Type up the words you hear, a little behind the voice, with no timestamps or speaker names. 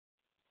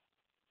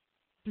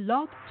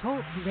Blog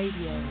Talk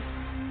Radio.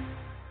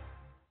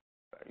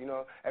 You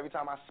know, every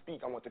time I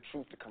speak, I want the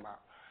truth to come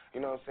out.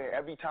 You know what I'm saying?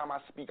 Every time I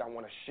speak, I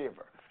want to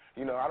shiver.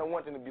 You know, I don't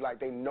want them to be like,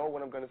 they know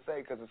what I'm going to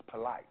say because it's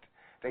polite.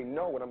 They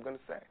know what I'm going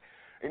to say.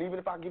 And even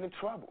if I get in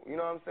trouble, you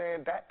know what I'm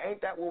saying?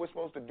 Ain't that what we're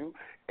supposed to do?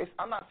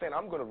 I'm not saying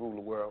I'm going to rule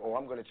the world or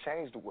I'm going to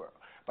change the world,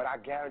 but I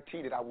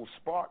guarantee that I will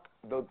spark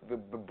the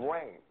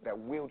brain that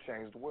will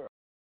change the world.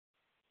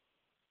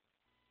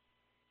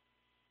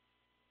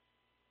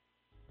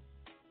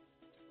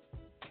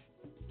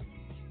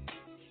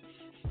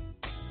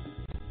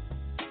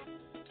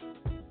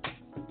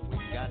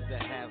 Got to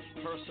have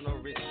personal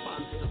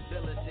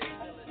responsibility,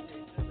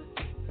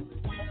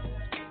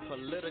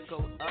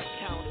 political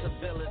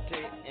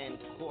accountability, and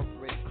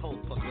corporate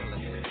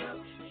culpability. Get up,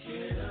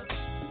 get up,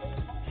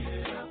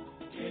 get up,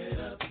 get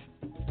up,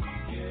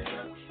 get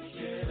up,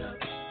 get up,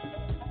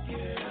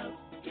 get up,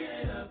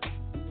 get up.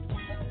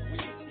 We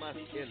must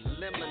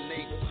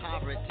eliminate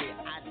poverty.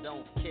 I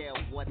don't care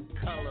what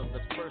color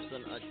the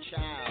person or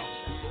child.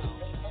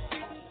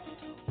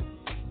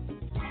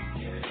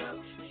 Get up,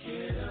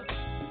 get up.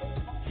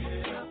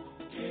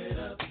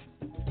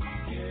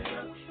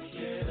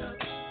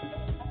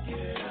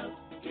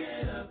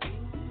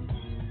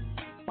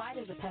 Why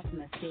does a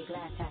pessimist see a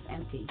glass half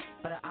empty,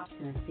 but an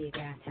optimist see a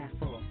glass half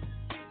full?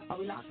 Are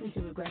we locked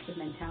into regressive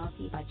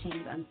mentality by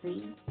chains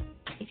unseen?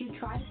 If you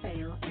try to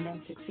fail and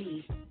then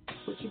succeed,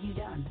 which have you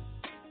done?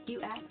 Do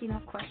you ask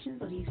enough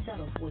questions or do you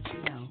settle for what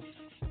you know?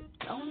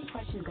 The only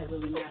questions that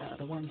really matter are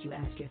the ones you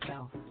ask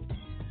yourself.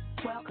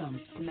 Welcome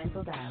to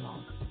Mental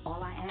Dialogue.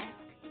 All I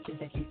ask is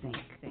that you think.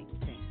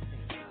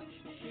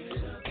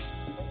 Get up,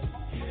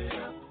 get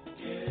up,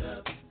 get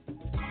up,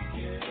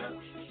 get up,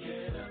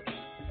 get up.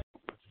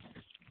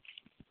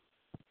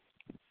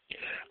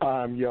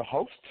 I'm your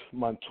host,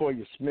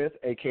 Montoya Smith,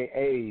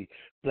 a.k.a.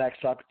 Black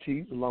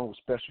Socrates, along with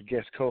special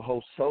guest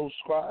co-host Soul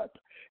Scribe,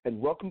 and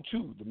welcome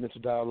to the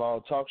Mental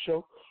Dialogue Talk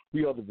Show.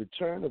 We are the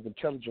return of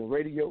intelligent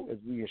radio as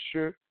we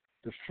ensure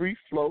the free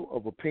flow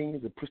of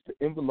opinions and push the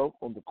envelope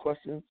on the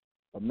questions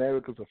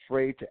America's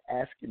afraid to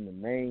ask in the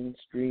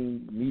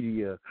mainstream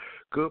media.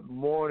 Good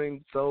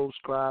morning, Soul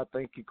Scribe.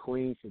 Thank you,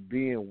 Queen, for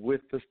being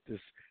with us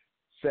this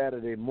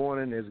Saturday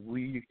morning as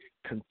we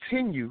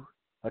continue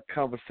a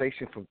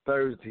conversation from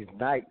Thursday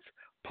night's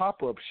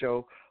pop-up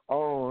show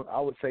on,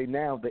 I would say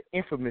now, the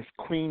infamous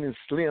Queen and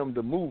Slim,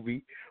 the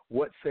movie.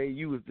 What say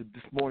you is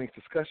this morning's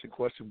discussion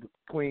question.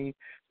 Queen,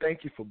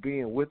 thank you for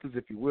being with us.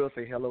 If you will,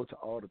 say hello to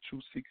all the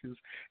truth seekers.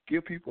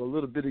 Give people a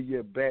little bit of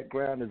your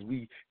background as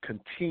we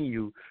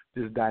continue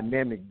this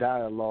dynamic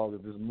dialogue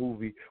of this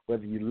movie.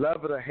 Whether you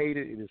love it or hate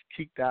it, it is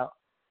kicked out.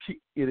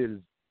 It is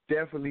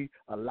definitely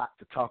a lot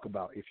to talk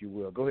about, if you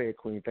will. Go ahead,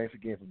 Queen. Thanks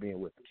again for being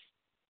with us.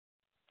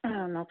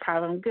 Oh, no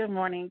problem. Good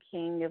morning,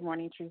 King. Good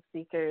morning, Truth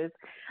Seekers.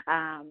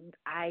 I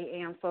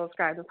am Soul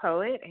Scribe the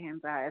Poet, and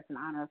it's an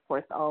honor, of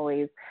course, to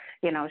always,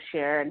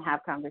 share and have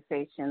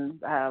conversations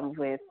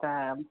with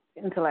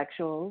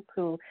intellectuals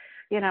who,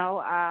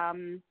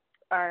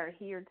 are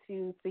here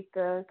to seek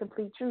the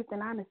complete truth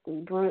and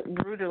honesty,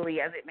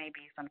 brutally as it may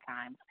be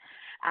sometimes.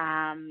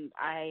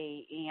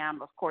 I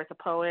am, of course, a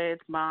poet,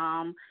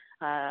 mom,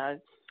 a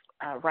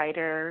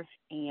writer,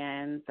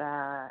 and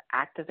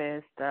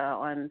activist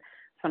on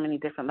so many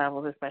different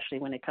levels, especially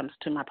when it comes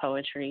to my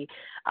poetry.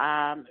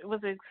 It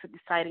was an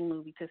exciting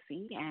movie to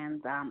see, and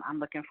I'm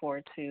looking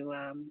forward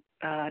to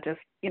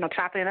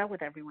chopping it up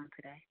with everyone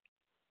today.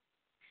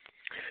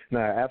 No,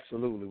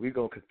 absolutely. We're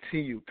going to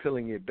continue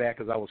peeling it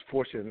back, as I was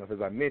fortunate enough,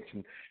 as I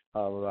mentioned,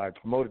 I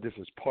promoted this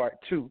as part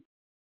 2.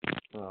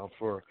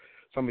 For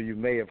some of you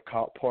may have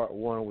caught part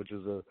 1, which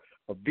is a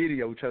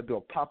video. We tried to do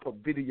a pop-up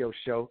video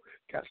show.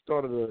 Got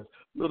started a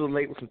little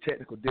late with some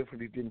technical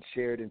difficulties, didn't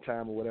share it in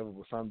time or whatever,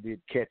 but some did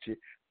catch it.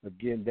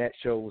 Again, that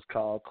show was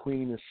called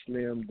Queen and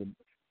Slim.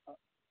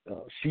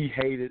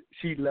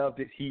 She loved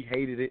it, he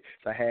hated it.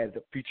 So I had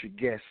the featured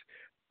guest,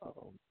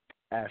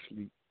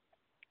 Ashley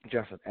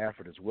Johnson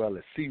Alford, as well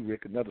as C.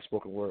 Rick, another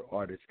spoken word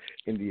artist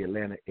in the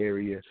Atlanta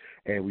area.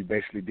 And we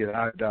basically did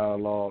our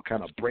dialogue,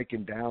 kind of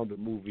breaking down the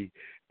movie,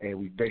 and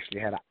we basically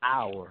had an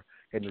hour.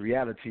 And the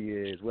reality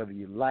is, whether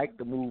you like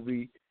the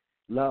movie,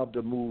 love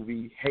the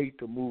movie, hate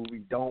the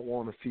movie, don't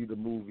want to see the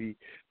movie,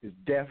 it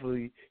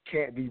definitely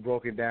can't be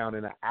broken down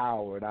in an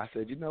hour. And I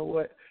said, you know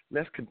what?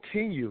 Let's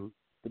continue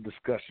the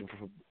discussion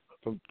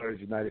from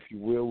Thursday night, if you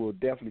will. We'll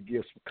definitely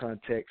give some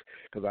context,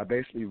 because I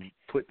basically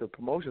put the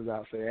promotions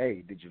out, say,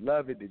 hey, did you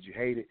love it, did you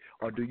hate it,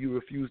 or do you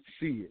refuse to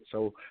see it?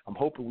 So I'm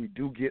hoping we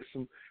do get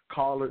some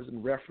callers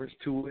in reference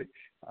to it.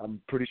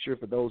 I'm pretty sure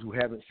for those who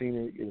haven't seen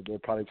it, they're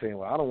probably saying,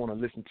 well, I don't want to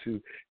listen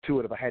to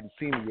it if I hadn't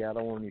seen it yet. I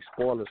don't want any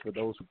spoilers for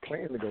those who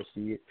plan to go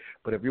see it.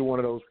 But if you're one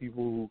of those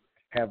people who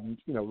have,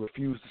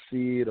 refused to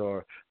see it,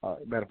 or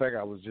matter of fact,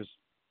 I was just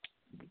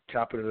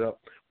chopping it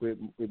up with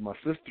my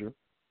sister,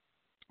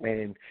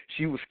 and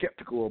she was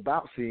skeptical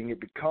about seeing it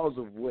because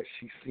of what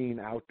she's seen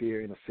out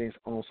there, in a sense,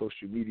 on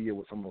social media,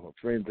 what some of her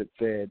friends had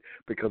said.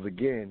 Because,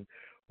 again,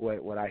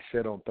 what I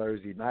said on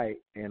Thursday night,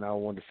 and I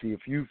wanted to see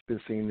if you've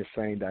been seeing the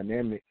same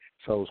dynamic,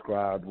 Soul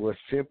Scribe, was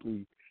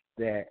simply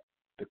that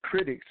the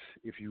critics,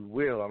 if you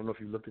will, I don't know if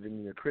you looked at any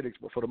of the critics,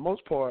 but for the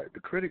most part, the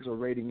critics are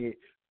rating it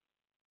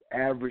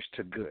average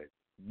to good.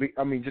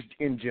 I mean, just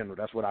in general,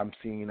 that's what I'm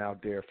seeing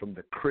out there from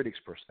the critics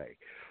per se.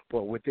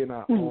 But within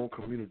our own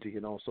community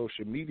and on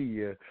social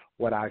media,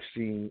 what I've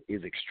seen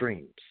is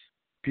extremes.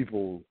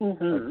 People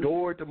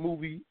adored the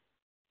movie,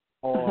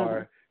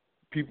 or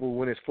people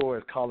went as far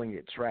as calling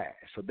it trash.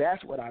 So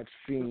that's what I've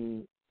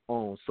seen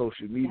on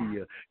social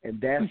media,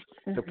 and that's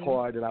the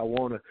part that I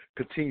want to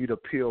continue to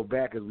peel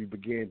back as we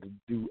begin to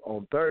do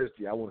on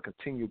Thursday. I want to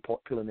continue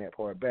peeling that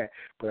part back.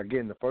 But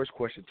again, the first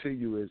question to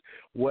you is,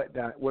 what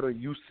are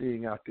you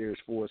seeing out there as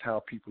far as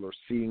how people are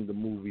seeing the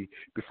movie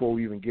before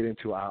we even get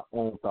into our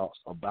own thoughts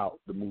about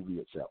the movie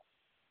itself?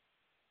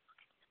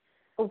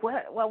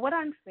 What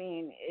I'm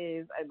seeing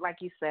is, like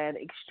you said,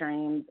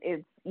 extremes.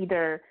 It's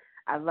either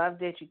I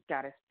loved it, you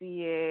got to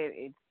see it,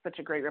 it's such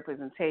a great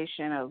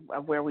representation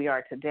of where we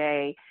are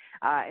today,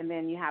 and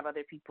then you have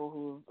other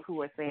people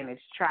who are saying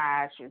it's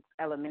trash, it's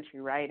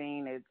elementary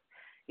writing, it's,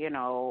 you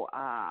know,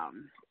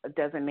 it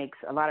doesn't make,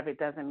 a lot of it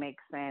doesn't make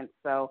sense.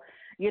 So,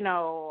 you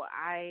know,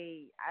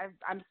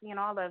 I'm seeing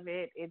all of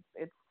it.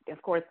 It's of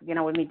course, you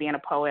know, with me being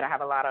a poet, I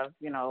have a lot of,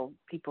 you know,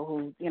 people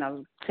who, you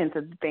know, tend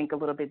to think a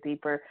little bit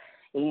deeper.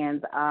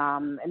 And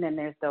then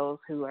there's those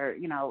who are,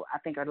 you know, I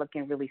think are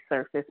looking really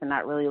surface and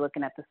not really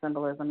looking at the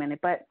symbolism in it.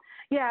 But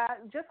yeah,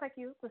 just like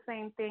you, the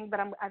same thing. But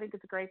I think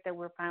it's great that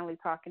we're finally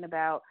talking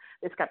about.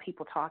 It's got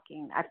people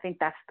talking. I think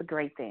that's the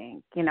great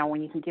thing. You know,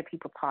 when you can get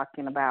people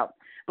talking about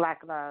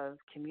Black love,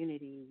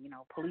 community, you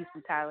know, police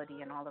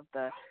brutality, and all of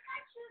the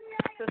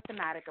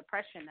systematic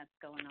oppression that's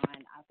going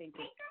on. I think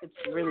it's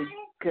really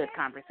good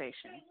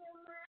conversation.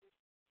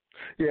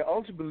 Yeah,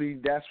 ultimately,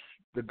 that's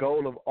the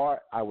goal of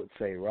art, I would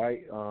say,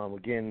 right?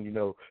 Again, you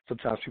know,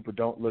 sometimes people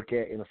don't look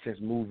at, in a sense,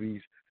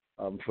 movies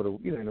for the,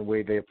 you know, in the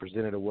way they're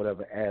presented or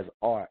whatever as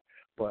art,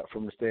 but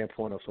from the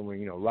standpoint of someone,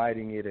 you know,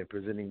 writing it and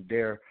presenting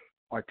their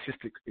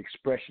artistic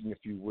expression, if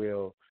you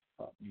will,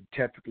 you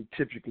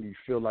typically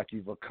feel like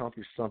you've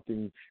accomplished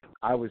something.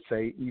 I would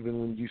say, even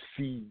when you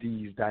see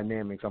these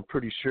dynamics, I'm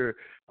pretty sure,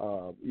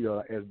 you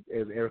know, as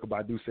Erykah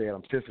Badu said,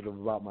 I'm sensitive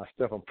about my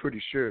stuff. I'm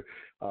pretty sure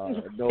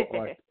no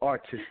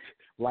artist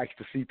likes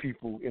to see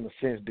people, in a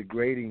sense,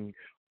 degrading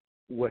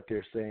what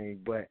they're saying,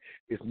 but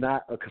it's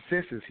not a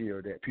consensus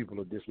here that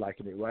people are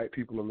disliking it, right?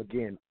 People are,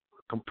 again,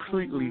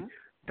 completely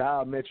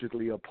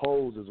diametrically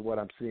opposed is what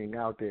I'm seeing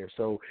out there.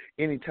 So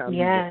anytime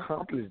you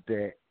accomplish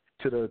that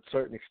to a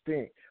certain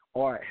extent,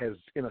 art has,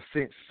 in a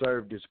sense,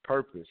 served its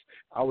purpose.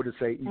 I would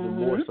say even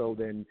more so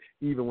than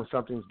even when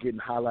something's getting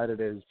highlighted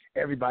as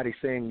everybody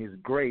saying is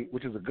great,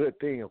 which is a good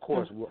thing. Of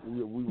course,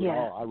 we would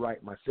all, I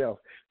write myself.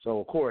 So,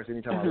 of course,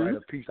 anytime I write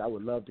a piece, I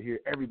would love to hear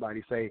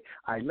everybody say,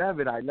 I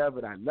love it, I love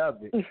it, I love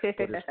it.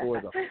 But as far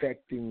as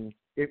affecting,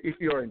 if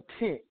your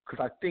intent, because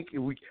I think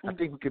we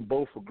can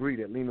both agree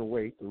that Lena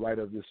Waithe, the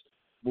writer of this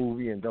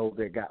movie, and those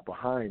that got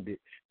behind it,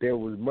 there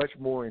was much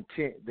more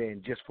intent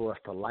than just for us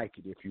to like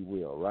it, if you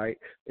will, right?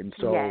 And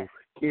so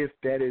if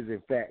that is,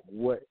 in fact,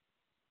 what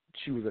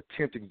she was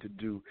attempting to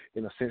do,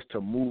 in a sense, to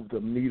move the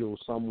needle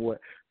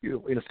somewhat, you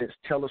know, in a sense,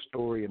 tell a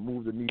story and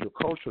move the needle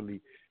culturally,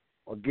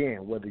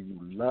 again, whether you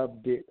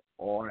loved it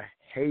or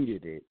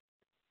hated it,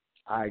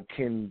 I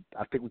think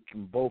we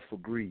can both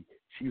agree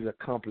she's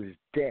accomplished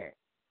that,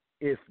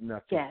 if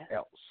nothing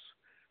else.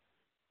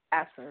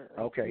 Absolutely.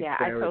 Okay. Yeah,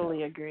 I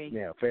totally agree.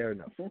 Yeah, fair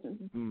enough.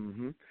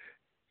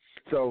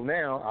 So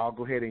now I'll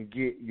go ahead and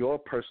get your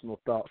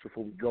personal thoughts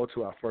before we go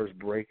to our first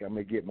break. I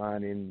may get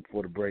mine in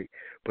for the break,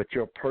 but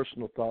your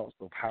personal thoughts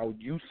of how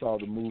you saw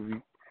the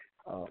movie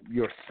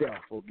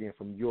yourself, again,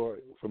 from your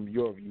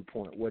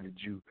viewpoint. What did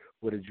you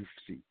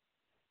see?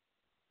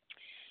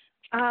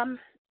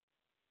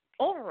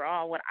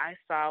 Overall, what I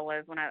saw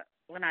was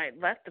when I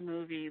left the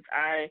movies,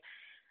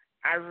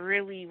 I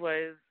really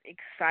was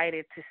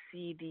excited to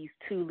see these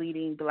two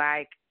leading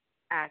Black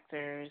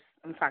actors.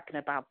 I'm talking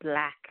about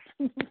Black,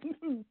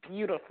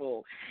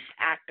 beautiful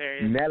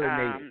actors.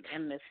 Melanated.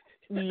 In this,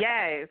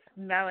 yes,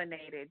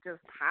 melanated,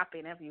 just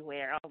hopping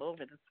everywhere, all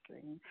over the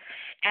screen.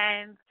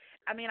 And,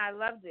 I mean, I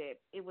loved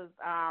it. It was,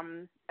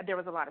 there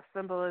was a lot of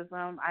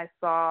symbolism I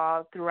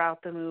saw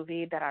throughout the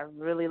movie that I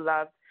really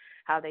loved.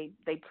 How they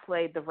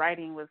played. The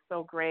writing was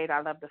so great. I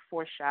love the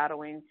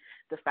foreshadowing,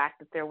 the fact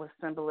that there was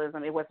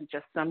symbolism. It wasn't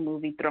just some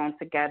movie thrown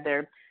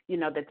together, you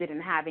know, that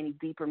didn't have any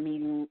deeper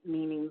meanings.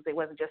 It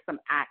wasn't just some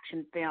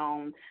action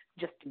film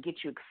just to get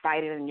you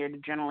excited and your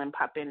adrenaline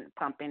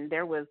pumping.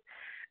 There was,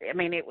 I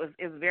mean, it was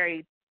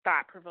very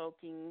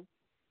thought-provoking.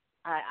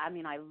 I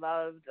mean, I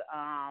loved,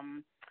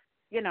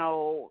 you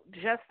know,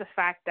 just the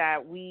fact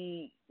that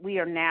we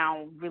are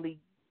now really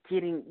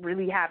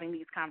having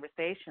these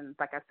conversations,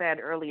 like I said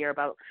earlier,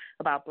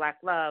 about Black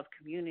love,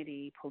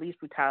 community, police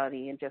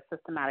brutality, and just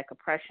systematic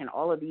oppression.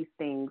 All of these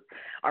things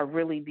are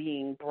really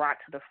being brought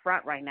to the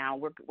front right now.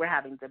 We're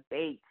having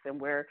debates, and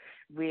we're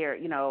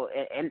you know,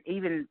 and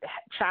even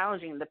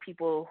challenging the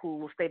people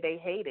who say they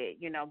hate it,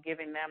 you know,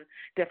 giving them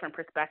different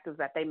perspectives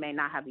that they may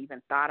not have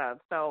even thought of.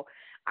 So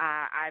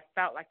I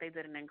felt like they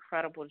did an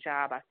incredible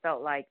job. I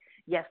felt like,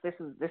 yes, this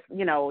is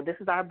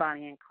our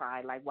Bonnie and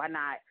Clyde. Like, why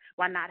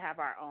not have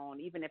our own,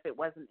 even if it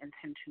wasn't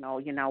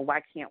intentional?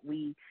 Why can't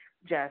we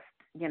just,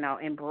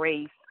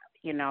 embrace,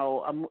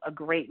 a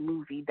great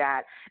movie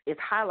that is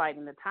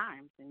highlighting the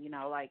times, and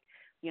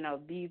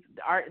these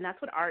art, and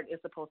that's what art is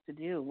supposed to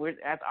do.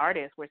 As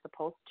artists, we're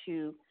supposed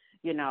to,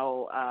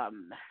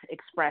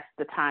 express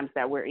the times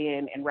that we're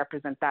in and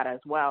represent that as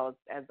well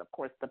as of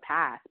course, the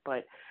past.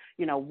 But,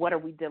 what are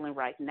we dealing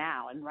right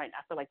now? And I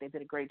feel like they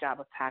did a great job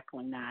of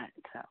tackling that.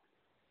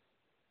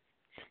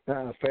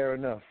 So. Fair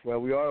enough. Well,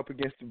 we are up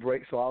against the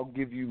break, so I'll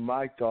give you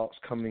my thoughts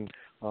coming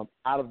out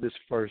of this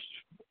first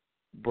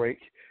break.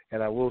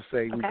 And I will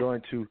say we're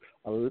going to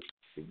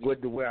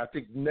where I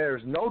think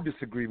there's no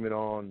disagreement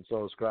on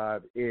Soul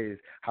Scribe is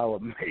how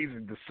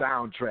amazing the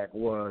soundtrack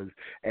was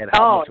and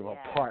how much of a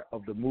part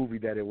of the movie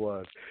that it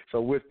was. So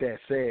with that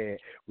said,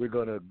 we're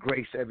going to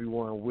grace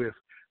everyone with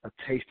a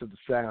taste of the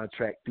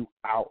soundtrack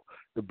throughout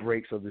the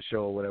breaks of the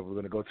show or whatever. We're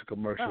going to go to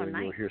commercial and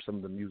you'll hear some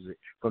of the music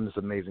from this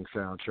amazing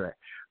soundtrack.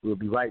 We'll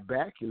be right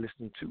back. You're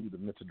listening to the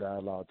Mental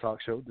Dialogue Talk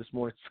Show. This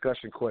morning's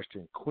discussion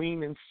question,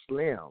 Queen and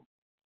Slim,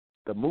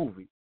 the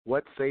movie,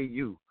 What Say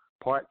You?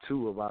 Part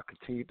 2 of our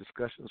continued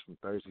discussions from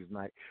Thursday's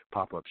night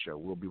pop-up show.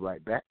 We'll be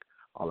right back.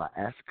 All I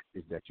ask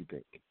is that you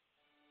think.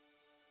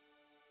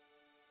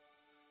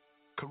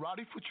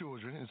 Karate for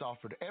Children is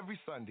offered every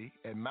Sunday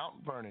at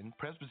Mount Vernon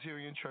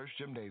Presbyterian Church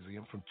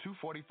Gymnasium from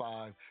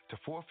 2:45 to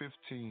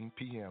 4:15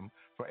 p.m.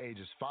 for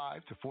ages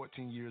 5 to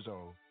 14 years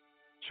old.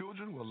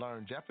 Children will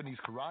learn Japanese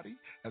karate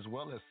as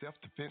well as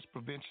self-defense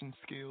prevention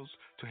skills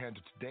to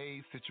handle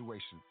today's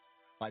situations,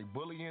 like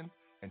bullying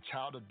and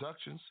child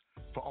abductions.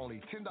 For only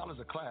 $10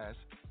 a class,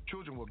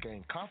 children will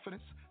gain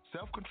confidence,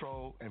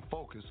 self-control, and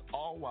focus,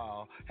 all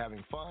while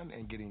having fun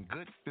and getting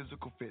good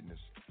physical fitness.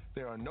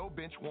 There are no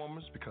bench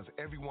warmers because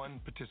everyone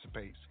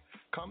participates.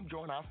 Come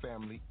join our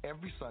family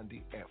every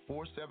Sunday at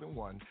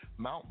 471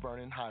 Mount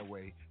Vernon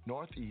Highway,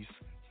 Northeast,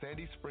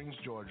 Sandy Springs,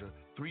 Georgia,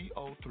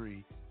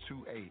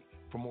 30328.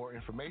 For more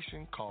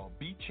information, call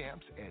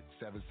B-Champs at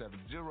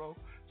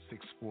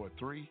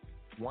 770-643-1286.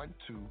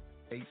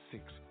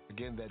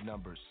 Again, that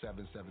number is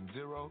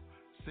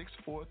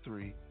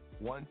 770-643-1286.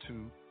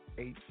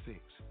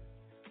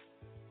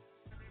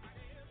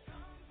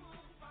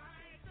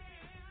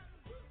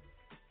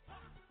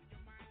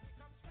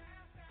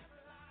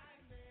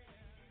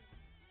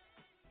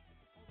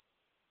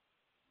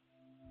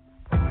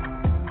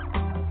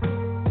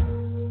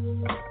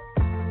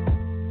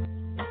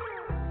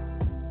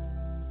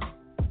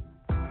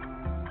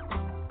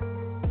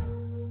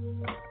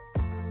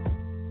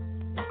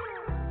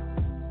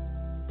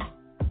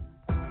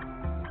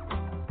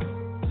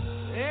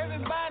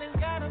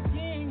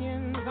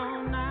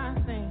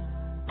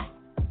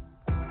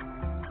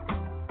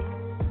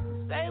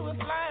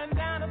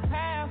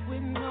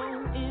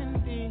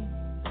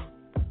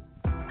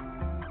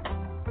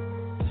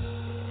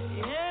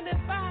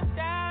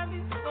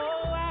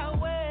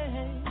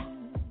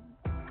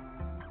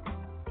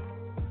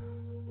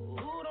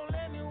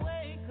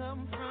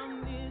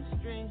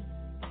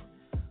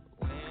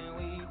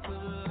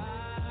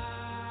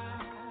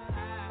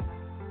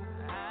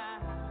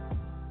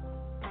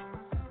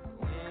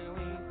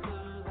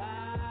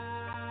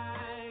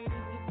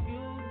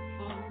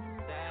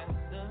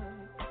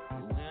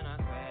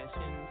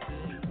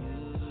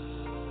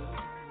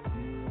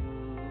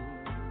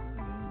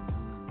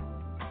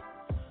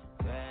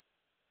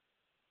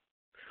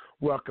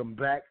 Welcome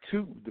back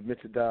to the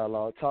Mental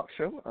Dialogue Talk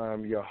Show.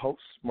 I'm your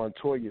host,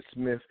 Montoya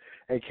Smith,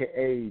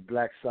 a.k.a.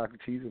 Black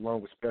Socrates,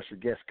 along with special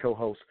guest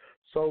co-host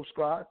Soul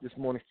Scribe. This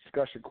morning's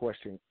discussion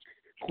question,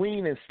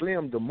 Queen and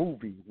Slim, the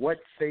movie, What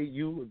Say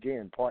You?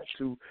 Again, part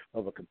 2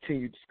 of a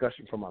continued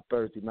discussion from our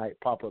Thursday night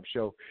pop-up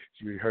show.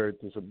 You heard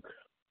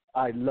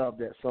I love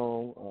that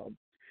song,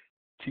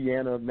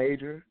 Tiana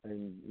Major,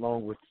 and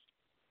along with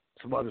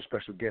some other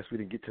special guests. We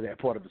didn't get to that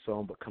part of the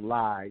song, but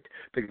Collide,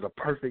 I think it's a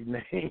perfect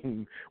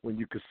name when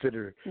you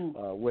consider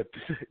what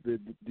the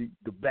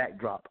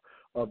backdrop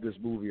of this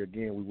movie.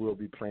 Again, we will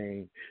be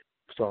playing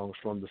songs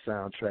from the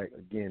soundtrack.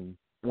 Again,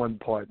 one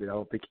part that I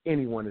don't think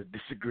anyone is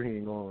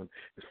disagreeing on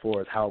as far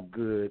as how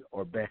good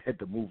or bad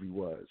the movie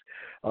was.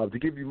 To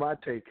give you my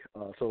take,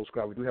 Soul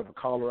Scribe, we do have a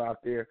caller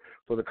out there.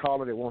 For the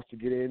caller that wants to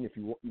get in, if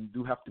you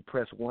do have to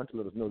press 1 to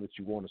let us know that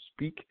you want to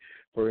speak.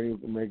 For any,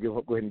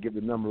 go ahead and give the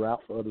number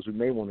out. For others who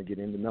may want to get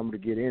in, the number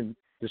to get in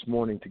this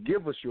morning to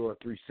give us your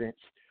 3 cents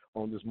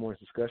on this morning's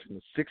discussion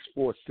is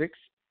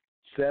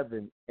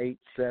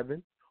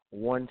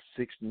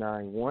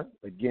 646-787-1691.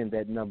 Again,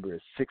 that number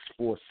is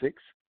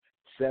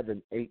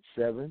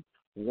 646-787-1691.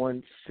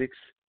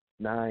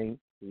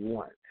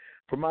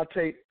 For my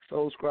take,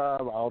 Soul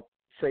Scribe, I'll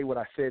say what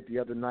I said the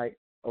other night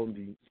on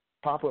the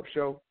pop-up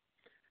show.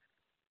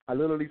 I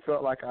literally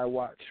felt like I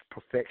watched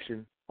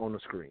perfection on the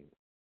screen.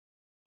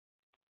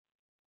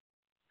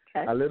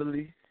 Okay. I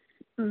literally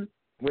went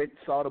and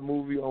saw the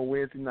movie on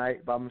Wednesday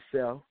night by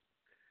myself,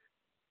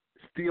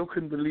 still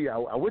couldn't believe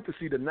I went to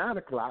see the 9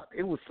 o'clock.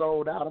 It was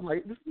sold out. I'm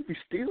like, this movie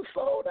still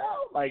sold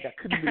out? Like, I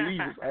couldn't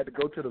believe it. I had to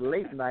go to the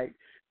late night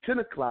 10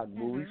 o'clock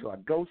movie, so I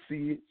go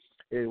see it.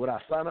 And when I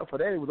signed up for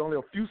that, it was only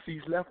a few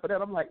seats left for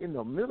that. I'm like, in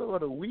the middle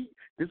of the week,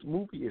 this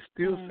movie is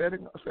still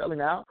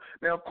selling out.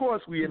 Now, of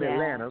course, we're in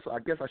Atlanta, so I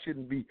guess I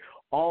shouldn't be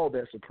all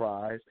that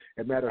surprised.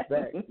 As a matter of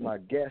fact, my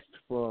guest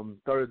from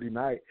Thursday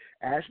night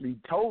actually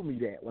told me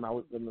that when I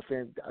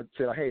said,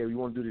 hey, you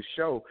want to do this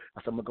show?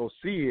 I said, I'm going to go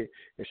see it.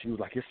 And she was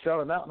like, it's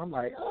selling out. And I'm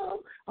like,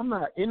 I'm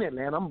not in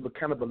Atlanta. I'm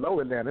kind of below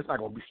Atlanta. It's not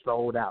going to be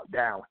sold out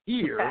down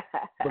here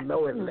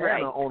below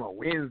Atlanta on a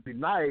Wednesday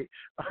night.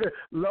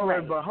 Lo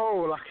and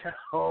behold, I got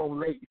home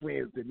late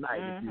Wednesday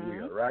night, if you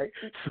will, right?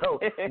 So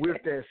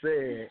with that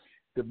said,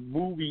 the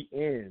movie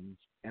ends,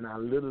 and I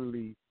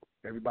literally,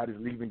 everybody's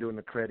leaving during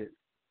the credits.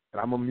 And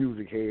I'm a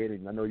music head,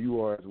 and I know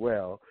you are as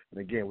well. And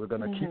again, we're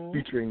going to keep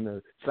featuring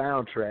the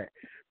soundtrack.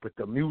 But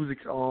the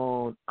music's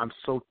on. I'm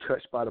so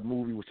touched by the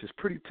movie, which is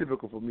pretty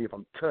typical for me. If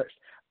I'm touched,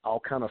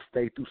 I'll kind of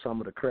stay through some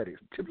of the credits.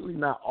 Typically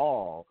not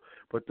all,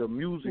 but the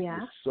music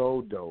was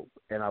so dope.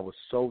 And I was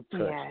so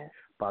touched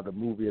by the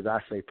movie, as I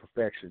say,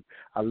 perfection.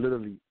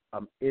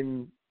 I'm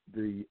in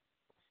the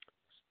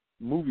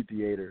movie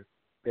theater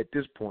at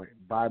this point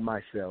by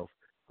myself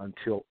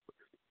until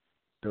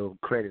the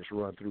credits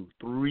run through.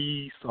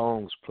 3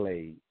 songs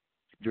played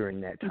during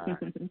that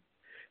time.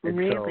 And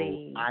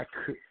really?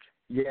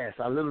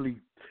 So I literally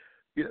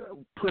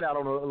put out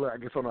I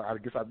guess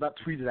I've not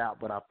tweeted out,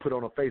 but I put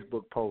on a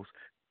Facebook post,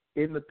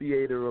 in the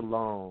theater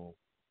alone,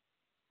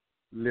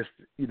 just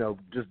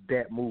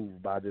that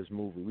moved by this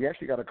movie. We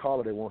actually got a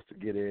caller that wants to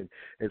get in.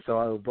 And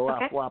so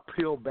before I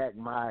peel back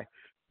my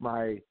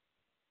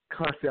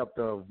concept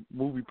of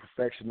movie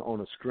perfection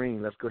on a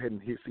screen, let's go ahead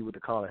and see what the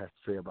caller has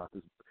to say about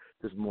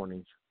this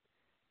morning's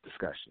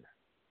discussion.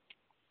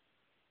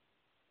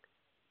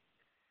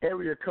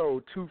 Area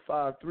code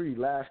 253,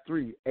 last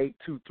 3,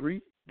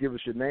 823. Give us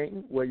your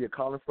name, where you're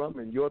calling from,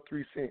 and your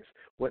 3 cents.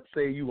 What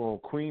say you on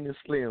Queen and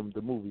Slim,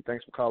 the movie?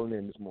 Thanks for calling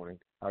in this morning.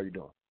 How are you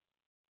doing?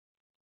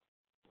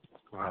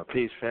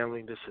 Peace,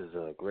 family. This is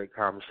a great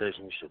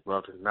conversation. It's your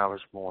brother,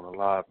 Knowledge Born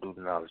Alive, through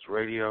the Knowledge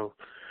Radio.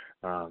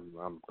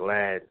 I'm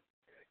glad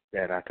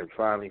that I can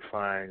finally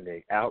find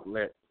an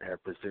outlet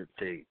that presents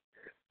a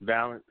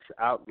balanced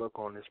outlook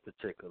on this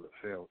particular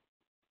film.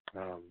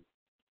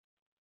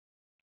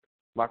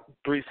 My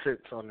 3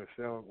 cents on the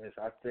film is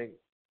I think,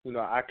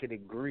 I could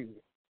agree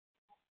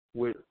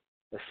with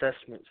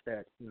assessments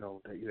that,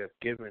 that you have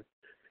given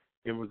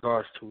in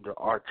regards to the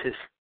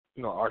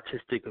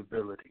artistic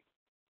ability,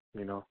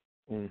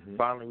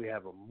 Finally, we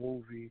have a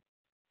movie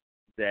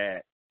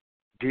that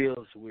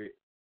deals with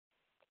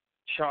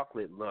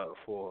chocolate love,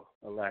 for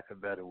a lack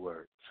of better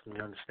words. You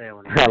understand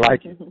what I mean? I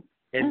like it.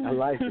 And I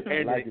like it.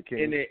 I like it,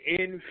 King. And the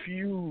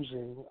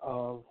infusing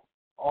of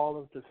all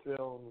of the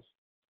films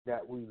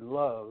that we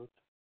loved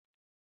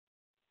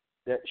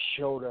that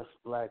showed us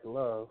black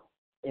love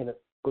in a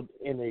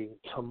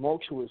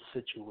tumultuous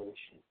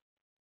situation.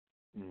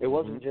 It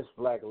wasn't just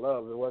black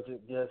love. It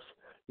wasn't just,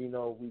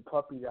 we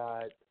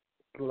puppy-eyed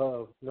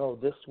love. No,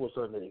 this was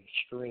under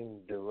extreme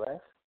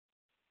duress.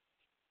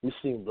 We've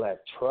seen black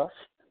trust.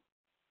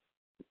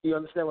 You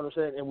understand what I'm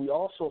saying? And we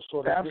also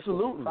saw that this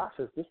was a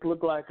process. This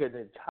looked like an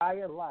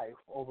entire life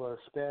over a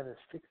span of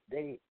 6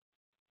 days.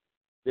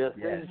 There are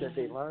things that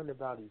they learned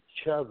about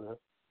each other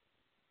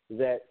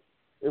that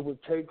it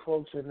would take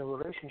folks in the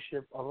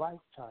relationship a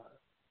lifetime.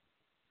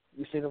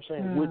 You see what I'm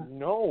saying? With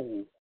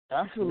no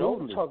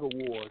tug of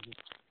war,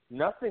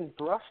 nothing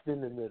thrust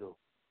in the middle.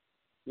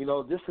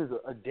 This is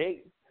a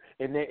date.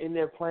 And they're in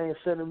there playing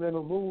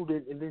Sentimental Mood,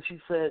 and then she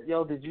said,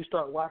 yo, did you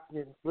start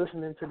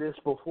listening to this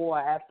before or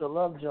after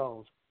Love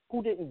Jones?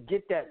 Who didn't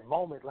get that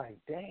moment like,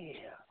 damn?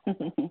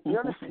 You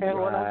understand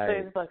what I'm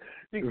saying? It's like,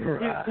 he's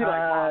like,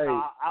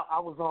 I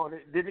was on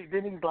it.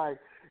 Then he's like,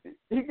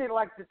 he did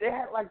like, they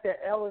had like that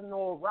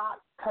Eleanor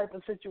Rock type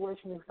of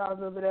situation. If I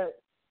remember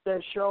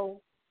that show,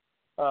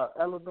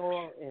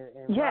 Eleanor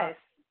and yes. Rock.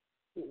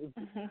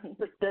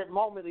 That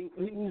moment,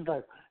 he's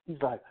like,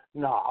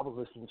 nah, I was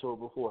listening to it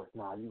before.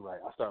 Nah, you're right.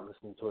 I started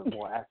listening to it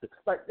more after.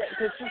 Like that,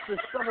 it's just this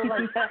stuff.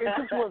 Like it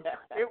just was.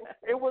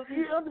 It was.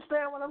 You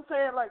understand what I'm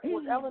saying? Like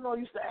when Eleanor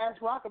used to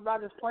ask Rock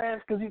about his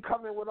plans, because he'd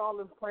come in with all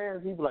his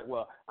plans. He'd be like,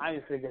 well, I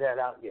ain't figured that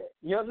out yet.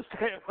 You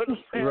understand what I'm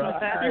saying?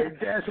 Right.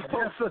 That's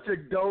such a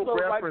dope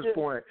reference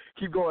point.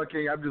 Keep going,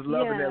 King. I'm just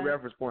loving that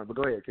reference point. But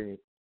go ahead, King.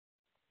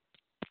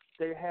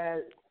 They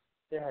had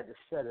to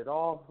set it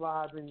off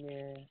vibe in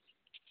there.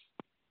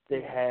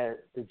 They had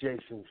the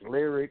Jason's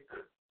lyric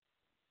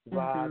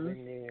vibe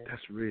in there.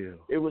 That's real.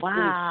 It was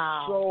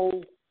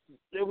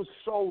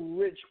so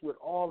rich with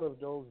all of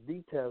those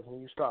details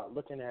when you start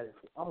looking at it.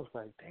 I was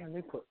like, damn,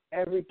 they put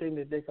everything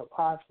that they could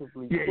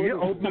possibly put. Yeah,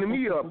 you're opening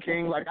me up,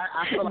 King. Like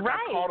I feel like I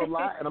caught a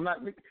lot, and I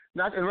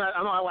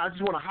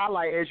just want to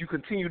highlight as you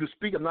continue to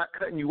speak. I'm not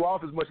cutting you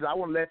off as much as I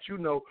want to let you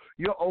know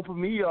you're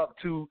opening me up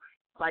to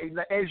like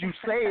as you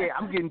say it,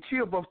 I'm getting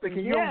chill bumps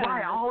thinking, you're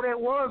right, all that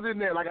was in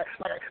there. Like I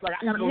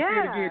gotta go see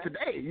it again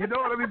today. You know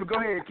what I mean? But go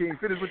ahead, King,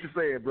 finish what you're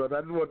saying, brother.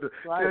 I just want to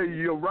tell you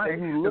you're right.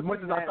 As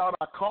much as I thought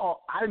I caught,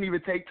 I didn't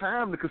even take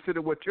time to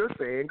consider what you're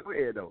saying. Go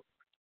ahead, though.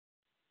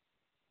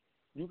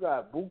 You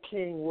got Boo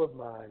King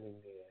Woodbine in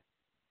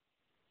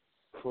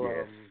there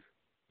from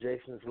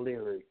Jason's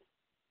Lyric.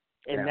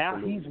 And now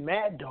he's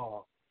Mad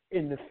Dog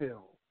in the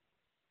film.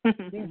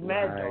 He's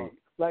Mad Dog.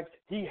 Like,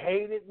 he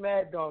hated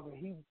Mad Dog, and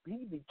he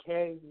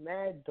became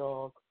Mad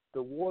Dog,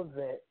 the war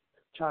vet,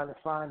 trying to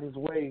find his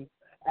way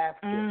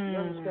after. You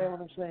understand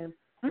what I'm saying?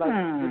 Like,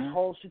 this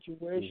whole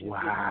situation,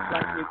 like,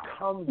 it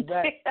comes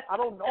back. I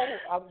don't know.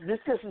 This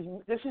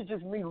is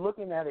just me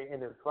looking at it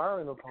and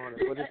inferring upon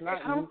it, but it's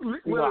not.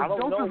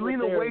 Don't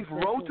Lena Waithe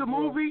wrote the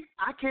movie?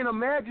 I can't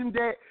imagine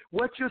that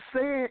what you're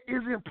saying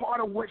isn't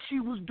part of what she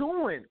was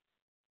doing.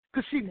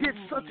 Because she did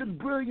such a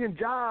brilliant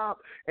job,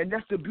 and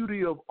that's the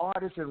beauty of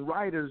artists and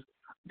writers.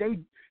 They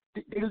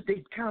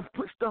kind of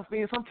put stuff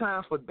in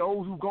sometimes for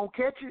those who gonna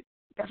catch it.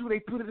 That's what they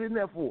put it in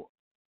there for.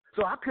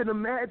 So I couldn't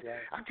imagine.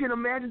 I can't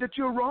imagine that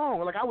you're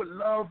wrong. Like, I would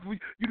love for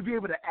you to be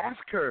able to ask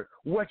her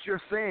what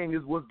you're saying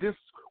is. Was this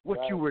what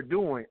you were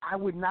doing? I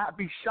would not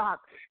be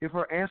shocked if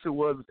her answer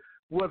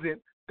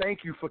wasn't.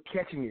 Thank you for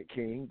catching it,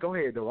 King. Go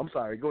ahead, though. I'm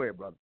sorry. Go ahead,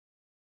 brother.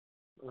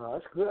 No,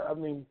 that's good. I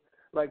mean,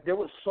 like, there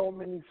was so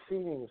many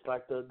scenes.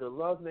 Like the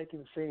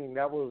lovemaking scene.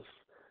 That was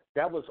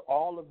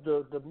all of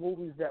the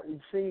movies that we've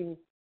seen,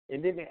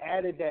 and then they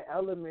added that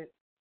element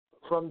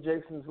from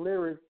Jason's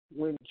Lyric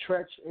when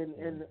Tretch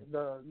and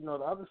the the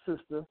other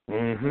sister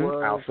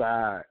was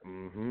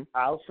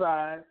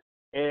outside,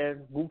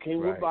 and Boo King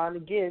Woodbine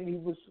again. He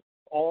was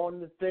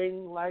on the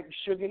thing like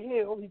Sugar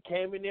Hill. He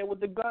came in there with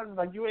the gun,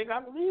 like, you ain't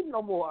got to leave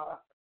no more.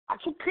 I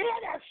took care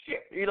of that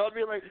shit. You know what I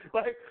mean?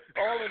 Like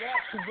all of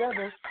that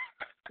together.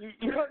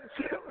 You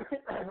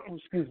understand?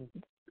 Excuse me.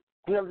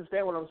 You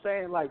understand what I'm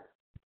saying? Like,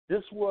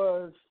 this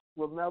was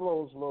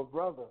Romelo's little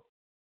brother.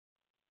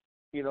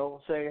 You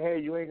know, saying, "Hey,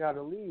 you ain't got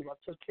to leave. I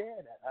took care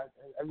of that.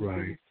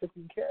 Everything is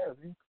taken care of.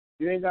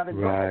 You ain't got to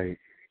go." Right.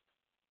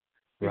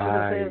 You know what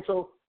I'm saying?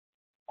 So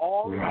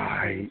all of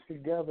these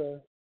things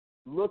together,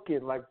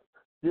 looking like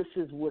this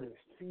is what it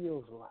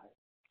feels like.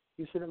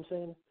 You see what I'm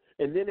saying?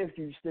 And then if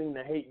you sing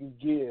 "The Hate You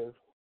Give"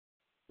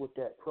 with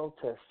that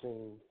protest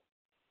scene,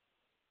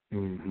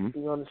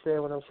 you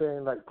understand what I'm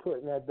saying? Like,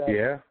 putting that back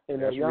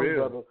in that young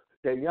brother.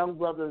 That young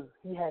brother,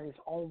 he had his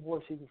own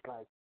voice. He was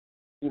like,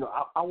 you know,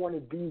 I want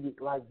to be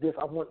like this.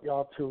 I want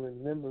y'all to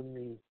remember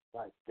me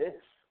like this,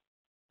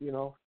 you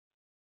know,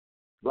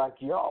 like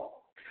y'all.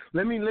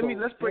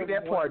 Let's break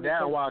that part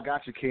down while I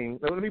got you, King.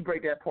 Let me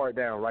break that part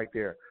down right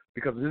there,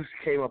 because this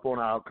came up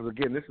on because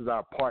again, this is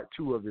our part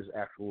 2 of this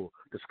actual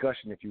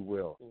discussion, if you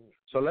will.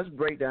 So let's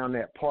break down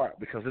that part,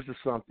 because this is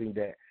something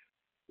that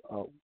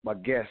my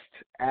guest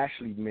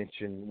Ashley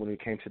mentioned when it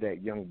came to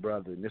that young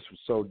brother, and this was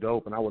so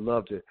dope, and I would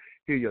love to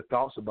hear your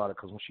thoughts about it,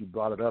 because when she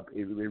brought it up,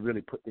 it really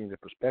put things in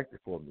perspective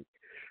for me.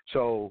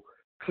 So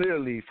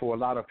clearly, for a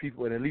lot of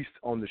people, and at least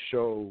on the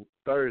show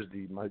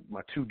Thursday, my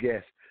 2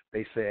 guests,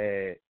 they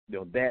said, you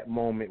know, that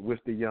moment with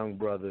the young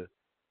brother,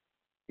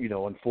 you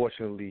know,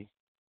 unfortunately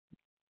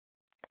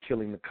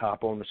killing the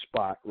cop on the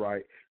spot,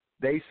 right?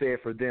 They said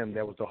for them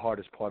that was the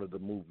hardest part of the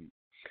movie.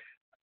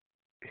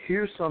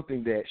 Here's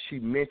something that she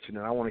mentioned,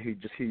 and I want to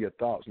hear your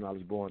thoughts,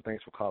 Knowledge Born.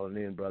 Thanks for calling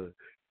in, brother.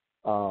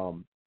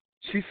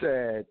 She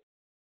said,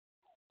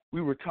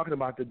 we were talking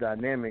about the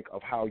dynamic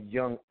of how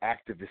young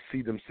activists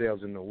see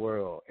themselves in the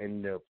world,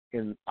 and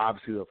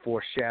obviously the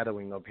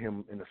foreshadowing of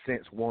him, in a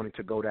sense, wanting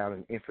to go down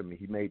in infamy.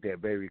 He made that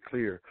very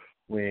clear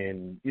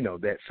when, you know,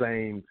 that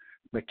same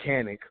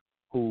mechanic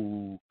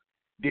who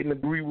didn't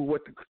agree with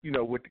what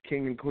the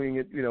king and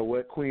queen, you know,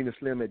 what Queen and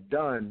Slim had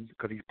done,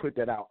 because he put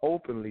that out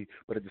openly.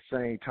 But at the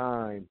same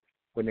time,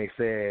 when they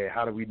said,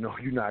 "How do we know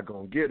you're not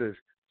gonna get us?"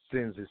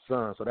 sends his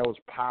son. So that was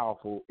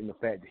powerful in the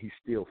fact that he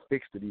still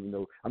fixed it. Even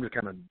though I'm just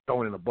kind of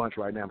throwing in a bunch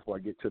right now before I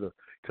get to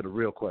the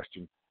real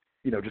question,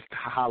 you know, just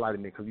highlighting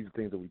it because these are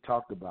things that we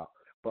talked about.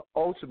 But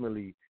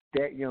ultimately,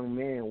 that young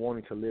man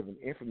wanting to live in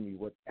infamy,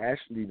 what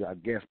Ashley, I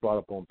guess, brought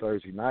up on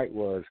Thursday night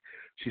was,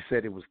 she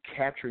said it was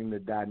capturing the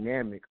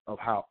dynamic of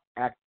how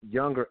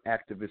younger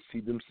activists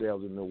see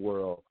themselves in the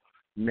world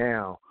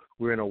now.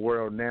 We're in a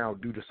world now,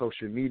 due to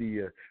social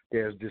media,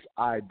 there's this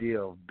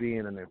idea of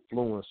being an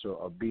influencer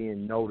or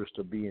being noticed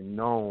or being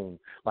known.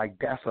 Like,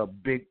 that's a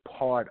big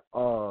part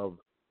of,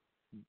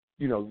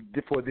 you know,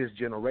 for this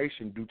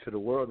generation due to the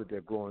world that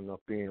they're growing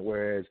up in,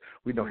 whereas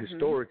we know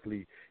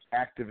historically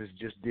activists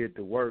just did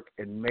the work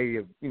and may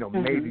have, you know,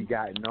 maybe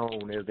got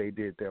known as they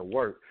did their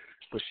work.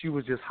 But she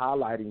was just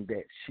highlighting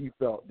that she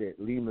felt that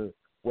Lena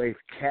Waithe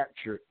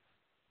captured,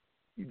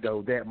 you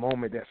know, that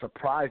moment that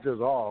surprised us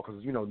all,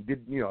 because, you know,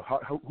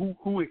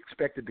 who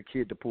expected the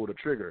kid to pull the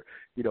trigger?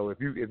 You know, if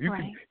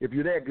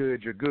you're that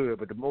good, you're good.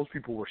 But most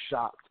people were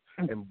shocked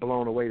and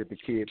blown away that the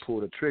kid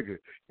pulled the trigger.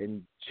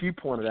 And she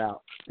pointed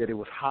out that it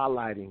was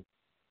highlighting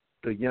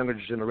the younger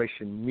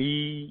generation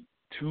need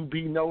to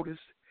be noticed,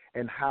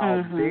 and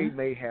how they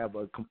may have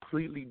a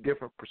completely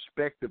different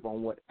perspective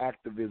on what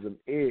activism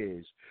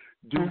is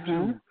due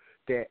to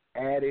that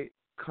added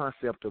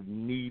concept of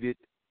needed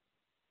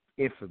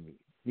infamy,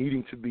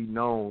 needing to be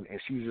known. And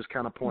she was just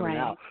kind of pointing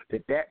out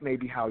that may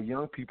be how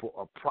young people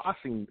are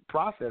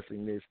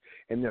processing this,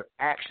 and their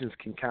actions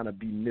can kind of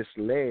be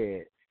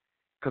misled.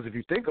 Because if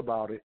you think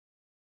about it,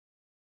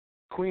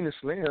 Queen and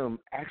Slim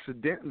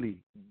accidentally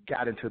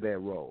got into that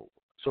role.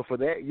 So for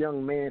that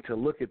young man to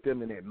look at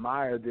them and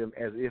admire them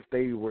as if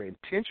they were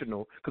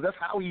intentional, because that's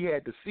how he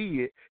had to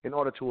see it in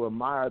order to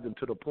admire them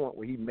to the point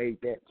where he made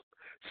that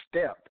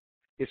step.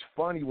 It's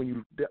funny when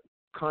you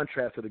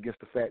contrast it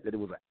against the fact that it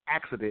was an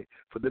accident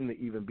for them to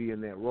even be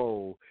in that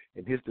role,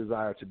 and his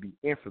desire to be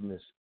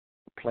infamous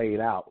played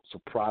out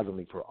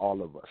surprisingly for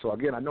all of us. So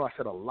again, I know I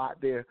said a lot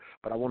there,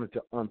 but I wanted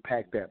to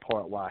unpack that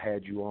part while I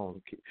had you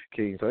on,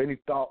 King. So any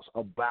thoughts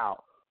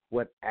about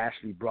what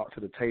Ashley brought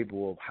to the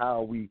table of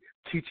how we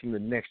teaching the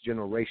next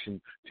generation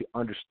to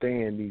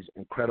understand these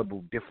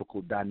incredible,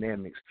 difficult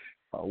dynamics,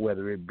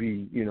 whether it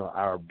be,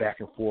 our back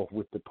and forth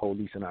with the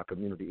police in our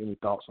community? Any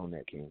thoughts on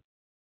that, King?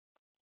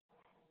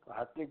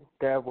 I think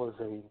that was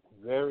a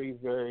very,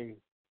 very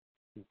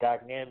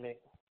dynamic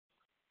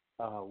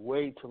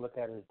way to look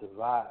at a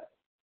divide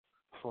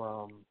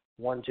from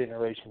one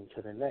generation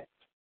to the next,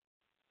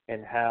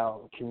 and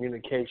how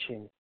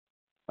communication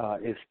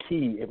is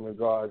key in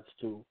regards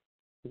to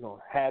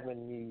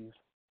having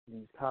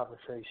these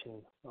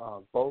conversations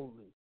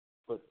boldly,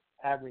 but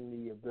having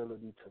the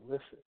ability to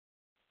listen.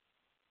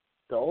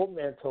 The old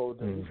man told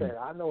them, he said,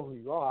 I know who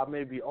you are. I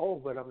may be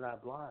old, but I'm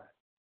not blind.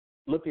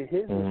 Look at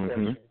his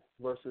reception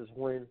versus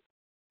when,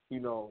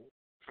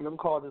 Slim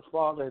called his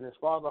father, and his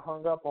father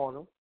hung up on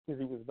him because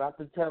he was about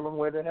to tell him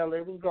where the hell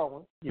they was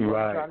going. He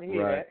wasn't trying to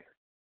hear that.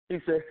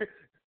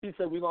 He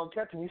said, we're going to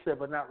catch him. He said,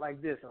 but not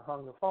like this, and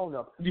hung the phone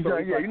up.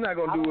 You're not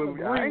going to do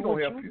it. I ain't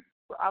going to help you.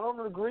 I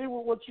don't agree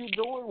with what you're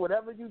doing,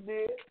 whatever you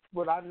did,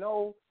 but I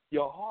know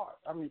your heart.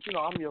 I mean,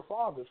 I'm your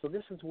father, so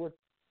this is what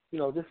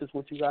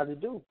you got to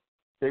do.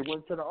 They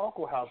went to the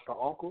uncle house. The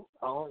uncle,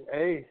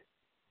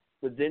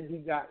 but then he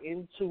got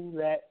into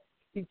that.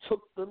 He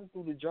took them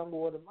through the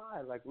jungle of the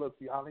mind. Like, look,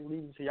 y'all ain't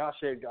leaving till y'all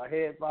shake your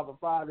head, blah, blah,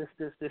 blah, this.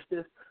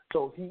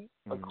 So he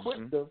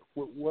equipped them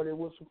with what it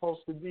was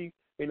supposed to be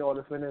in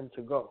order for them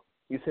to go.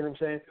 You see what I'm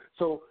saying?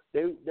 So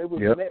they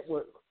were met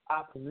with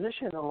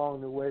opposition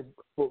along the way,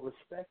 but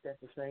respect at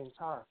the same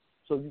time.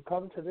 So you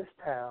come to this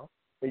town,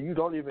 and you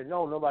don't even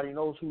know. Nobody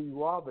knows who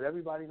you are, but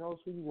everybody knows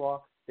who you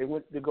are. They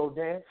went to go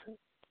dancing.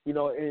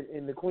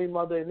 And the Queen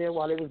Mother in there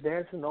while they was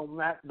dancing,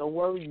 don't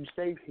worry, you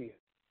safe here.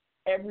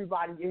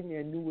 Everybody in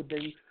there knew what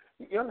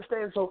you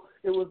understand? So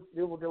there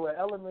were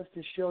elements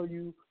to show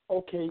you,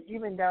 okay,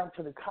 even down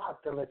to the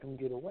cops that let them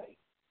get away.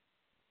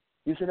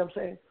 You see what I'm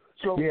saying?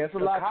 So yeah, it's a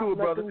lot to it,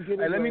 brother.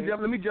 Hey, let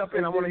me jump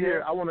in. I want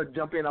to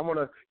jump in. I want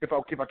to, if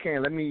I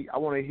can, I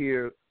want to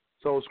hear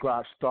Soul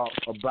Scribe's thoughts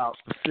about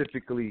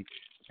specifically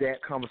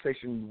that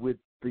conversation with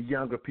the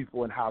younger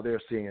people and how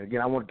they're seeing it.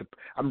 Again,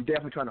 I'm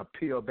definitely trying to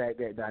peel back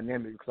that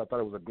dynamic because I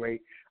thought it was a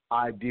great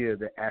idea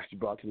that Ashley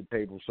brought to the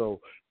table. So,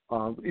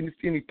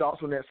 any thoughts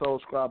on that, Soul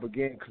Scribe?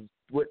 Again, because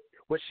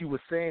what she was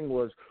saying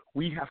was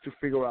we have to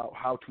figure out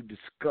how to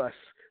discuss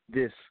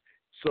this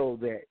so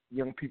that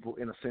young people,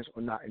 in a sense,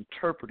 are not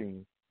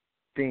interpreting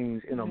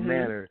things in a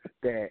manner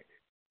that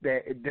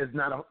it does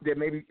not. That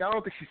maybe I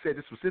don't think she said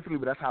this specifically,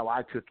 but that's how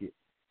I took it.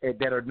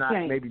 That are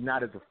not maybe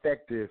not as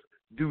effective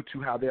due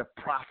to how they're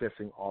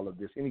processing all of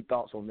this. Any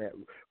thoughts on that,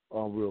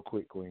 real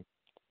quick, Queen?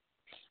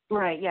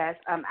 Right. Yes.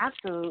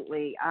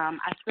 Absolutely.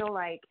 I feel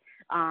like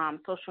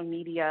social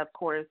media, of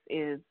course,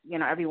 is,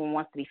 everyone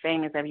wants to be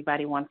famous.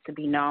 Everybody wants to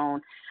be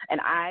known.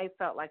 And I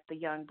felt like the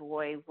young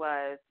boy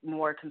was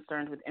more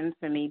concerned with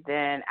infamy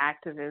than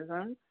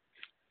activism.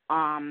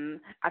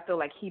 I feel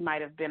like he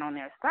might have been on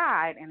their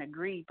side and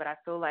agreed, but I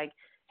feel like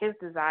his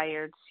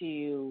desire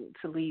to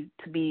leave,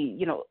 to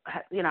be,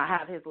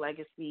 have his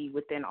legacy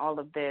within all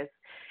of this,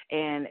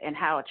 and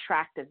how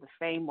attractive the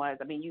fame was.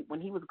 I mean, when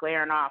he was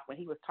glaring off, when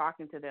he was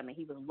talking to them and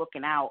he was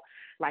looking out,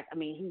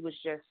 he was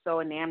just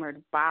so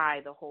enamored by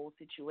the whole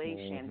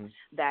situation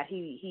that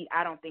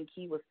I don't think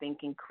he was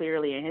thinking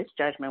clearly, and his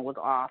judgment was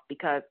off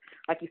because,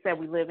 like you said,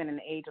 we live in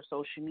an age of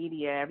social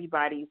media.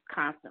 Everybody's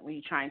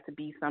constantly trying to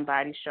be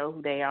somebody, show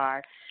who they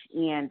are,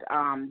 and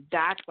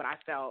that's what I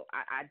felt.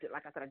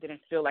 Like I said, I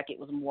didn't feel like it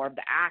was more of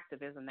the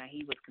activism that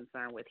he was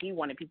concerned with. He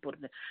wanted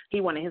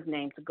his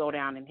name to go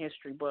down in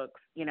history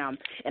books,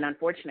 and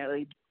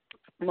unfortunately,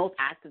 most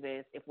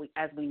activists,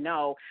 as we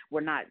know,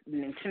 were not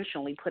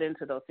intentionally put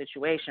into those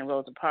situations.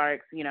 Rosa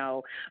Parks,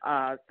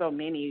 so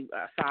many,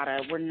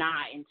 Sada, were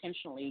not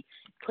intentionally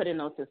put in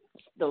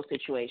those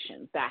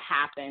situations. That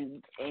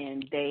happened,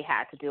 and they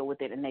had to deal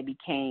with it, and they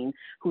became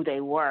who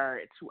they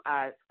were to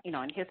us, in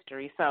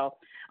history. So,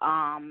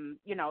 some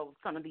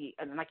of the,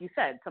 and like you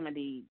said, some of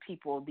the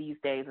people these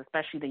days,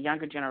 especially the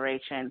younger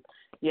generation,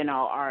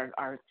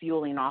 are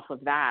fueling off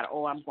of that.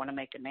 Oh, I'm going to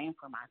make a name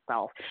for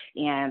myself,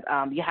 and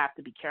you have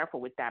to be careful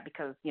with with that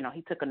because,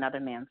 he took another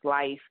man's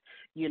life.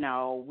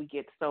 We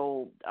get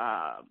so,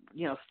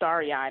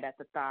 starry-eyed at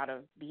the thought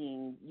of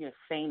being,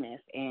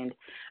 famous. And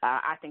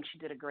I think she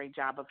did a great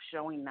job of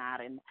showing that.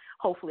 And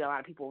hopefully a lot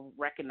of people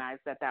recognize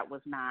that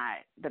was not,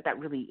 that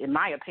really, in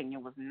my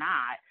opinion, was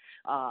not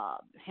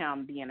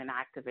him being an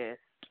activist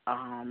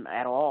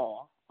at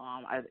all.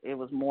 It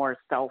was more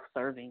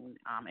self-serving,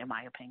 in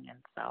my opinion.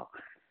 So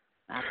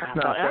I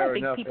don't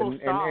think people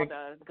saw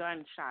the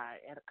gunshot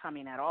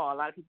coming at all. A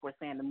lot of people were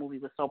saying the movie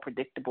was so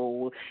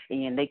predictable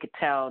and they could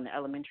tell in the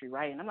elementary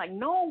writing. I'm like,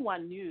 no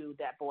one knew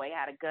that boy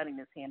had a gun in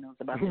his hand and was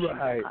about to shoot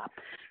the cop.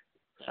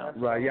 So,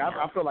 right, yeah,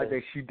 I feel like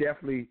that she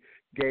definitely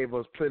gave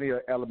us plenty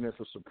of elements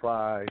of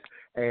surprise.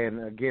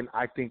 And, again,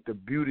 I think the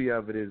beauty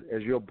of it is,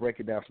 as you're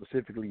breaking down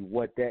specifically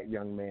what that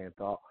young man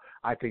thought,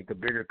 I think the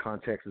bigger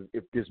context is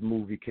if this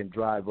movie can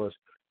drive us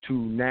to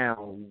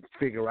now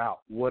figure out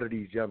what are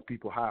these young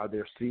people, how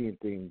they're seeing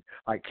things.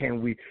 Like,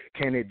 can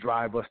it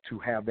drive us to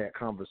have that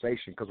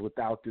conversation? Because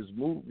without this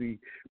movie,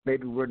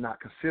 maybe we're not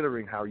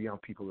considering how young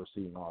people are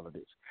seeing all of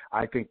this.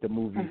 I think the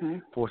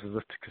movie forces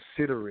us to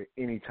consider it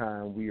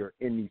anytime we are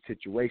in these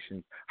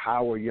situations.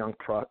 How are young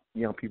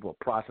people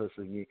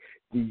processing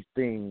these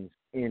things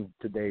in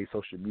today's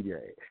social media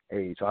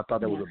age? So I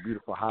thought that was a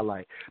beautiful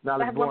highlight. Now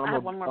I have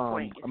one more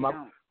point.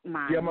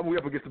 Yeah, we're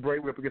up against the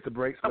break. So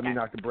let me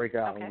knock the break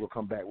out, and we'll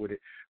come back with it.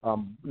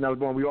 Now,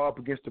 we are up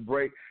against the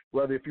break.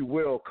 Brother, if you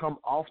will, come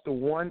off the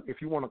one. If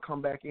you want to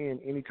come back in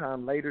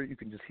anytime later, you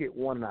can just hit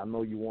one, and I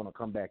know you want to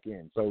come back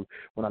in. So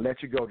when I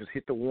let you go, just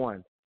hit the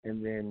one,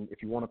 and then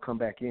if you want to come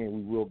back in,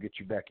 we will get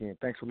you back in.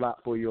 Thanks a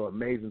lot for your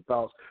amazing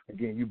thoughts.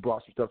 Again, you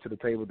brought some stuff to the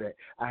table that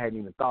I hadn't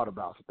even thought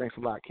about. So thanks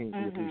a lot, King,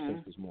 for your 3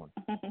 cents this morning.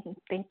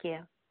 Thank you.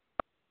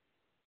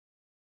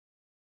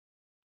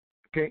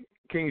 Okay,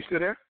 King, you still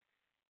there?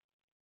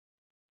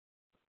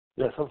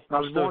 Yes, Did I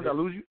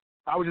lose you?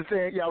 I was just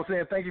saying,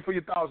 thank you for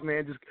your thoughts,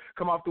 man. Just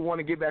come off the one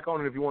and get back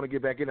on it if you want to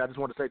get back in. I just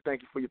want to say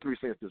thank you for your 3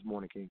 cents this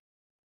morning, King.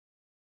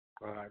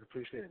 All right,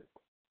 appreciate it.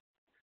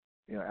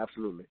 Yeah,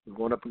 absolutely. We're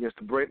going up against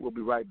the break. We'll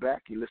be right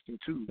back. You're listening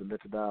to the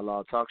Mental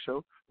Dialogue Talk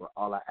Show, where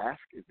all I ask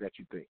is that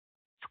you think.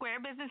 Square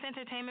Business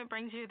Entertainment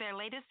brings you their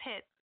latest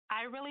hit,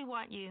 I Really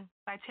Want You,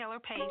 by Taylor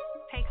Pace.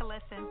 Take a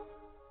listen.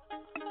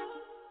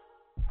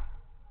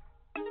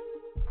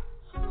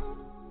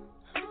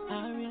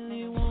 I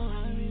really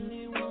want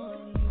you,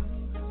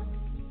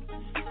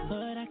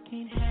 but I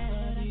can't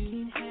have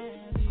you.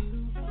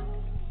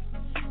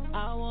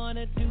 I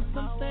wanna do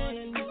some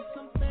things.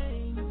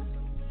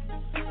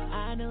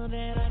 I know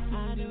that I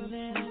can do.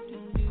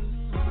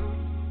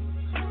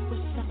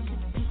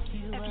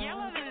 If you're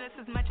loving this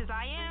as much as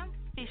I am,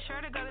 be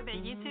sure to go to their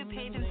YouTube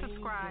page and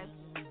subscribe.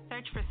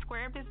 Search for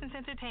Square Business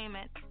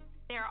Entertainment.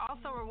 They are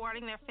also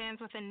rewarding their fans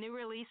with a new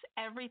release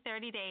every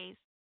 30 days.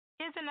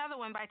 Here's another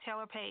one by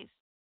Taylor Pace.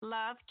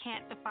 Love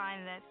Can't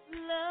Define This.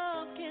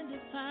 Love can't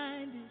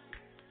define this.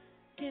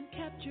 Can't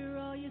capture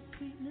all your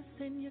sweetness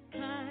and your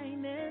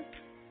kindness.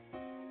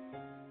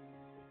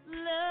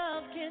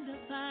 Love can't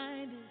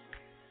define this.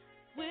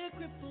 We're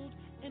crippled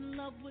and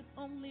love would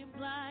only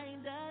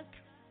blind us.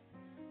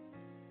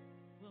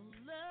 Well,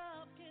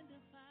 love can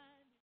define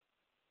it.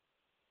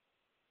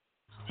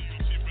 Still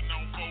tipping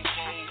on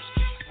fofos,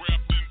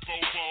 wrapped in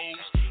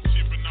fofos.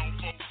 Tipping on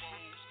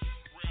fofos,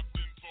 wrapped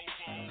in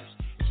fofos.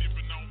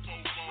 Tipping on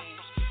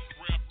fofos,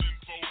 wrapped in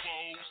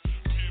fofos.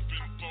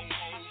 Pimping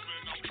fofos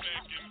and I'm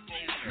packing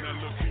fofos. Now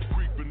look who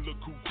creeping, look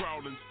who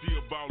crawling,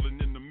 still balling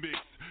in the mix.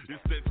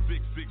 It's that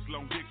 6'6"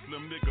 long dick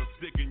slim nigga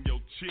sticking your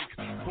chick.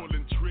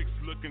 Pulling tricks,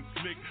 looking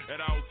slick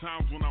at all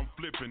times when I'm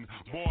flipping.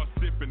 Bar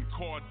sipping,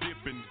 car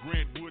dipping,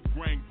 Grant Wood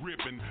grain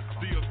gripping.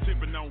 Still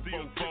tipping on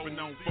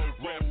fofos,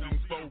 wrapped in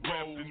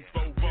fofos,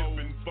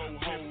 pimping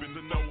fofos,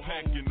 to no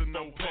hacking, to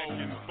no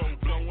packing.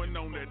 Blowing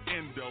on that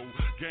endo,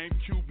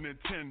 GameCube,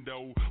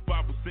 Nintendo,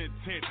 5%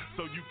 tint,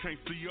 so you can't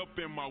see up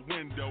in my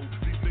window.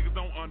 These niggas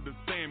don't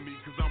understand me,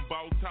 cause I'm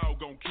boss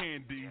hog on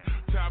candy.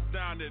 Top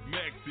down at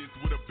Maxis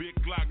with a big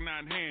Glock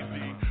 9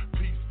 handy.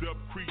 Pieced up,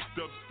 creased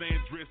up, stand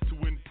dressed to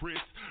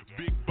impress.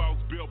 Big boss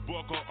belt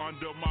buckle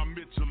under my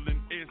Michelin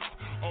S.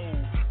 Oh,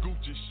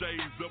 Gucci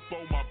shades up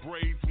on my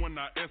braids when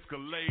I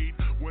escalade.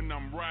 When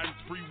I'm riding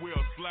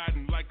freewheel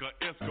sliding like a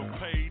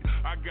escapade.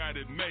 I got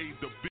it made,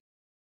 the big.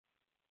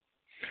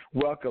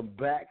 Welcome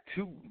back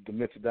to the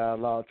Mental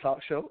Dialogue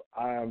Talk Show.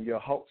 I am your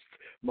host,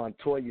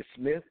 Montoya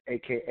Smith,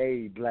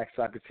 a.k.a. Black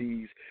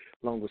Socrates,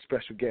 along with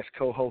special guest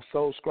co-host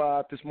Soul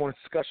Scribe. This morning's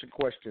discussion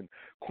question,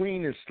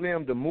 Queen and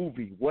Slim, the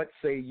movie, what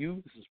say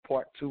you? This is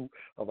part 2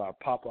 of our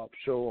pop-up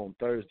show on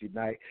Thursday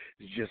night.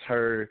 You just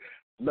heard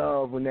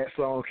Love when that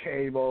song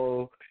came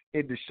on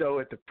in the show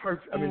at the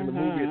perfect, in the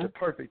movie at the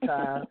perfect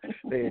time.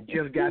 They had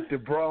just got the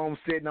Brom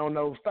sitting on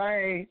those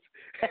things.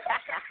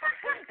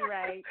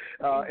 Right.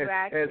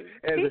 Exactly.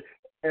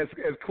 As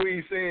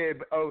Queen said,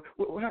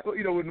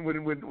 when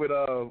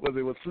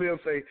was Slim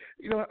say,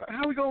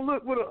 how we gonna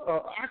look with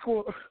a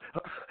aqua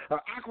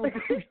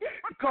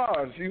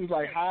car? She was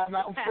like hiding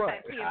out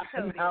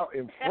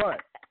in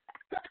front,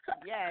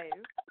 Yes.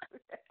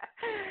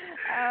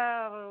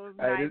 Oh, it was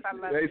nice. I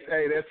love it.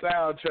 Hey, that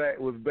soundtrack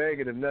was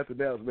banging and nothing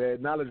else,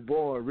 man. Knowledge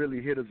Born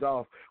really hit us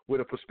off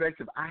with a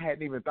perspective I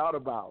hadn't even thought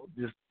about.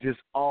 Just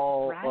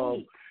all of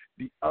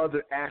the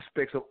other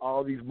aspects of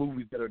all these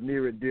movies that are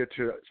near and dear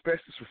to,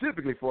 especially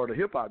specifically for the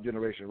hip hop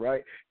generation,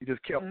 right? You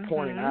just kept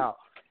pointing out,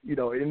 you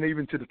know, and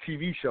even to the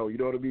TV show, you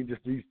know what I mean?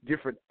 Just these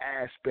different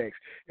aspects.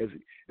 As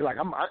like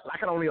I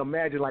can only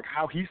imagine like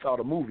how he saw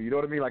the movie. You know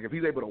what I mean? Like if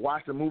he's able to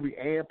watch the movie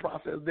and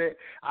process that,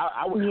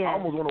 I would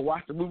almost want to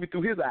watch the movie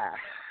through his eyes.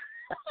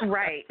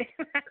 Right.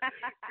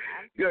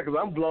 Yeah, because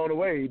I'm blown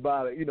away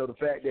by the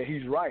fact that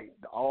he's right.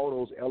 All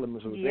those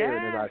elements are there,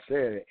 and as I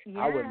said,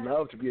 I would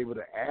love to be able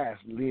to ask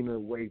Lena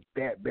Waithe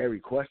that very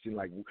question,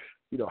 like,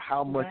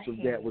 how much of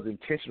that was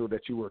intentional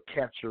that you were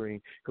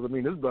capturing? Because I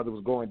mean, this brother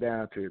was going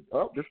down to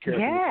this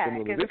character was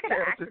similar to this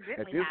character.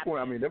 At this point,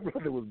 I mean, that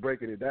brother was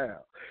breaking it down.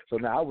 So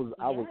now I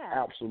was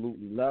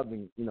absolutely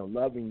loving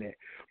that.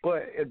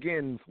 But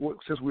again,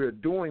 since we're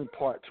doing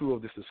part 2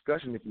 of this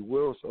discussion, if you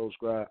will, Soul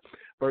Scribe,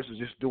 versus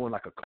just doing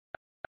like a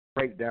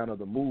breakdown of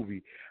the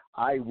movie,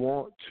 I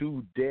want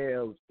to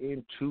delve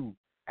into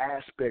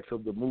aspects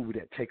of the movie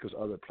that take us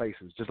other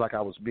places. Just like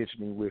I was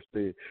mentioning with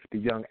the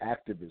young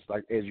activist.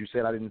 Like as you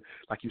said, I didn't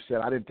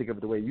think of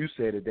it the way you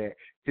said it, that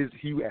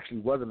he actually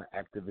wasn't an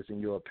activist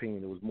in your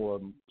opinion. It was more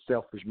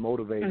selfish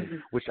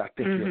motivated, which I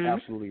think you're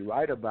absolutely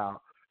right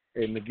about.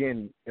 And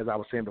again, as I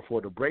was saying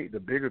before the break, the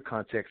bigger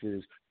context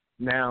is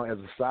now as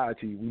a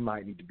society we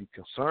might need to be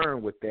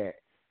concerned with that,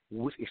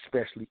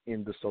 especially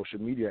in the social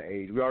media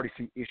age. We already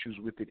see issues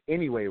with it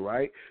anyway,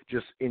 right?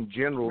 Just in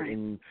general,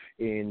 in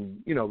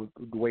the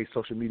way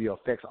social media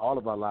affects all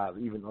of our lives,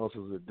 even us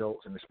as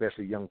adults and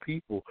especially young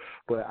people.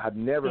 But I've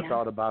never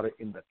thought about it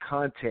in the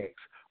context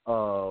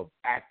of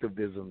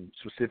activism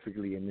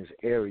specifically in this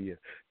area.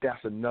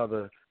 That's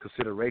another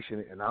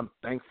consideration, and I'm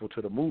thankful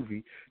to the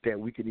movie that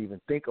we could even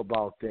think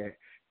about that.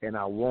 And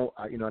I won't,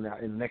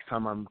 and next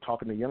time I'm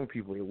talking to young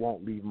people, it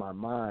won't leave my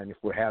mind if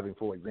we're having,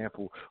 for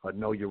example, a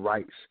Know Your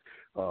Rights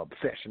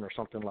session or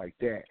something like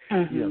that.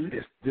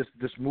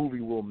 This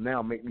movie will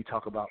now make me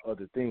talk about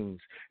other things.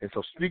 And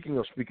so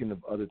speaking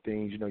of other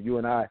things, you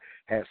and I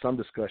had some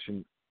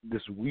discussion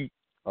this week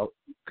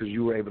because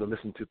you were able to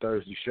listen to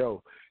Thursday's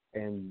show.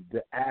 And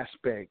the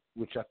aspect,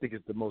 which I think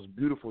is the most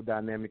beautiful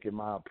dynamic, in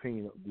my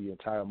opinion, of the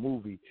entire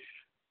movie,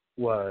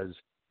 was,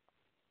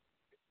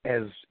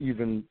 as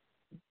even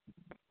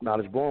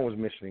Knowledge Born was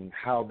mentioning,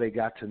 how they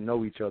got to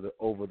know each other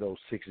over those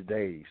 6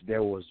 days.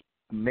 There was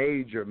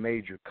major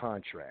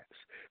contrast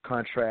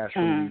from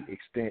the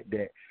extent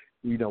that,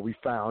 we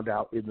found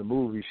out in the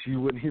movie she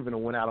wouldn't even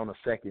have went out on a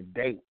second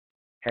date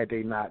had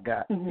they not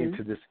got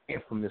into this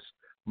infamous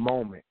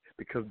moment,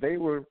 because they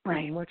were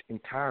pretty much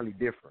entirely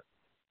different.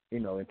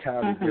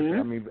 Entirely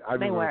different. I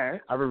mean,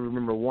 I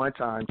remember one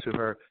time to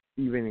her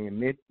even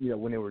admit,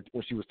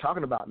 when she was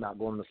talking about not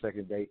going on a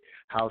second date,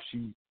 how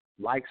she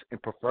likes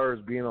and prefers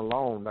being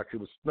alone. Like it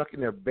was snuck in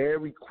there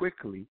very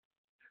quickly,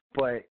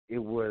 but it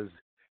was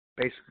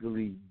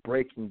basically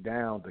breaking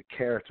down the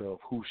character of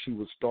who she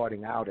was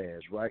starting out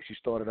as, right? She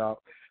started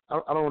out, I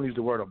don't want to use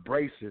the word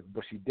abrasive,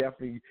 but she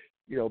definitely,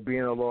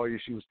 being a lawyer,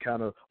 she was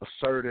kind of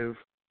assertive,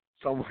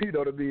 some,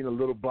 being a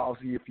little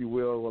bossy, if you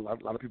will. A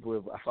lot of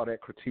people I saw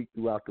that critique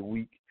throughout the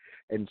week.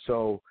 And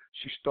so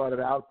she started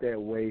out that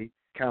way,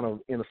 kind of,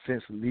 in a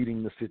sense,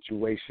 leading the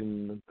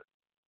situation,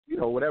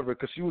 whatever,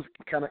 because she was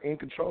kind of in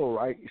control,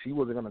 right? She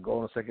wasn't going to go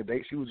on a second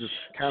date. She was just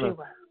kind of,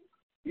 to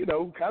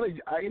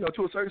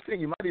a certain extent,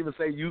 you might even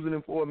say using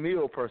him for a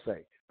meal per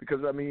se. Because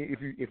I mean,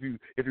 if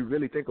you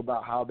really think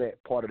about how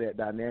that part of that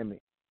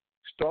dynamic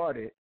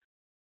started,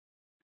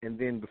 and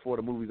then before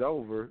the movie's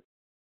over,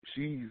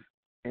 she's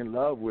in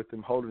love with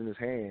him, holding his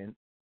hand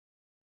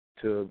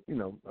to,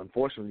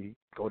 unfortunately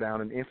go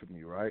down in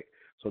infamy, right?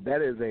 So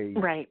that is a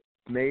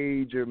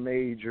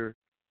major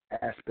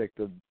aspect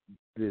of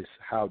this,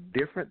 how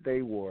different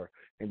they were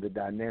in the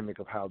dynamic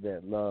of how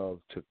that love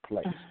took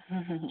place.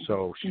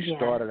 So she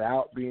started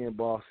out being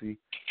bossy.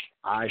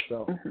 I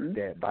felt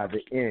that by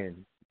the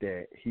end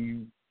that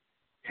he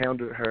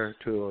handled her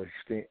to an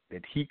extent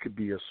that he could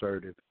be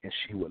assertive and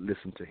she would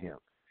listen to him.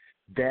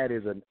 That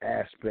is an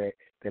aspect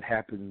that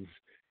happens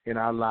in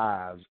our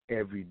lives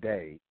every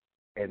day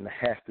and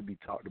has to be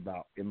talked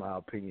about, in my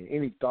opinion.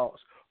 Any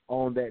thoughts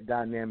on that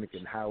dynamic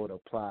and how it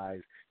applies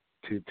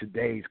to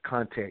today's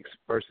context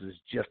versus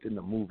just in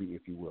the movie,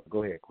 if you will?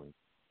 Go ahead, Queen.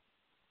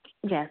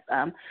 Yes.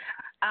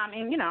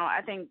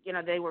 I think,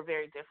 they were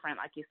very different,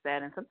 like you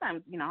said, and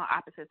sometimes,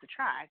 opposites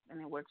attract,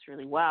 and it works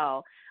really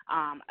well.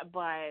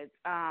 But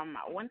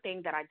one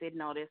thing that I did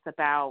notice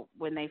about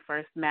when they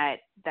first met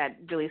that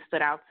really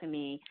stood out to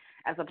me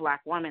as a Black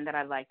woman that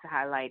I'd like to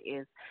highlight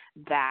is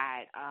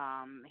that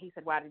he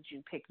said, "Why did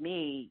you pick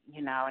me?"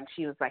 And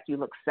she was like, "You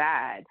look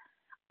sad."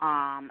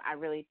 I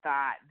really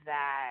thought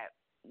that,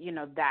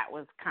 that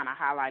was kind of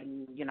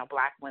highlighting,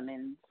 Black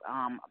women's,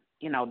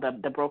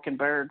 the broken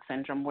bird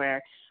syndrome,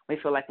 where we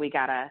feel like we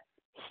got to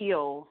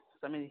heal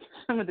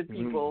some of the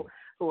people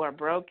who are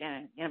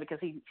broken, because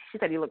she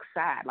said he looks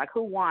sad. Like,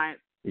 who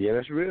wants Yeah,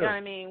 that's real. You know what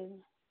I mean?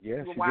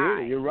 Yes, you Why?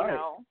 did. You're right. You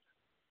know?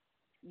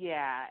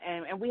 Yeah,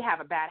 and we have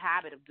a bad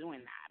habit of doing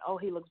that. Oh,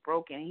 he looks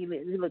broken. He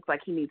looks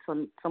like he needs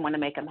someone to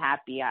make him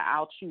happy.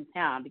 I'll choose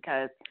him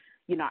because,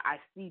 you know, I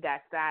see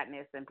that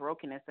sadness and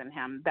brokenness in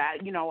him that,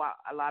 you know,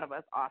 a lot of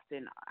us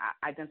often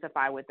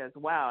identify with as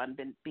well. And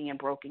being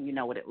broken, you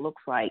know what it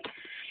looks like.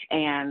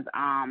 And,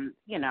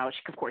 you know,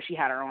 of course, she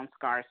had her own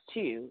scars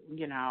too,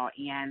 you know,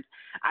 and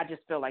I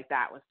just feel like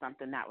that was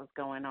something that was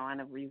going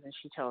on, a reason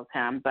she chose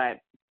him. But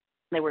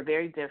they were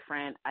very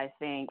different, I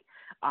think.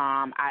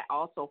 I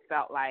also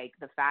felt like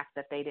the fact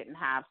that they didn't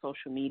have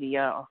social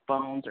media or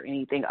phones or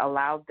anything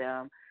allowed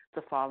them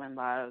to fall in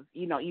love.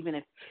 You know, even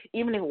if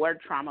we're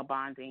trauma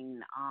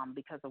bonding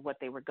because of what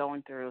they were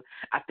going through,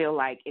 I feel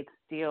like it's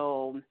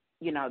still,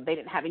 you know, they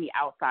didn't have any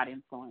outside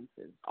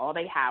influences. All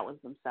they had was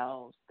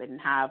themselves. They didn't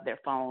have their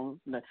phones,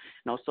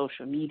 no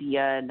social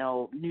media,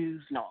 no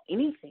news, no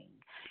anything.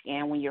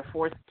 And when you're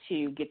forced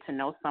to get to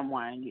know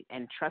someone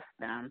and trust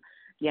them,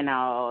 you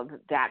know,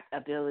 that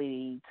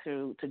ability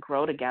to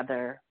grow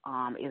together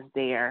is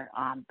there,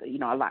 you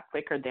know, a lot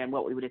quicker than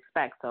what we would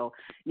expect. So,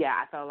 yeah,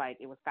 I felt like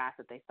it was fast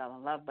that they fell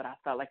in love, but I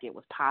felt like it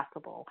was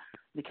possible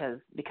because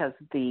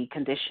the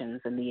conditions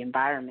and the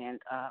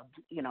environment,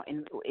 you know,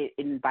 it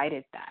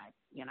invited that,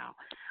 you know.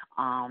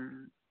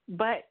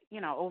 But, you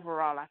know,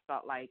 overall I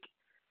felt like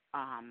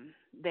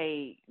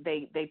they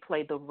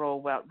played the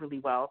role really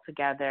well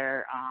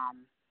together.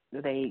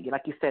 They,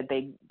 like you said,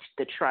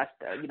 the trust,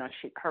 you know,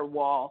 her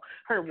walls.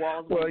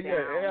 Well, went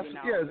down, you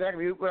know? Yeah,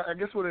 exactly. Well, I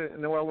guess what I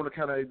want to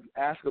kind of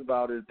ask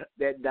about is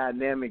that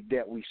dynamic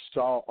that we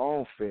saw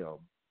on film.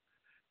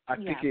 I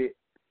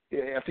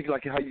think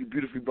like how you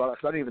beautifully brought up,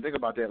 because I didn't even think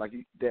about that, like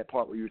that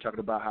part where you were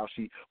talking about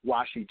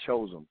why she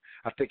chose him.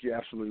 I think you're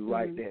absolutely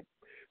right that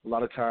a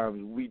lot of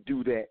times we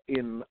do that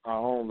in our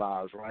own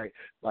lives, right?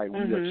 Like we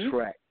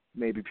attract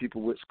maybe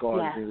people with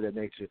scars and things of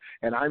that nature.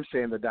 And I'm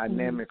saying the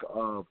dynamic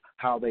of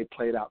how they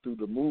played out through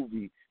the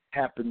movie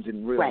happens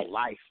in real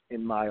life,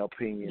 in my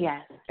opinion.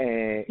 Yes.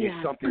 And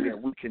it's something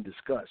that we can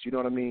discuss. You know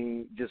what I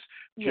mean? Just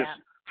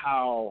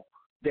how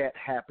that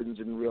happens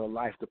in real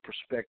life, the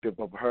perspective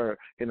of her,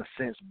 in a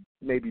sense,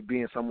 maybe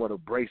being somewhat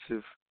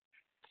abrasive,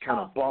 kind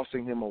of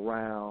bossing him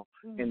around,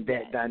 and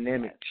that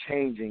dynamic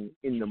changing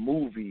in the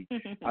movie.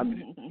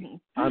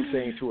 I'm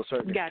saying to a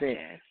certain extent.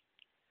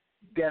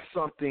 That's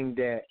something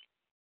that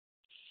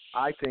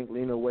I think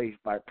Lena Waithe,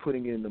 by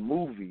putting it in the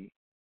movie,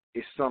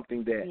 is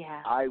something that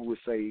I would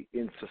say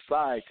in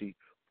society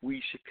we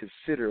should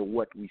consider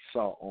what we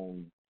saw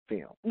on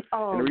film.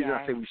 Oh, and the reason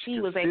I say we should she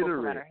was consider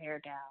able to let her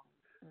hair down.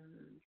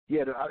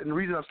 Yeah, and the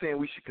reason I'm saying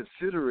we should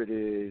consider it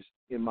is,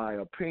 in my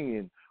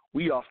opinion,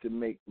 we often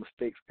make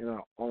mistakes in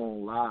our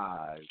own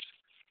lives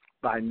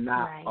by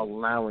not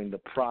allowing the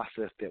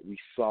process that we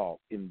saw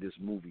in this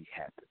movie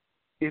happen.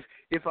 If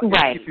you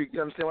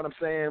understand what I'm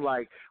saying,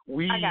 like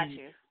I got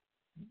you.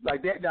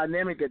 Like that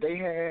dynamic that they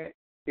had,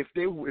 if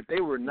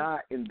they were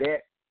not in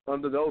that,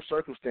 under those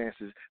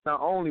circumstances,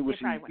 not only would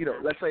she, you know,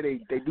 let's say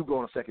they do go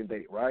on a second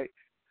date, right?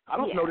 I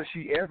don't know that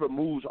she ever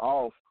moves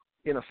off,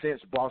 in a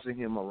sense, bossing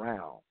him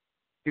around.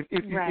 If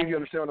you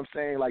understand what I'm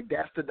saying, like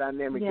that's the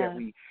dynamic that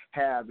we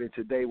have in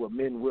today, where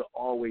men, we're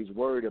always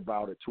worried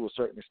about it to a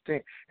certain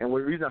extent. And the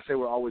reason I say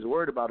we're always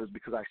worried about it is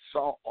because I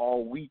saw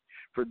all week,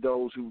 for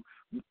those who,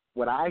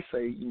 what I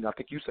say, you know, I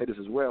think you say this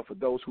as well, for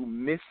those who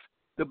miss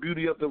the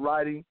beauty of the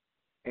writing,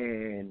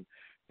 and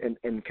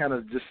kind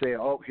of just say,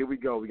 oh, here we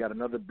go, we got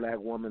another black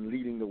woman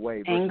leading the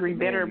way. Angry,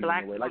 bitter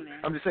black woman. Like,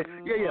 I'm just saying,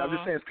 I'm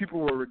just saying,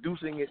 people were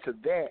reducing it to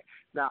that,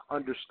 not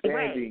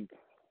understanding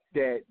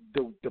that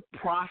the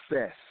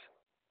process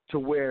to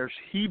where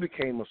he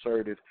became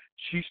assertive,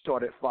 she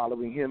started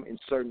following him in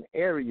certain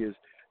areas.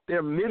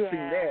 They're missing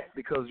that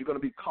because you're going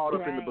to be caught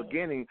up in the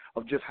beginning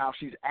of just how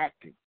she's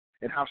acting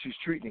and how she's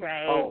treating him.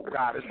 Oh,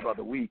 God, this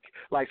brother weak.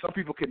 Like, some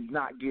people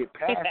cannot get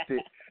past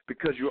it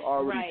because you're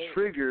already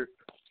triggered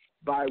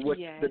by what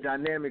the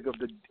dynamic of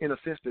the, in a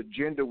sense, the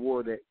gender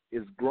war that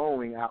is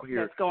growing out here.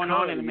 That's going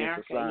on in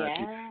America,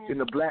 society, in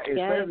the black,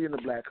 especially in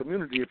the black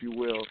community, if you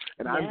will.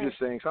 And I'm just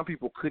saying, some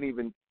people couldn't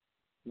even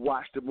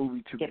watch the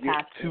movie to get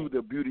to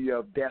the beauty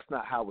of that's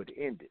not how it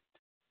ended.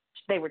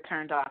 They were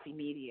turned off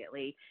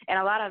immediately, and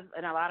a lot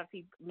of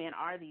people, men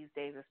are these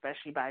days,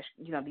 especially by,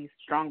 you know, these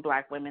strong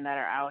black women that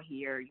are out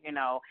here, you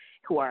know,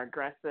 who are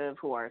aggressive,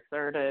 who are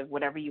assertive,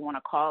 whatever you want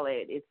to call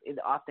it. It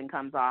often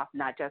comes off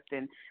not just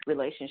in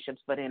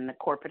relationships, but in the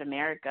corporate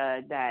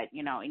America, that,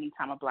 you know,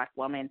 anytime a black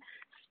woman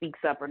speaks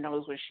up or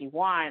knows what she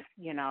wants,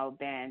 you know,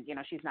 then, you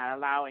know, she's not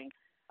allowing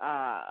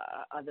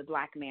the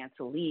black man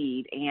to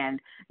lead.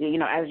 And, you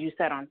know, as you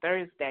said on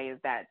Thursday, is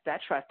that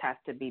trust has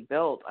to be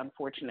built,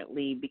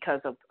 unfortunately, because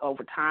of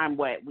over time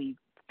what we've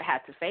had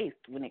to face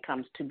when it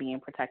comes to being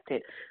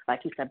protected,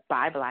 like you said,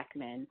 by black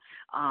men.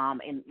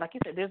 And like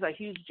you said, there's a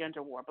huge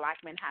gender war. Black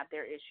men have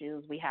their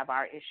issues, we have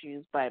our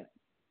issues, but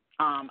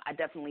I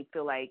definitely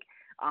feel like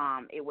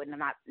it would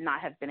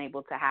not have been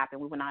able to happen.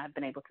 We would not have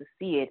been able to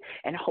see it.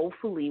 And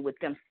hopefully with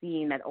them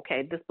seeing that,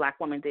 okay, this black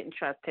woman didn't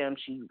trust him,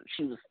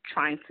 she was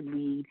trying to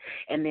lead,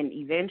 and then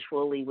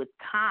eventually with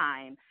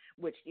time,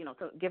 which,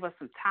 to give us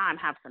some time,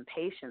 have some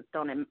patience.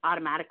 Don't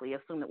automatically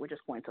assume that we're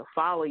just going to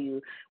follow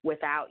you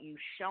without you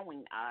showing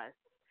us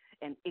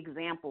and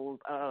examples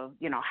of,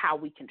 how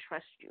we can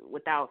trust you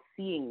without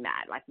seeing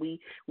that. Like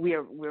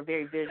we're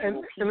very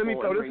visual people. And let me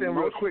throw this in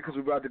real quick because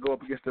we're about to go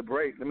up against the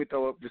break. Let me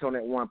throw up just on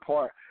that one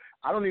part.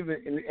 I don't even,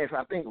 if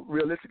I think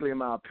realistically, in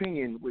my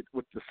opinion, with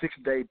the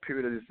 6-day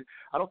period of this,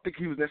 I don't think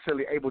he was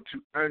necessarily able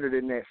to earn it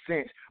in that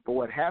sense. But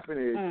what happened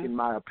is, in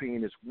my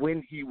opinion, is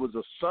when he was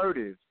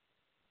assertive,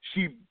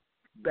 she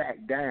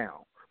backed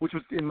down, which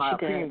was, in my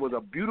opinion, was a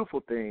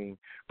beautiful thing.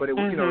 But it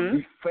was, to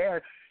be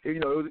fair, this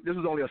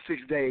was only a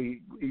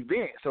 6-day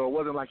event, so it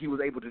wasn't like he was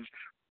able to,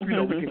 we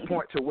can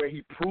point to where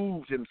he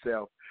proved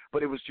himself.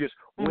 But it was just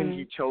when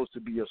he chose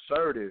to be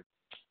assertive,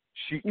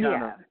 she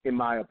kind of, in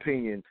my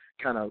opinion,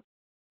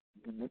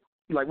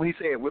 like when he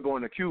said, we're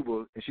going to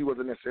Cuba, and she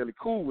wasn't necessarily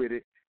cool with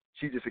it,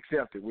 she just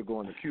accepted, we're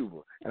going to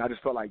Cuba. And I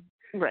just felt like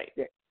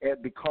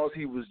because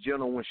he was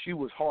gentle when she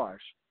was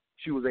harsh,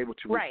 she was able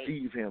to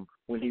receive him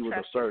when he was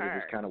assertive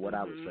is kind of what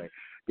I would say.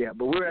 Yeah,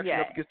 but we're actually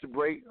up against the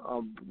break.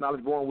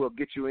 Knowledge Born will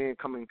get you in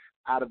coming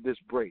out of this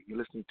break. You're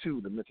listening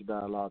to the Mental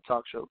Dialogue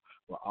Talk Show,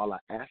 where all I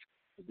ask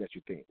is that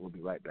you think. We'll be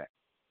right back.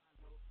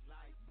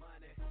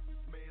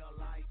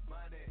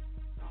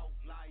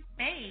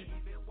 Hey,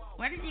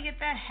 where did you get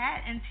that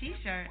hat and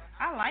T-shirt?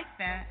 I like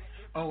that.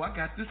 Oh, I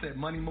got this at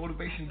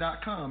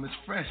moneymotivation.com. It's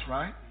fresh,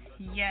 right?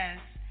 Yes,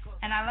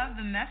 and I love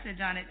the message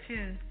on it,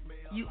 too.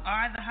 You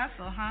are the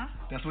hustle, huh?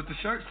 That's what the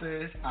shirt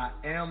says. I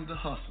am the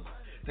hustle.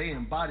 They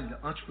embody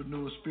the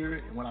entrepreneur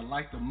spirit, and what I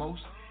like the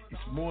most,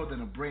 it's more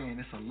than a brand.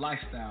 It's a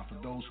lifestyle for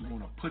those who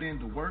want to put in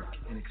the work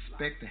and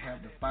expect to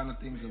have the finer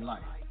things in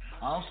life.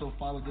 I also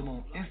follow them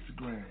on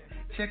Instagram.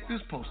 Check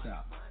this post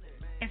out.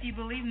 If you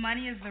believe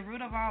money is the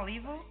root of all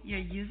evil, you're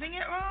using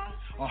it wrong?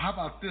 Or how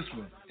about this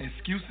one?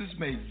 Excuses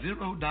made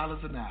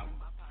 $0 an hour.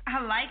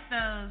 I like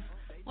those.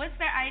 What's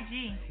their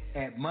IG?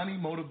 At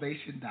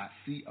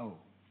moneymotivation.co.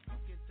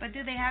 But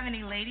do they have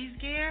any ladies'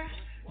 gear?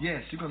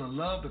 Yes, you're going to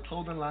love the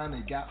clothing line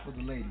they got for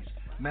the ladies.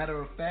 Matter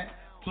of fact,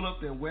 pull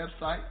up their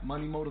website,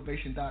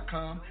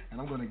 moneymotivation.com,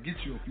 and I'm going to get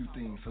you a few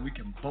things so we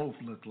can both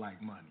look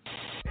like money.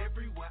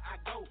 Everywhere I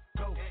go,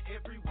 and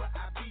everywhere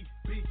I be,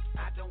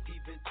 I don't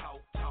even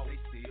talk, they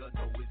still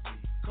know it's me.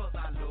 'Cause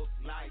I look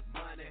like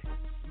money,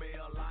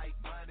 smell like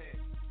money,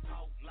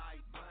 talk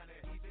like money,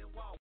 even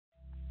walk.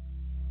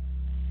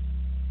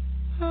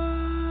 All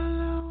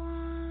I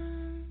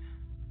want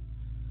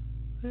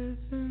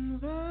with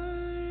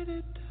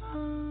inverted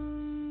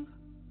tongue,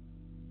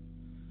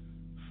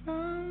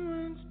 from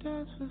whence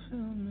does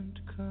fulfillment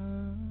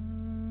come?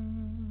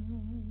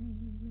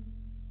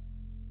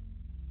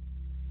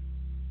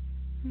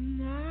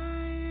 And I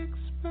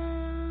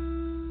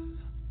expel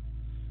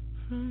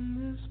from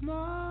this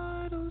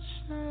mortal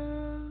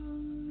shell,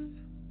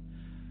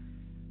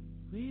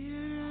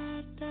 we're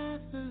at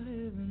death a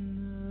living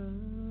love.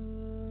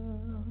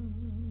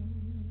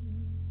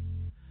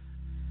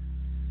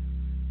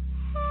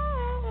 I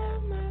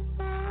have my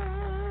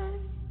right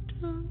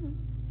to,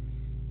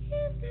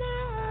 if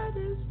not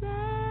as I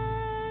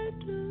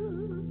do,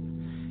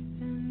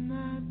 and I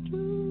do.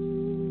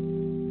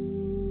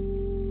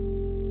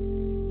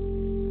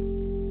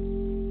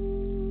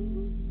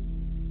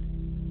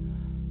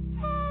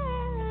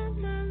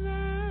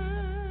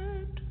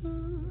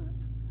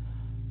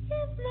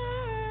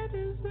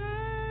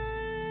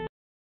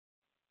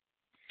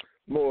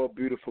 More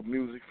beautiful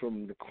music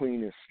from the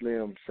Queen and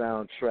Slim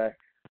soundtrack.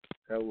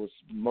 That was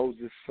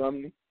Moses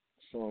Sumney, a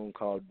song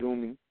called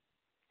Dooming.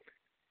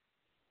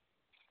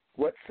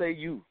 What say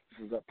you?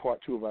 This is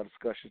part 2 of our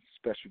discussion.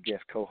 Special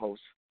guest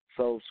co-host,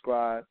 Soul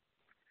Scribe.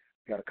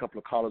 Got a couple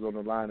of callers on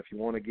the line. If you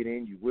want to get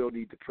in, you will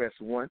need to press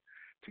 1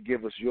 to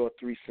give us your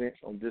 3 cents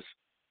on this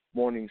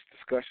morning's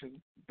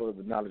discussion.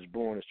 Brother Knowledge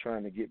Born is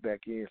trying to get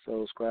back in,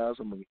 Soul Scribe.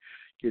 So I'm going to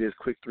get his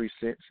quick 3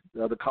 cents.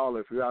 The other caller,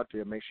 if you're out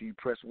there, make sure you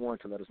press 1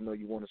 to let us know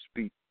you want to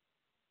speak.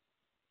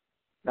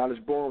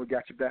 Knowledge Born, we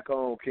got you back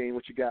on, King.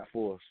 What you got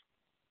for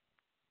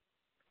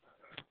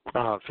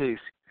us? Peace.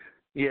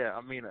 Yeah,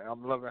 I mean,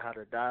 I'm loving how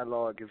the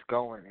dialogue is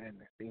going, and,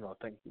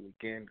 thank you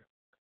again,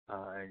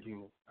 and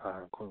you,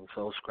 Queen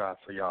Soul Scribe,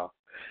 for y'all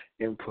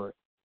input.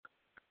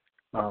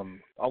 I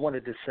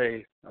wanted to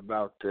say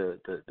about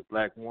the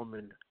black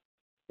woman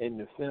in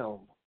the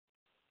film.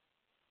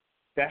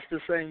 That's the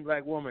same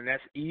black woman.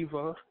 That's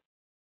Eva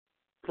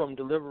from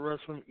Deliver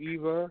Us from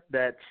Eva.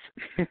 That's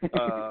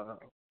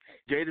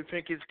Jada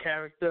Pinkett's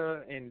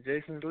character in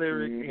Jason's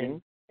lyric,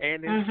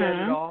 and then set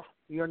it off.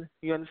 You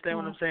understand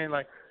what I'm saying?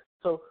 Like,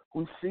 so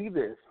we see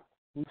this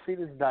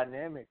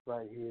dynamic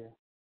right here,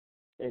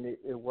 and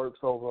it works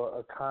over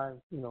a time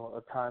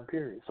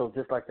period. So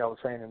just like I was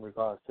saying in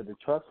regards to the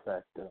trust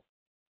factor,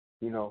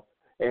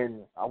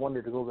 and I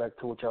wanted to go back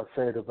to what y'all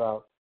said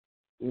about,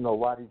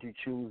 why did you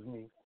choose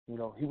me?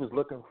 He was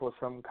looking for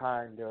some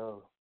kind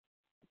of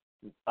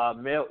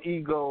male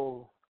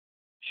ego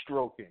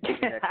stroking,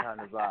 that kind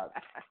of vibe,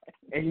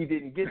 and he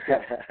didn't get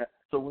that.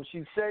 So when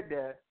she said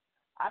that,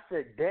 I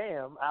said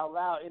 "damn" out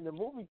loud in the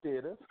movie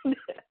theater,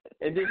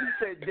 and then he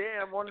said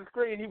 "damn" on the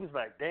screen. He was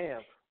like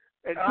 "damn."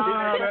 And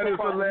that is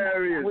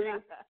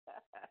hilarious.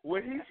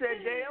 When he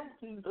said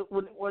 "damn,"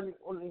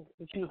 when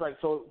she was like,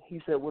 so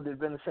he said, "Would it have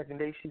been a second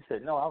date?" She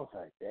said, "No." I was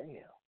like,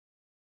 "Damn."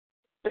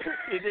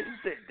 And then he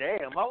said,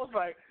 "Damn." I was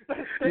like,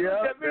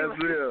 "Yeah, that's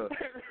real."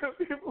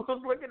 People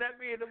was looking at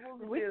me in the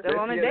movie.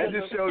 That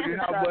just shows you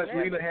how much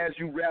Lena has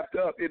you wrapped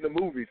up in the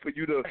movie for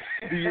you to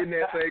be in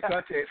that same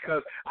context.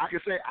 Because I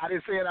can say I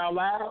didn't say it out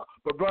loud,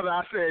 but brother,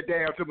 I said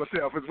 "damn" to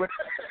myself as well.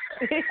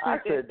 I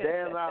said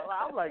 "damn" out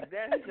loud. I'm like,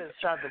 "Damn, he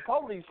just shot the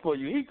police for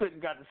you. He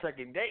couldn't got the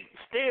second date."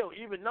 Still,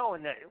 even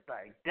knowing that, it's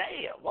like,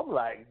 "Damn." I'm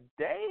like,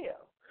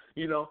 "Damn,"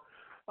 you know.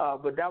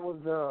 But that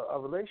was a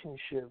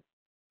relationship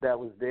that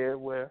was there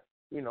where,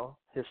 you know,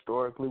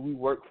 historically we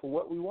worked for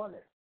what we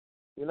wanted.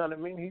 You know what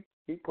I mean?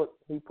 He put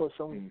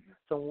some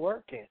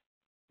work in,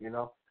 you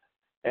know.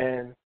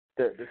 And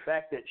the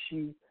fact that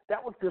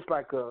that was just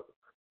like a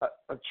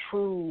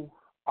true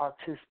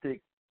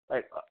artistic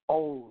like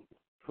ode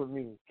for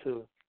me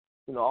to,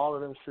 you know, all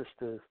of them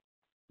sisters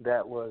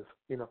that was,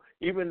 you know,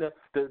 even the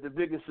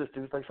biggest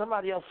sister was like,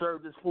 somebody else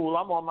served this fool,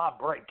 I'm on my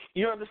break.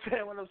 You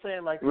understand what I'm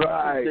saying? Like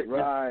right.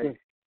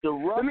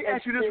 Let me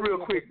ask you this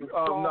real quick,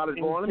 Knowledge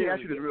Born. Let me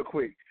ask you this real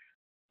quick.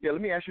 Yeah,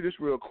 let me ask you this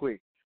real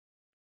quick.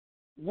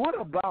 What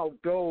about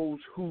those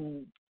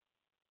who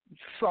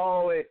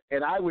saw it,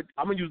 and I'm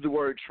going to use the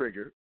word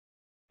trigger.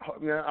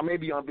 I may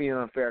be being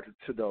unfair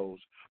to those.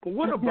 But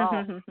what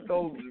about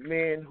those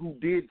men who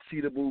did see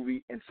the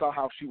movie and saw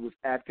how she was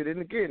acted? And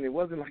again, it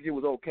wasn't like it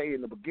was okay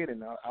in the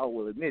beginning. I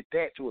will admit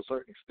that to a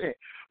certain extent.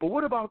 But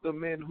what about the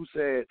men who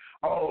said,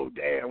 oh,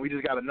 damn, we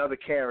just got another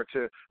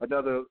character,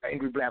 another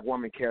angry black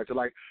woman character?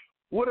 Like,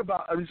 what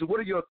about? I mean, so what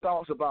are your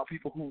thoughts about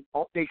people who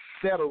they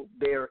settled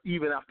there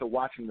even after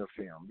watching the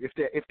film?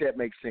 If that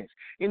makes sense.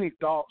 Any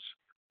thoughts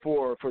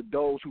for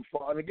those who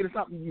fall? And again, it's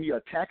not me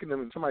attacking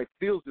them. If somebody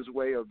feels this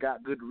way or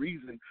got good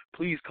reason,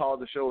 please call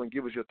the show and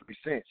give us your 3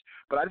 cents.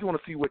 But I just want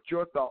to see what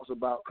your thoughts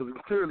about, because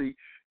clearly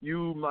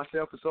you,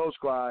 myself, and Soul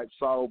Scribe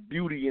saw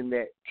beauty in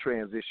that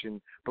transition.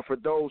 But for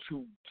those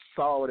who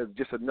saw it as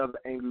just another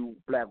angry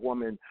black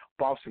woman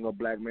bossing a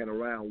black man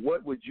around,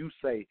 what would you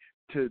say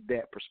to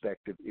that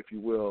perspective, if you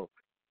will?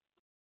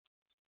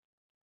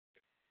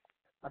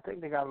 I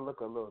think they got to look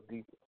a little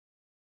deeper.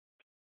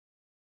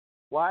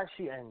 Why is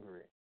she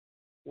angry?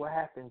 What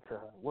happened to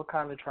her? What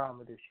kind of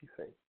trauma did she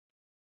face?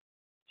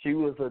 She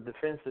was a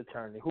defense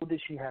attorney. Who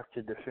did she have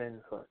to defend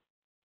her?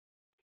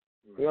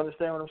 You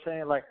understand what I'm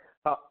saying? Like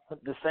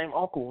the same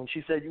uncle, when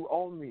she said, you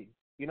owe me.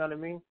 You know what I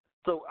mean?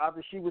 So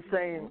either she was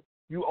saying,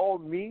 you owe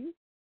me,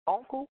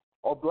 uncle,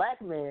 or black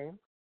man,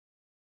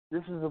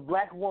 this is a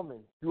black woman,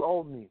 you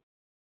owe me.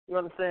 You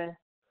understand?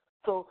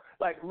 So,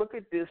 like, look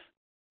at this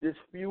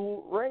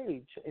fueled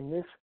rage and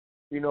this,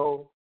 you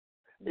know,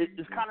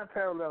 it's kind of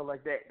parallel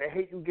like that. The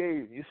hate you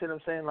gave, you see what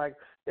I'm saying? Like,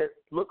 that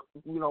look,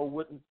 you know,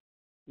 with,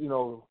 you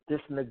know,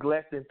 this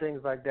neglect and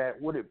things like that,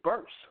 would it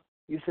burst?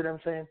 You see what I'm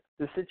saying?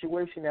 The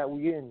situation that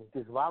we in,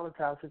 this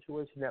volatile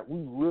situation that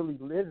we really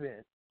live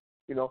in,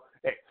 you know,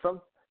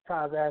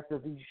 sometimes it has to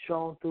be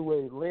shown through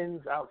a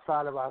lens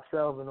outside of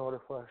ourselves in order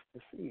for us to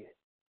see it.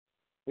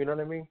 You know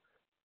what I mean?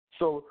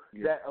 So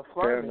that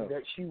affirming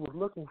that she was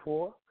looking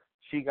for,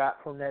 she got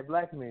from that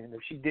black man.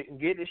 If she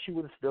didn't get it, she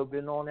would have still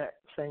been on that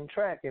same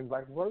track, and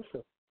vice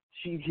versa.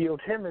 She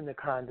healed him in the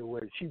kind of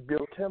way. She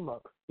built him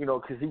up, you know,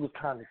 because he was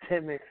kind of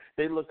timid.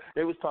 They was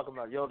talking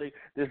about,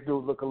 this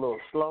dude look a little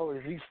slow.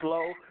 Is he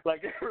slow?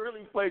 Like, they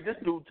really played this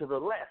dude to the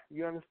left.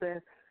 You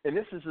understand? And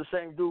this is the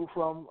same dude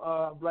from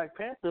Black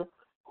Panther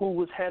who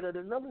was head of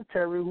the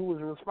military, who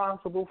was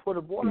responsible for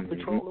the border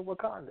patrol of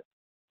Wakanda.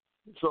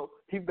 So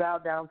he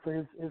bowed down to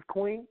his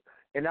queen,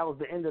 and that was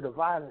the end of the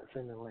violence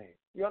in the land.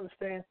 You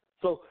understand?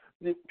 So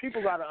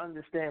people got to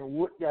understand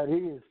what that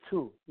is,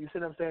 too. You see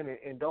what I'm saying?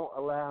 And don't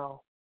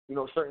allow, you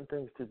know, certain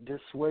things to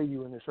dissuade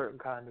you in a certain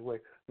kind of way.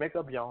 Make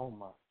up your own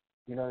mind.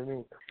 You know what I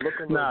mean?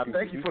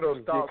 Thank you for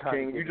those thoughts,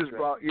 King. You just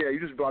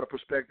brought a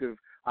perspective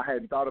I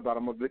hadn't thought about.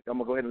 I'm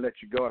gonna go ahead and let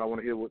you go, and I want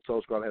to hear what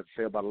Soul Scribe has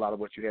to say about a lot of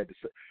what you had to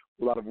say,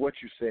 a lot of what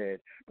you said.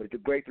 But it's a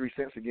great 3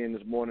 cents again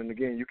this morning.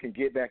 Again, you can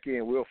get back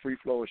in. We'll free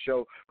flow a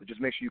show, but just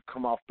make sure you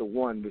come off the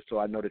one, so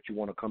I know that you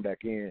want to come back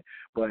in.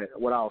 But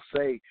what I'll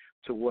say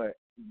to what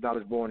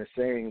Knowledge Born is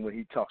saying when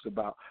he talks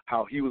about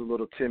how he was a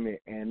little timid,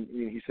 and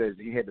he says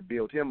he had to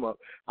build him up.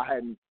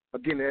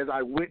 Again, as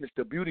I witnessed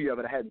the beauty of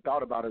it, I hadn't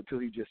thought about it until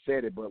he just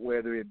said it, but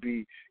whether it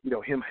be, you know,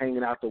 him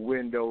hanging out the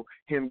window,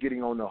 him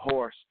getting on the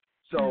horse.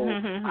 So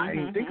I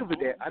didn't think of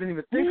it I didn't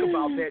even think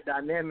about that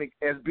dynamic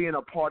as being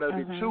a part of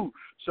it too.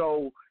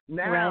 So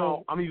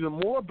now I'm even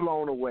more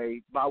blown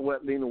away by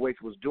what Lena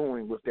Waithe was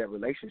doing with that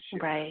relationship,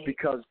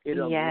 because it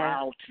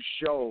allowed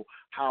to show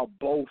how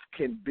both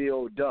can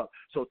build up.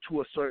 So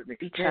to a certain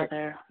extent, each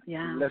other,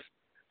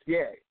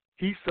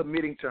 he's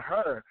submitting to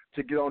her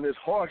to get on this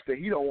horse that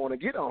he don't want to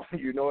get on.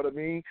 You know what I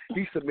mean?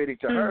 He's submitting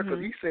to her because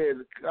he says,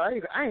 I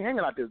ain't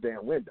hanging out this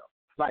damn window.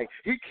 Like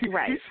he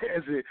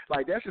says it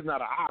like that's just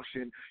not an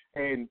option,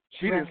 and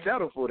she didn't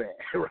settle for that,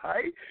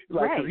 right?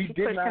 Like 'cause he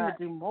did not.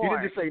 He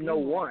didn't just say no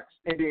once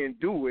and then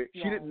do it.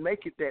 Yeah. She didn't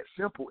make it that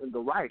simple in the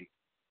writing.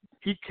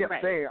 He kept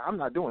saying, "I'm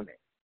not doing that.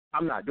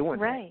 I'm not doing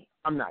that.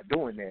 I'm not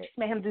doing that."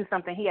 Made him do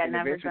something he had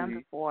never done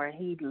before.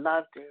 He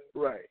loved it.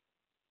 Right.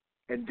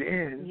 And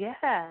then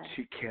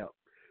she kept.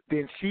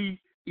 Then she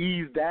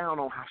eased down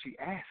on how she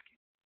asked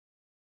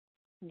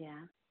it.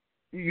 Yeah.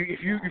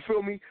 You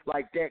feel me?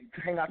 Like that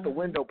hang out the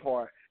window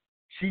part,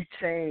 she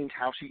changed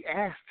how she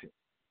asked him.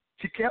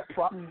 She kept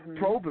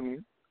probing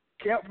him,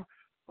 kept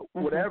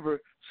whatever.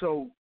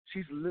 So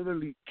she's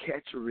literally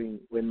capturing,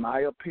 in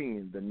my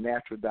opinion, the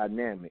natural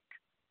dynamic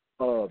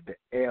of the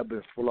ebb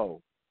and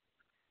flow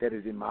that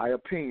is, in my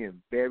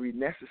opinion, very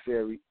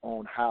necessary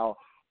on how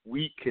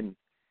we can,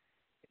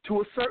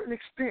 to a certain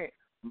extent,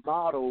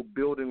 model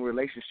building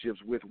relationships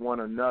with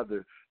one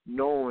another,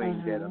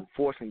 knowing that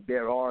unfortunately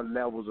there are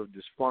levels of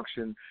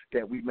dysfunction,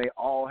 that we may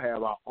all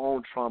have our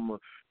own trauma.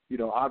 You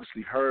know,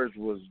 obviously hers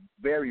was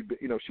very,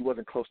 she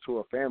wasn't close to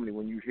her family.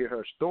 When you hear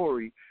her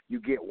story,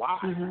 you get why,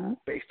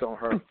 based on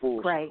her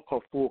full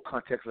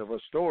context of her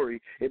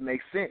story. It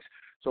makes sense.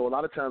 So a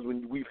lot of times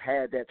when we've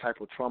had that type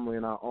of trauma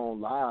in our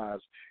own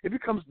lives, it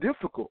becomes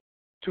difficult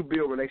to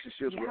build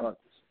relationships with others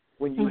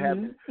when you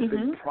haven't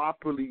been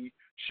properly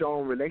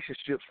shown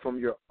relationships from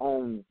your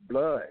own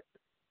blood.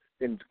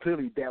 And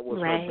clearly that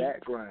was her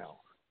background.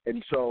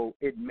 And so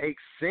it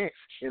makes sense,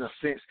 in a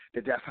sense,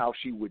 that that's how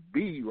she would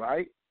be,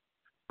 right?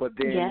 But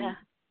then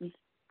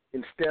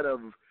instead of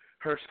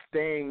her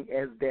staying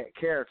as that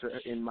character,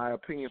 in my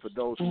opinion, for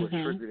those who were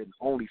triggered and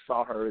only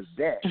saw her as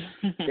that,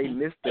 they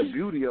missed the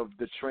beauty of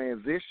the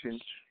transition,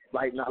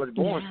 like Knowledge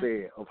Born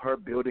said, of her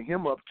building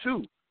him up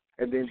too.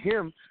 And then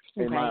him,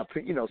 in my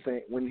opinion,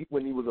 saying when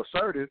he was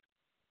assertive,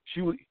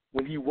 she was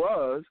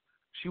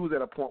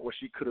at a point where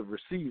she could have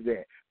received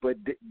that. But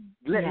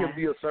let him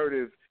be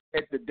assertive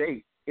at the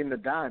date in the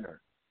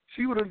diner.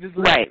 She would have just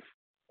left.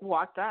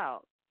 Walked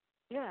out.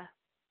 Yeah.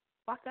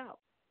 Walked out.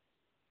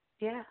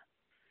 Yeah.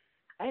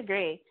 I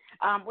agree.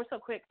 We're so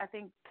quick, I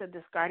think, to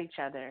discard each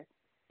other,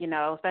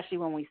 especially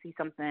when we see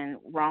something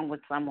wrong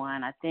with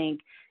someone. I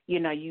think,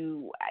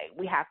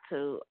 we have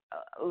to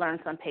learn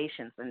some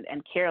patience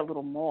and care a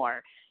little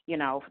more.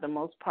 For the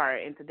most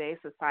part, in today's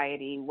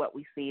society, what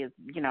we see is,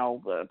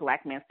 a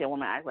black man see a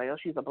woman act like, oh,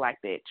 she's a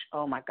black bitch.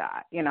 Oh, my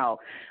God.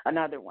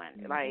 Another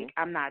one. Like,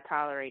 I'm not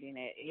tolerating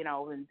it.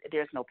 And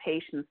there's no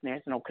patience,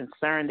 there's no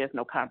concern, there's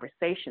no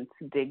conversation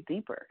to dig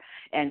deeper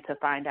and to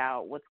find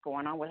out what's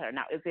going on with her.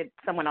 Now, is it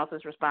someone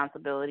else's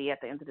responsibility at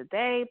the end of the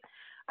day?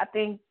 I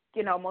think,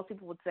 most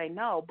people would say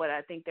no, but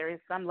I think there is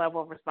some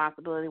level of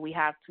responsibility we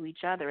have to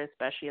each other,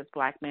 especially as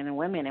black men and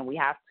women, and we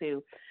have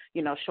to,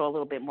 show a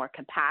little bit more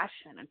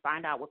compassion and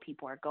find out what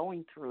people are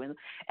going through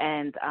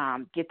and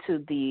get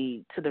to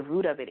the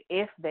root of it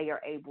if they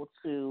are able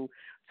to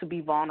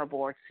be vulnerable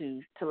or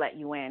to let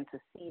you in to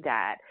see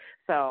that.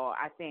 So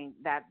I think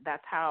that's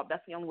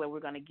the only way we're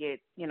going to get,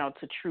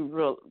 to true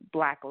real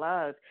black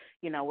love.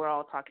 We're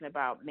all talking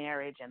about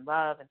marriage and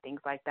love and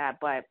things like that,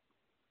 but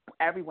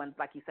everyone,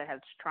 like you said, has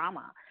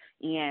trauma.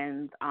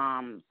 And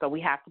so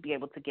we have to be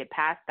able to get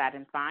past that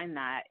and find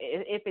that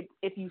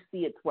if you see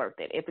it's worth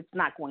it. If it's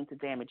not going to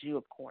damage you,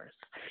 of course.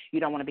 You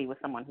don't want to be with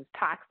someone who's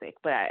toxic.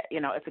 But,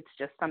 if it's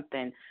just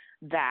something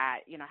that,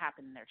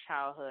 happened in their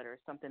childhood or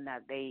something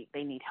that they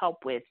need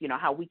help with,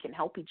 how we can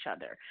help each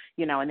other,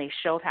 and they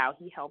showed how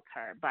he helped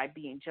her by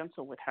being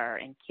gentle with her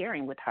and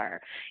caring with her.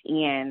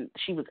 And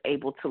she was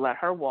able to let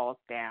her walls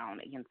down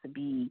and to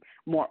be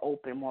more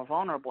open, more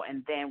vulnerable.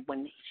 And then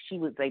when she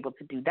was able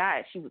to do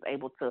that, she was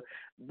able to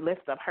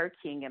lift up her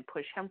king and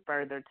push him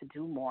further to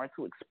do more,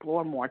 to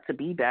explore more, to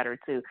be better,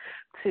 to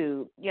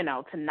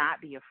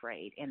not be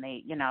afraid. And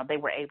they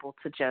were able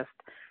to just,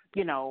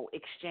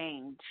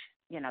 exchange.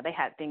 They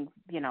had things,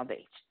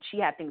 she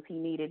had things he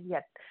needed, he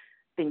had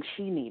things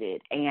she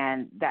needed,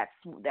 and that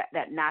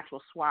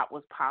natural swap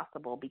was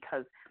possible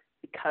because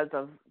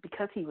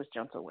he was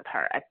gentle with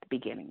her at the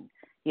beginning,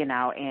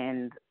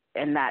 and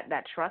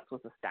that trust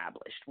was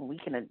established. When we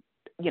can,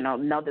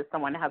 know that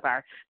someone has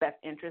our best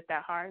interest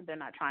at heart, they're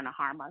not trying to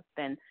harm us,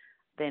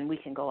 then we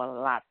can go a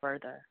lot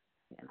further,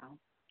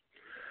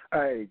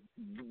 Hey,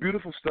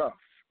 beautiful stuff.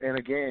 And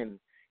again,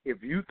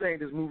 if you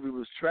think this movie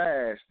was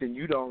trash, then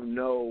you don't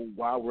know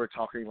why we're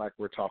talking like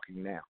we're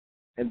talking now.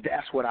 And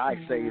that's what I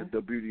say is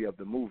the beauty of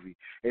the movie,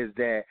 is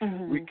that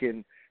we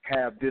can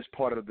have this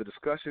part of the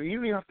discussion. You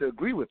don't even have to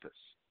agree with us,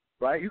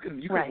 right? You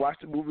can watch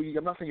the movie.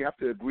 I'm not saying you have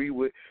to agree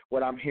with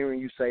what I'm hearing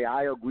you say.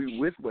 I agree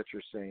with what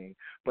you're saying.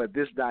 But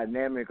this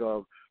dynamic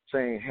of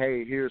saying,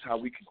 hey, here's how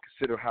we can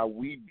consider how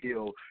we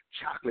build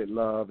chocolate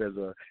love as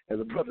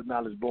a brother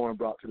Knowledge Born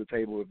brought to the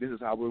table. If this is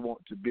how we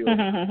want to build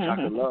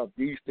chocolate love,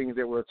 these things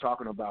that we're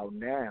talking about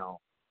now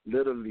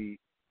literally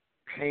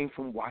came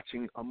from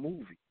watching a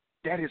movie.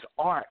 That is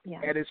art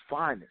at its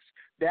finest.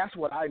 That's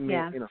what I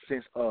meant in a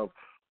sense of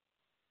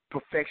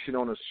perfection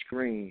on a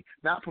screen.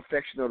 Not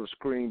perfection on the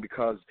screen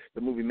because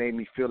the movie made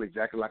me feel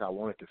exactly like I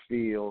wanted to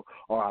feel,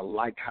 or I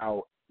liked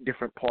how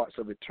different parts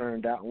of it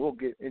turned out. And we'll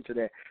get into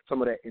that,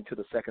 some of that into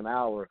the second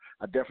hour.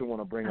 I definitely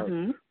want to bring up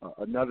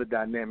another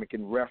dynamic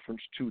in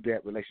reference to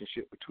that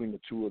relationship between the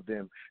two of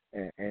them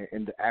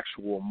and the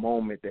actual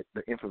moment, that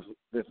the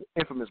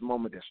infamous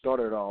moment that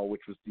started it all,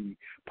 which was the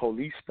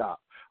police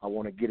stop. I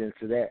want to get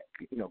into that,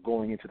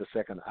 going into the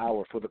second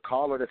hour. For the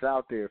caller that's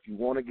out there, if you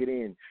want to get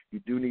in, you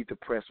do need to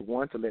press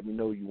 1 to let me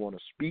know you want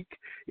to speak.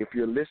 If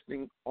you're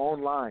listening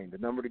online, the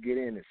number to get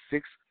in is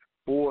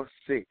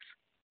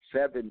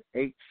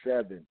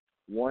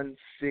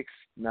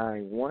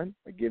 646-787-1691.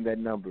 Again, that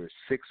number is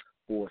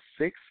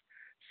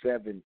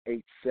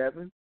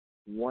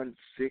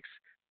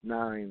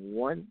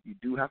 646-787-1691. You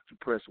do have to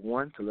press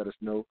 1 to let us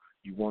know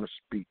you want to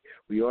speak.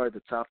 We are at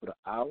the top of the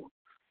hour.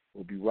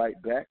 We'll be right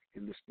back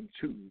and listening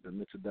to the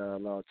Mental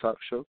Dialogue Talk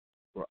Show,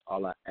 where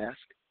all I ask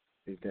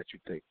is that you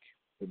think.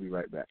 We'll be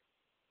right back.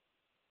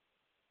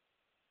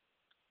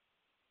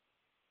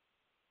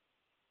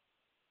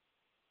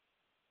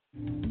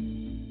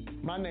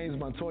 My name is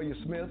Montoya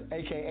Smith,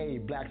 a.k.a.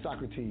 Black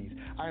Socrates.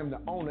 I am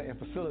the owner and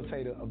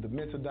facilitator of the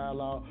Mental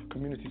Dialogue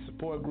Community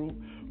Support Group,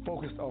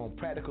 focused on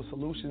practical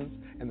solutions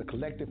and the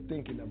collective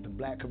thinking of the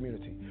Black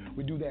community.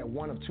 We do that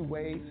one of two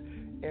ways: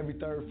 every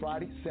third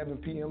Friday, 7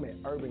 p.m. at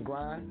Urban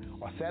Grind,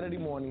 or Saturday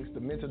mornings, the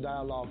Mental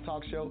Dialogue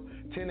Talk Show,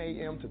 10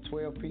 a.m. to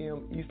 12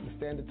 p.m. Eastern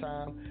Standard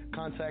Time.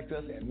 Contact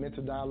us at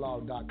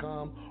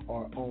mentaldialogue.com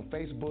or on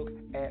Facebook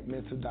at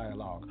Mental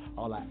Dialogue.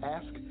 All I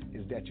ask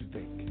is that you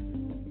think.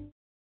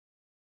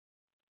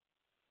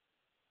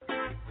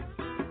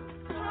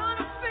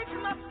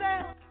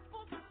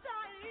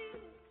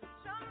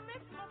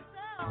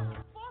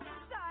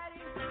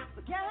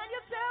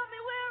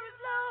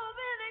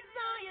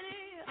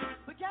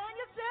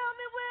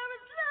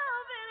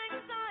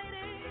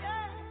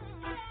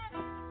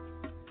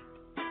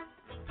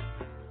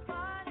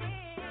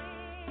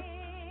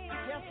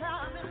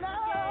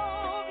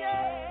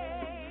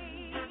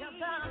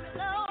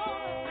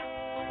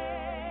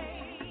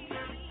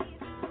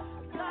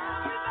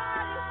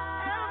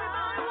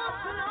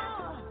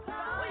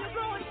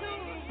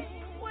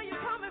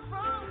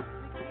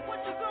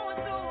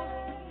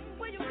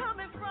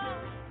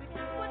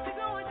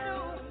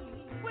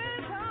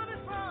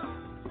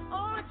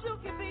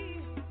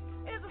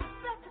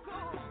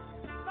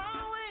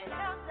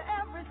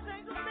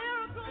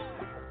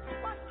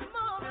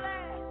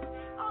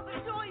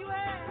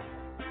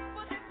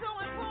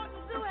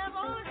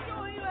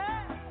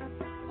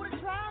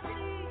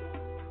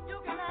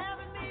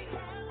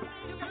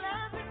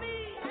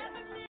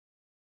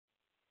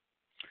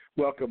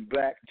 Welcome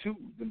back to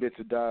the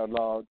Mental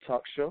Dialogue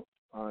Talk Show.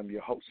 I'm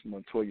your host,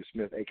 Montoya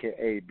Smith,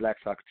 a.k.a. Black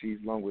Socrates,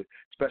 along with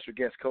special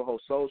guest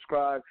co-host Soul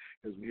Scribe,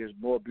 as we hear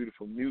more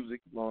beautiful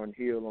music. Lauryn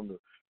Hill on the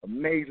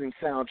amazing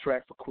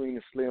soundtrack for Queen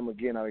and Slim.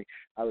 Again, I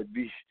would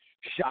be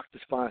shocked to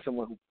find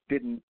someone who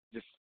didn't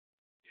just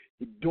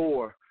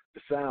adore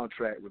the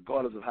soundtrack,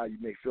 regardless of how you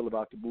may feel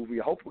about the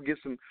movie. I hope we'll get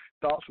some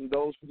thoughts from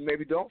those who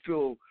maybe don't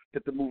feel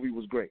that the movie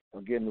was great.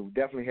 Again, we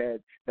definitely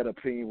had that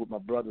opinion with my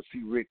brother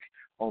C. Rick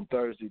on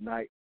Thursday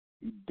night.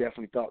 He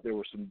definitely thought there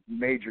were some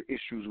major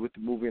issues with the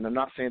movie, and I'm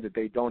not saying that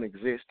they don't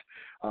exist.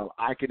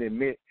 I can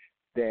admit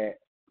that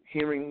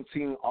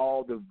seeing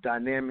all the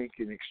dynamic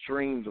and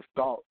extremes of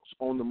thoughts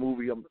on the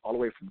movie, all the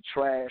way from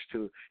trash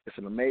to it's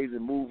an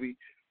amazing movie,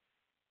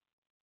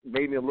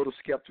 made me a little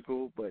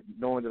skeptical, but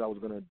knowing that I was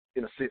going to,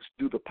 in a sense,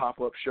 do the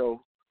pop-up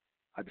show,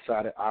 I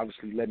decided,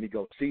 obviously, let me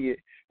go see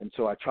it. And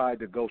so I tried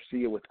to go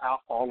see it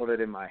without all of that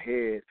in my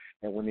head.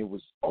 And when it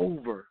was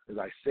over, as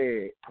I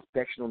said,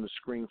 perfection on the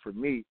screen for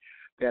me,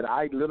 that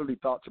I literally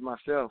thought to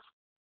myself,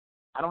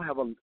 I don't have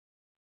a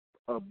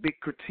big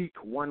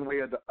critique one way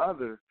or the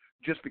other,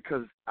 just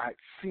because I'd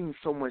seen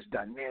so much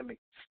dynamic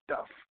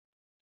stuff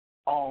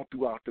all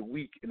throughout the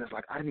week. And it's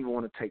like I didn't even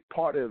want to take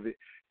part in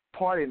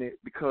it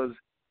because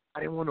I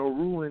didn't want to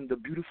ruin the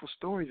beautiful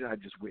stories I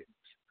just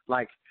witnessed.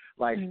 Like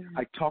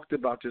I talked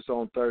about this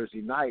on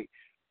Thursday night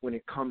when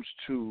it comes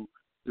to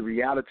the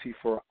reality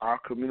for our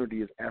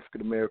community as African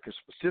Americans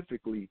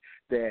specifically,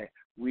 that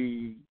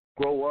we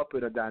grow up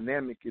in a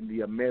dynamic in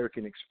the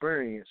American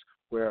experience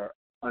where,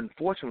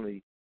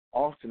 unfortunately,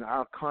 often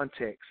our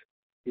context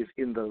is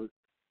in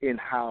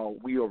how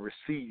we are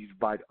received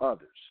by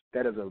others.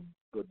 That is a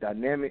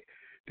dynamic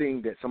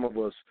thing that some of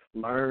us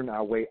learn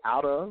our way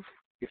out of,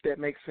 if that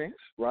makes sense,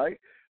 right?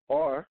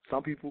 Or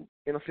some people,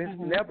 in a sense,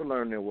 never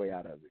learn their way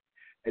out of it.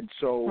 And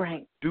so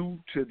due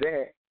to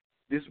that,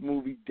 this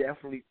movie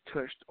definitely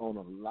touched on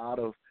a lot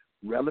of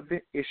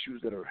relevant issues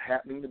that are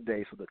happening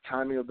today. So the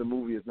timing of the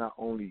movie is not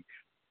only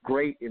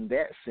great in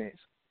that sense,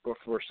 but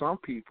for some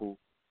people,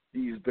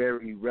 these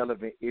very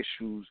relevant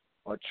issues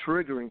are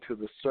triggering to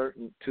the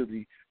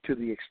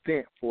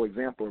extent, for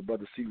example,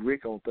 Brother C.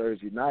 Rick on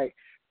Thursday night,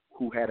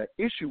 who had an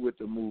issue with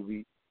the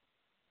movie,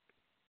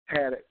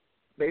 had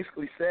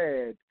basically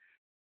said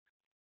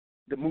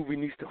the movie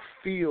needs to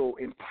feel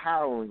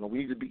empowering, or we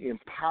need to be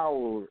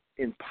empowered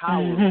in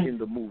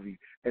the movie.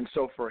 And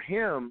so for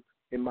him,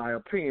 in my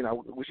opinion, I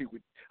wish he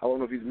would. I don't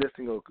know if he's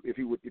listening or if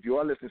you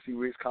are listening, see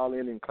Riggs, call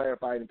in and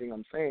clarify anything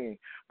I'm saying.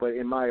 But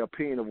in my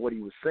opinion of what he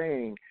was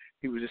saying,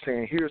 he was just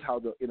saying, here's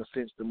how in a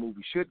sense the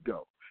movie should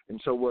go. And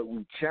so what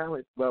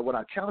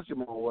I challenged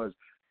him on was,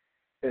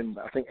 and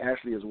I think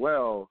Ashley as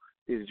well,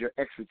 is your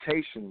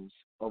expectations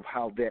of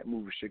how that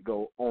movie should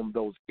go on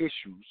those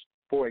issues.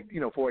 For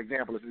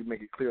example, let's just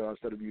make it clear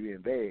instead of you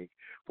being vague.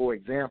 For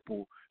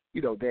example,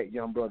 that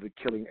young brother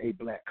killing a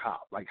black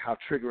cop, like how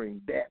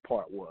triggering that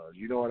part was.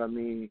 You know what I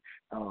mean?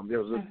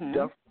 There was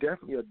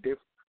definitely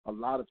a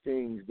lot of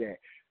things that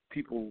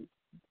people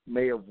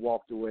may have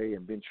walked away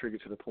and been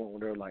triggered to the point where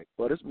they're like,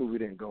 well, this movie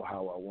didn't go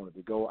how I wanted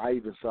to go. I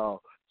even saw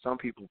some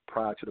people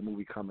prior to the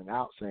movie coming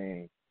out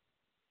saying,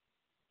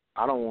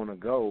 I don't want to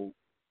go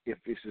if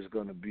this is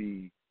going to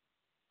be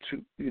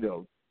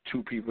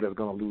two people that's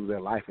going to lose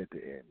their life at the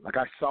end. Like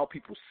I saw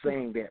people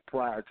saying that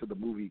prior to the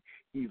movie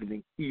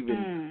even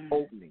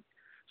opening.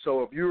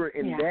 So if you're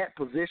in that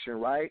position,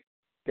 right,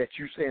 that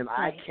you're saying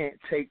I can't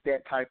take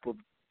that type of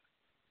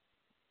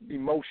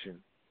emotion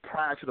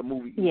prior to the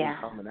movie even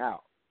coming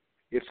out.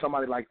 If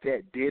somebody like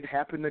that did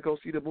happen to go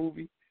see the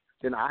movie,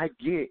 then I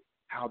get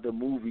how the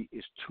movie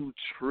is too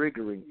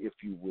triggering, if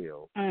you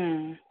will,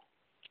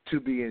 to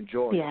be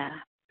enjoyed.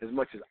 As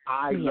much as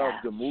I love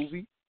the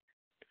movie.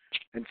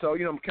 And so,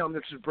 I'm kind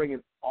of just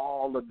bringing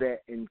all of that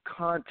in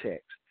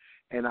context.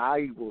 And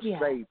I will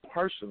say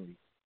personally,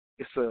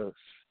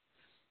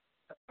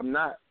 I'm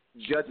not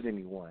judging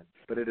anyone,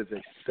 but it is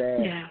a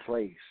sad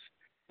place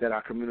that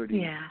our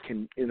community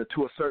can,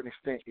 to a certain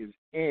extent, is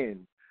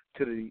in,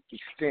 to the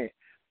extent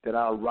that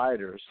our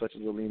writers, such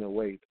as Alina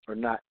Waithe, are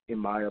not, in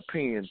my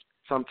opinion,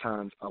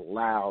 sometimes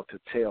allowed to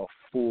tell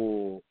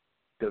full,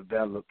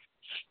 developed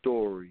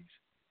stories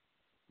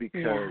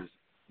because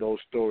those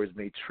stories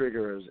may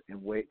trigger us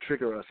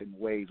in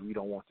ways we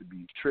don't want to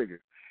be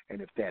triggered.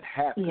 And if that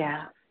happens,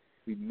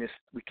 we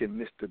can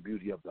miss the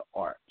beauty of the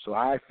art. So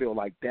I feel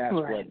like that's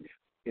what,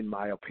 in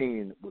my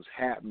opinion, was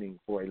happening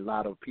for a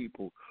lot of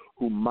people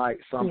who might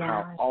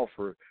somehow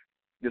offer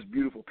this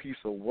beautiful piece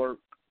of work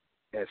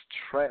as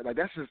like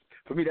that's just,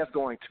 for me, that's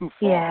going too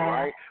far,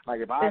 right?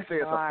 Like if I say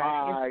it's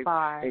a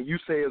 5 and you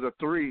say it's a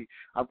 3,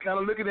 I'm kind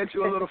of looking at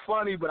you a little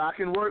funny, but I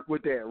can work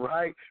with that,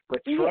 right?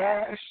 But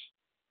trash.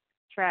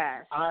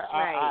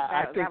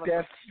 I think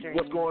that's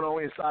what's going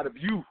on inside of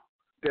you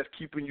that's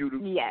keeping you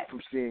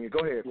from seeing it.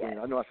 Go ahead, Queen.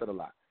 I know I said a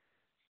lot.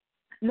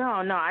 No,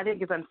 I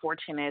think it's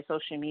unfortunate.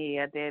 Social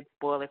media did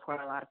spoil it for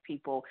a lot of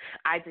people.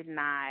 I did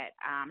not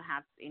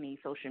have any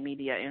social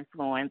media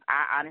influence.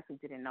 I honestly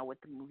didn't know what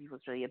the movie was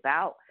really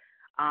about.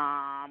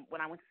 When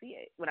I went to see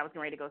it, when I was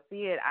ready to go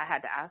see it, I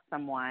had to ask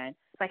someone.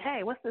 It's like,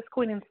 hey, what's this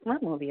Queen and Slim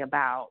movie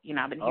about?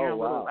 I've been hearing a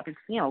little. I've been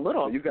seeing a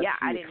little. So you got to see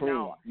I it didn't clean.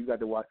 know. You got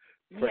to watch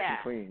fresh and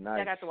clean. Nice.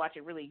 I got to watch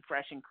it really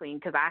fresh and clean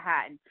because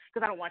I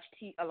don't watch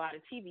a lot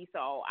of TV,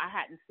 so I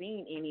hadn't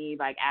seen any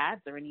like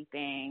ads or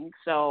anything.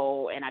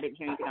 So, and I didn't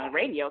hear anything on the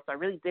radio, so I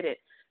really didn't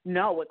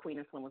know what Queen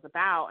and Slim was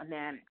about. And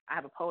then I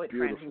have a poet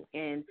friend who's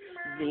in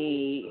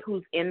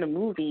the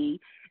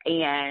movie,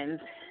 and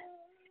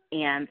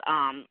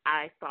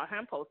I saw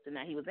him posting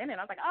that he was in it.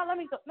 I was like, oh, let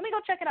me go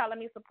check it out. Let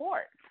me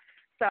support.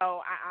 So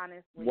I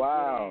honestly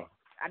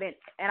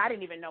I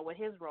didn't even know what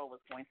his role was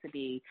going to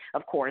be.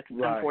 Of course,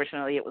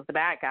 unfortunately, it was the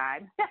bad guy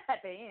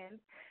at the end.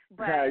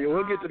 But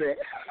we'll get to that.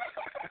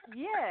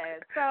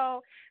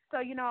 So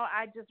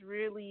I just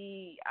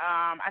really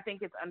I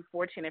think it's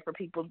unfortunate for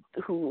people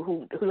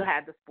who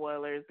had the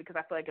spoilers because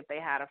I feel like if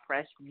they had a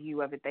fresh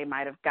view of it, they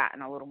might have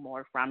gotten a little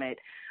more from it.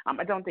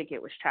 I don't think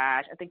it was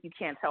trash. I think you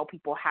can't tell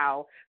people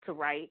how to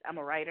write. I'm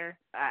a writer.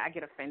 I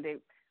get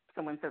offended.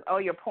 Someone says, oh,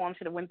 your poem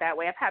should have went that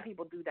way. I've had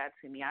people do that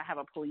to me. I have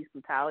a police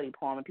brutality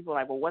poem, and people are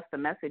like, well, what's the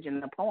message in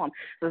the poem?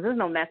 So there's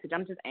no message.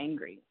 I'm just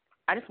angry.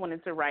 I just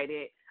wanted to write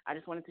it. I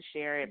just wanted to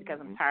share it because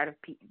I'm tired of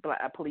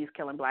police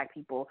killing black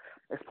people.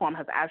 This poem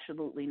has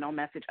absolutely no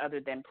message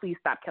other than please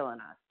stop killing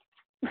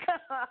us.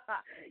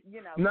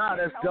 Nah,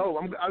 that's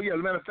dope.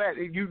 Matter of fact,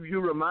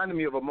 you reminded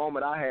me of a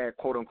moment I had,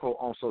 quote unquote,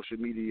 on social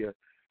media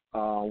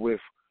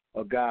with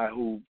a guy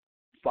who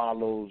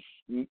follows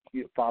the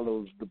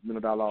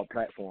Million Dollar Law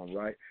platform,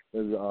 right?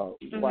 There's a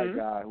white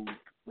guy who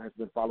has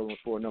been following us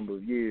for a number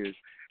of years,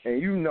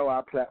 and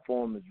our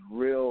platform is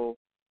real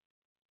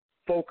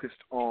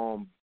focused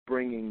on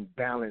bringing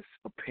balanced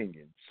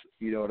opinions.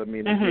 You know what I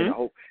mean? Again, I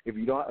hope if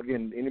you don't,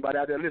 anybody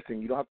out there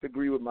listening, you don't have to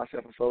agree with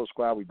myself and Soul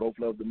Squad. We both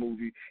love the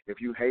movie.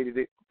 If you hated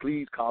it,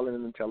 please call in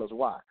and tell us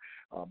why.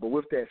 But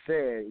with that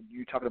said,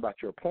 you talking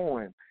about your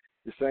poem,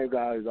 the same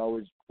guy is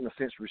always, in a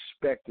sense,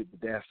 respected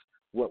that that's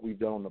what we've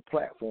done on the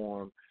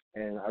platform.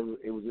 And I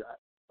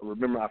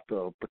remember after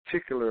a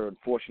particular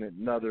unfortunate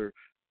another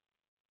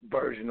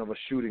version of a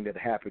shooting that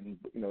happened,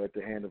 at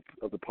the hand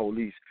of the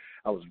police,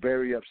 I was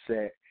very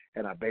upset,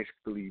 and I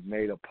basically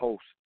made a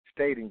post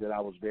stating that I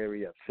was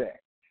very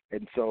upset.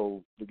 And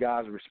so the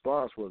guy's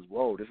response was,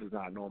 whoa, this is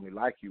not normally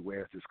like you.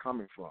 Where is this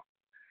coming from?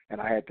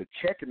 And I had to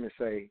check him and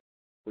say,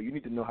 well, you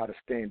need to know how to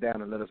stand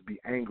down and let us be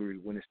angry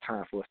when it's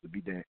time for us to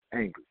be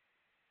angry.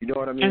 You know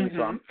what I mean?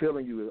 So I'm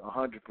feeling you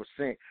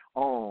 100%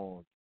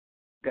 on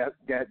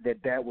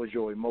that was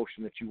your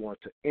emotion that you want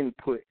to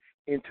input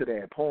into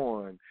that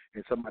poem,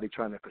 and somebody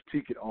trying to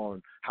critique it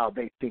on how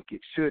they think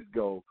it should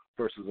go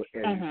versus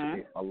as you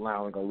said,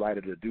 allowing a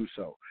writer to do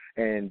so.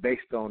 And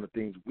based on the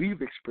things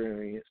we've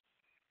experienced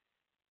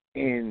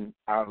in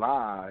our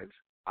lives,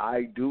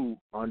 I do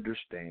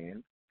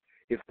understand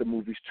if the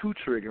movie's too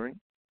triggering,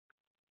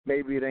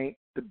 maybe it ain't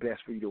the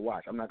best for you to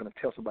watch. I'm not going to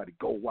tell somebody,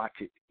 go watch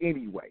it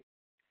anyway.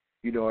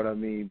 You know what I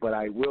mean? But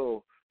I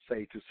will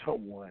say to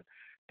someone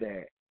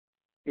that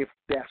if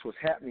that's what's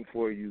happening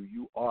for you,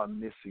 you are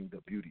missing the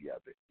beauty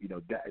of it. You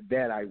know,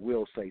 that I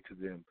will say to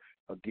them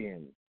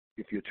again.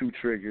 If you're too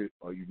triggered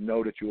or you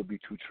know that you'll be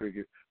too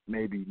triggered,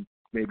 maybe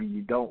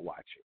you don't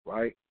watch it,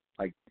 right?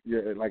 Like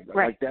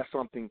that's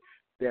something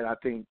that I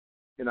think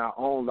in our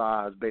own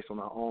lives, based on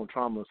our own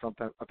trauma,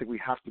 sometimes I think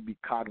we have to be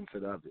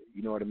cognizant of it.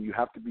 You know what I mean? You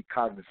have to be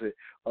cognizant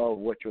of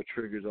what your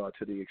triggers are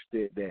to the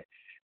extent that,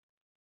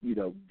 you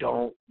know,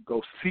 don't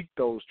go seek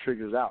those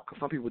triggers out, because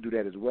some people do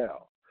that as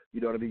well. You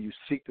know what I mean? You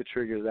seek the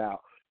triggers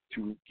out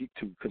to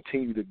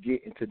continue to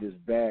get into this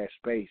bad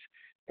space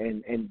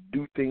and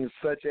do things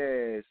such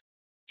as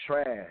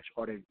trash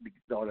or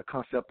the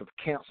concept of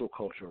cancel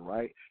culture,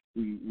 right?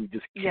 We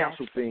just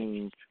cancel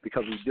things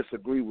because we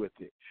disagree with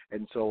it,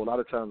 and so a lot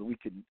of times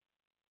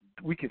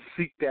we can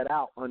seek that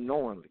out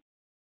unknowingly,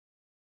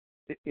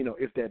 you know,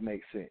 if that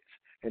makes sense.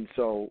 And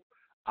so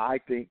I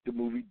think the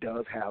movie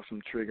does have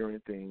some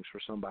triggering things for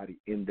somebody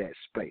in that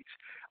space.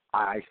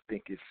 I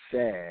think it's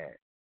sad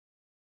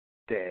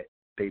that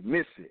they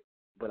miss it,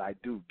 but I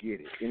do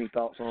get it. Any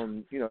thoughts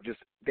on, you know, just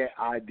that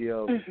idea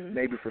of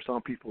maybe for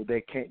some people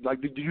they can't,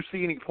 like, do you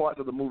see any parts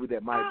of the movie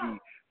that might be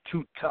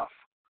too tough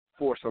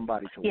for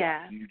somebody to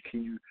watch?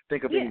 Can you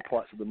think of any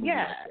parts of the movie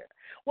like that?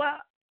 Well,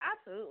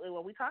 absolutely.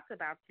 Well, we talked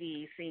about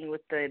the scene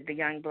with the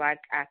young black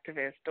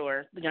activist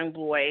or the young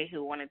boy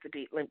who wanted to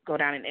go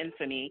down in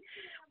infamy.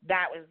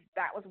 That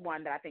was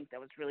one that I think that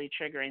was really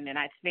triggering. And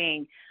I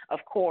think, of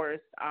course,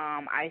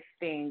 I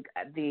think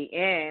at the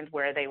end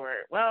where they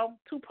were, well,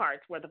 two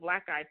parts where the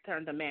black guy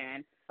turned them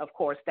in. Of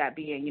course, that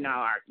being, you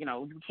know,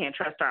 we can't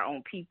trust our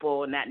own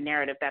people and that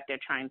narrative that they're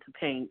trying to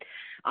paint.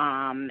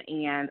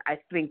 And I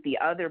think the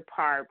other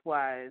part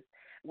was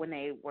when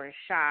they were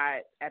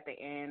shot at the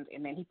end,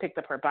 and then he picked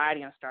up her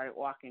body and started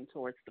walking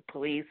towards the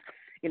police.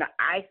 You know,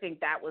 I think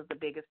that was the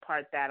biggest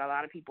part that a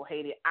lot of people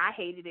hated. I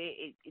hated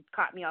it. It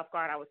caught me off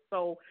guard. I was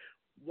so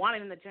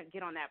wanting them to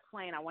get on that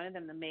plane. I wanted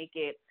them to make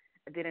it.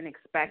 I didn't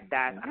expect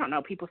that. I don't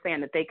know. People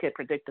saying that they could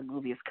predict the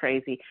movie is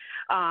crazy.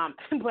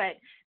 But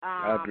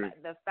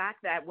the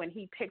fact that when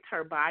he picked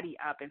her body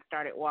up and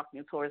started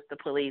walking towards the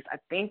police, I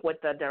think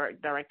what the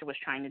director was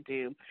trying to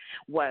do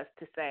was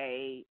to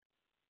say,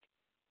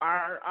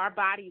 Our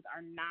bodies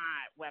are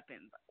not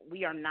weapons.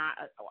 We are not,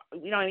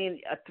 you know what I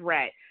mean, a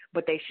threat.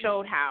 But they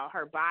showed how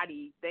her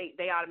body,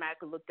 they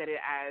automatically looked at it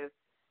as,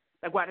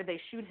 like, why did they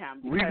shoot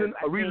him?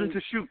 A reason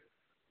to shoot.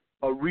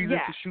 A reason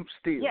to shoot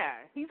still. Yeah,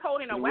 he's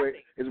holding a weapon.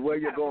 Is where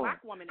you're going.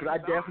 Because I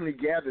definitely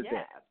gathered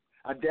that.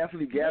 I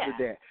definitely gathered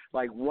that.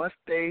 Like, once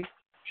they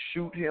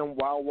shoot him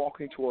while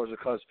walking towards her,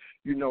 because,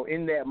 you know,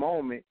 in that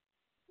moment,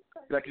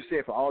 like you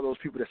said, for all those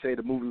people that say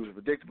the movie was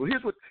predictable,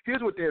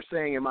 here's what they're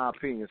saying, in my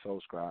opinion, Soul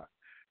Scribe.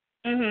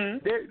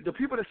 The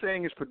people that are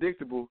saying it's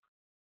predictable,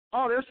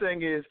 all they're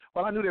saying is,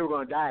 well, I knew they were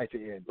going to die at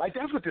the end. Like,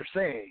 that's what they're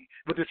saying.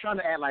 But they're trying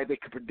to act like they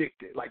could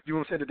predict it. Like, you know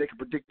what I'm saying, that they could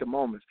predict the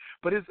moments.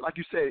 But it's like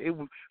you said,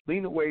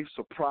 Lena Waithe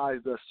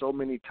surprised us so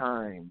many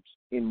times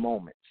in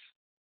moments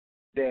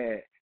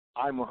that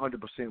I'm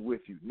 100%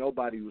 with you.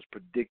 Nobody was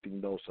predicting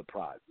those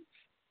surprises.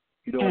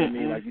 You know what I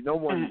mean? Like, no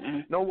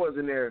one's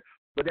in there,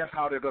 but that's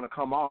how they're going to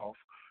come off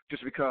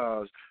just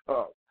because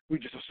we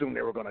just assumed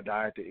they were going to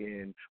die at the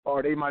end,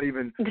 or they might not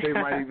even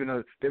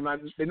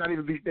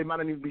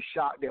be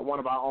shocked that one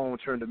of our own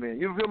turned them in.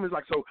 You feel me? It's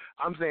like, so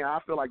I'm saying I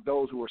feel like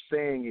those who are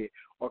saying it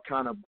are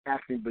kind of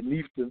acting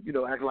beneath them, you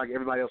know, acting like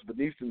everybody else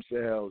beneath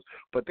themselves.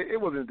 But it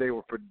wasn't they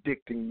were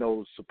predicting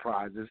those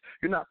surprises.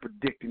 You're not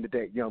predicting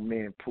that young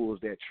man pulls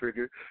that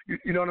trigger.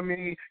 You know what I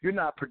mean? You're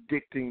not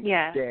predicting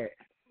that.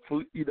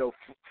 You know,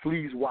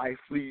 Flea's wife,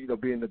 Flea, you know,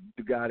 being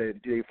the guy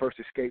that they first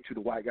escaped to the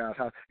white guy's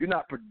house, you're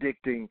not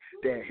predicting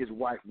that his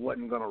wife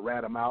wasn't going to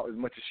rat him out as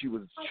much as she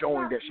was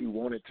showing that she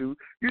wanted to.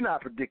 You're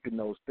not predicting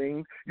those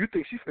things. You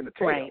think she's finna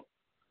tell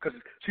because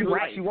she looks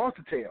like she wants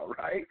to tell,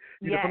 right?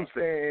 You know what I'm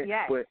saying?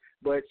 Yes.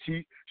 But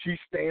she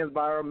stands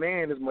by her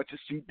man as much as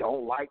she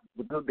don't like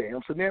the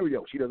damn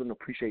scenario. She doesn't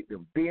appreciate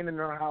them being in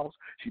her house.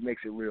 She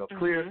makes it real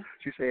clear.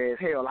 She says,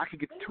 hell, I could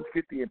get the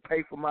 $250 and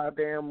pay for my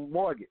damn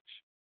mortgage.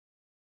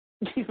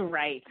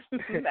 Right.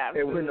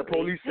 And when the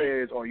police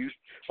says, "Are you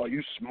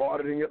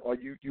smarter than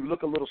you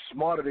look a little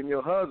smarter than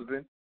your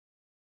husband?"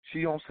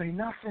 she don't say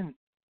nothing.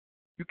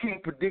 You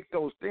can't predict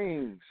those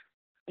things.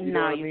 You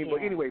know what I mean?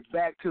 But anyway,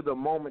 back to the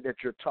moment that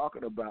you're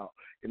talking about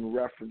in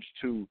reference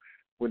to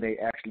when they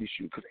actually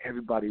shoot, because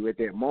everybody at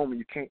that moment,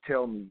 you can't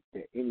tell me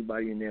that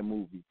anybody in that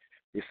movie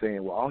is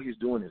saying, "Well, all he's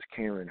doing is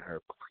carrying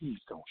her. Please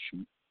don't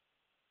shoot."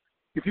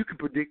 If you can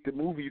predict the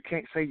movie, you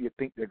can't say you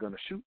think they're going to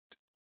shoot.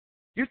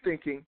 You're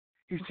thinking,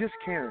 he's just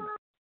carrying her.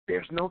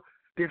 There's no,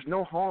 there's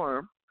no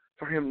harm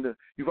for him to.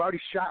 You've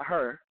already shot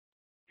her.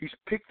 He's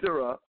picked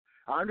her up.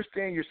 I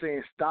understand you're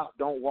saying stop,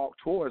 don't walk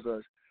towards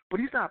us, but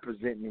he's not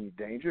presenting any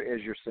danger,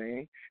 as you're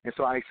saying. And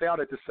so I say all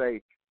that to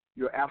say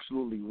you're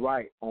absolutely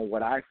right on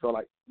what I feel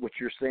like what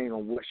you're saying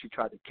on what she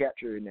tried to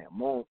capture in that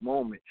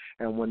moment.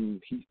 And when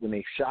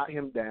they shot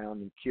him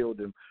down and killed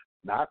him,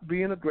 not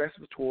being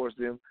aggressive towards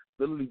them,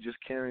 literally just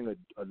carrying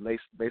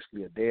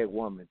basically a dead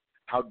woman.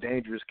 How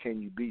dangerous can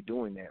you be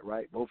doing that,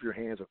 right? Both your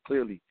hands are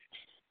clearly,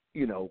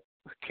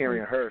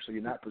 carrying her, so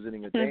you're not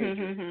presenting a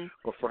danger.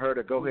 But for her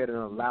to go ahead and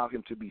allow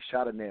him to be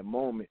shot in that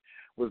moment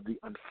was the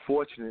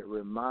unfortunate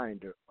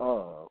reminder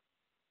of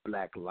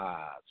Black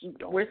lives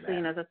don't We're matter.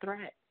 seen as a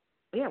threat.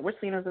 Yeah, we're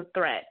seen as a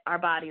threat. Our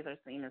bodies are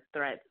seen as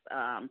threats,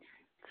 and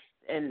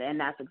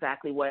that's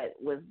exactly what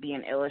was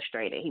being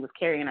illustrated. He was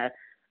carrying a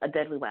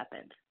deadly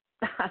weapon.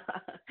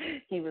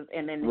 He was,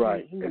 and then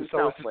right. he and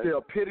so it's the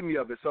epitome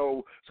of it.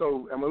 So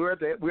I mean, we're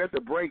at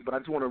the break, but I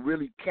just want to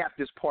really cap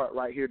this part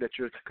right here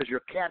because you're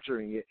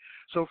capturing it.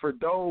 So for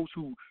those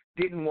who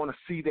didn't want to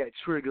see that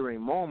triggering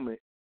moment,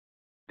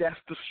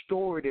 that's the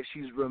story that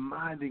she's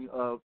reminding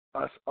of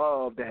us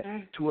of that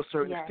to a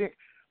certain extent.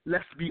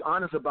 Let's be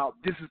honest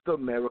about this is the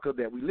America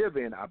that we live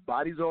in. Our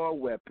bodies are a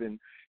weapon,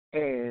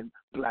 and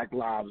Black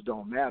lives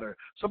don't matter.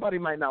 Somebody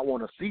might not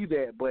want to see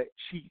that, but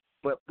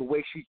the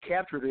way she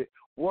captured it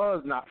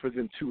was not for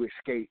them to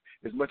escape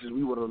as much as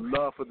we would have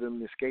loved for them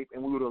to escape,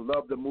 and we would have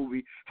loved the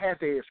movie had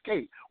they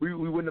escaped. We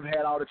wouldn't have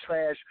had all the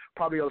trash,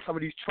 probably some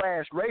of these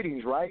trash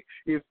ratings, right,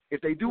 if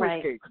they do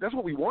escape. 'Cause that's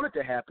what we wanted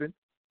to happen.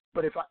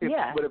 But if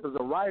as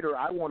a writer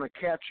I want to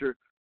capture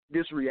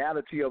this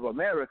reality of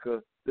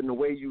America, then the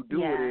way you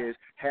do it is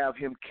have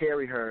him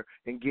carry her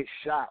and get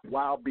shot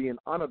while being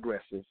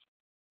unaggressive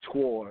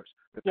towards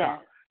the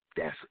cop.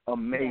 That's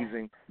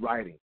amazing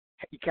writing.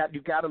 You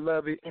got to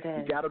love it.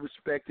 You got to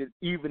respect it,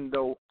 even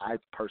though I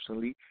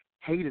personally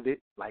hated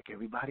it like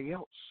everybody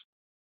else.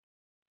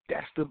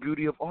 That's the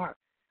beauty of art.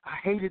 I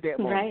hated that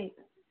moment. Right.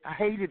 I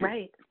hated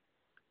it.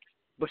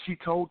 But she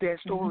told that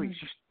story.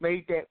 She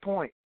made that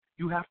point.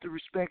 You have to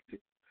respect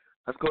it.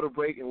 Let's go to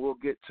break, and we'll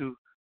get to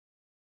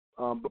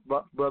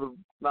Brother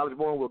Knowledge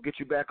Born. We'll get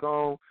you back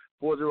on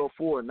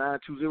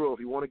 404-920. If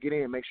you want to get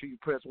in, make sure you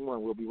press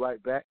 1. We'll be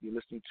right back. You're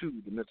listening to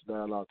the Mental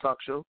Dialogue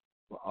Talk Show,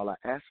 where all I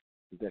ask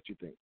is that you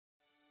think.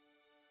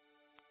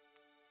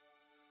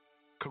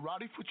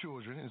 Karate for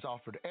Children is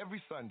offered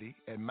every Sunday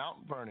at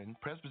Mount Vernon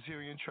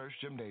Presbyterian Church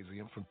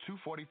Gymnasium from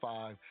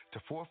 2:45 to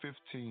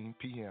 4:15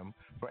 p.m.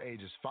 for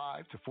ages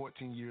 5 to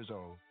 14 years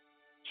old.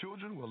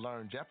 Children will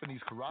learn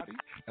Japanese karate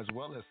as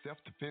well as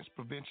self-defense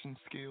prevention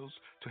skills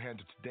to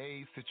handle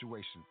today's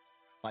situation,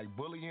 like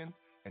bullying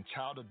and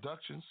child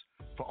abductions.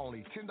 For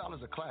only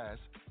 $10 a class,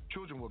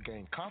 children will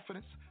gain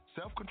confidence,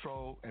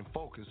 self-control, and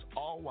focus,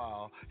 all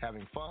while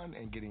having fun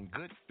and getting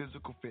good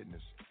physical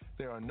fitness.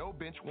 There are no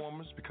bench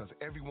warmers because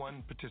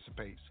everyone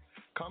participates.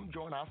 Come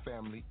join our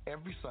family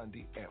every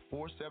Sunday at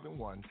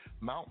 471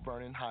 Mount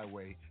Vernon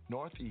Highway,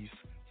 Northeast,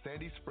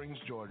 Sandy Springs,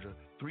 Georgia,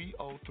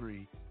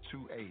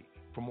 30328.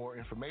 For more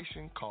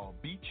information, call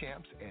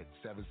B-Champs at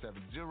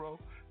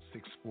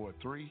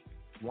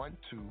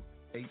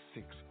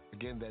 770-643-1286.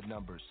 Again, that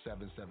number is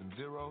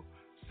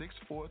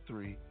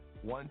 770-643-1286.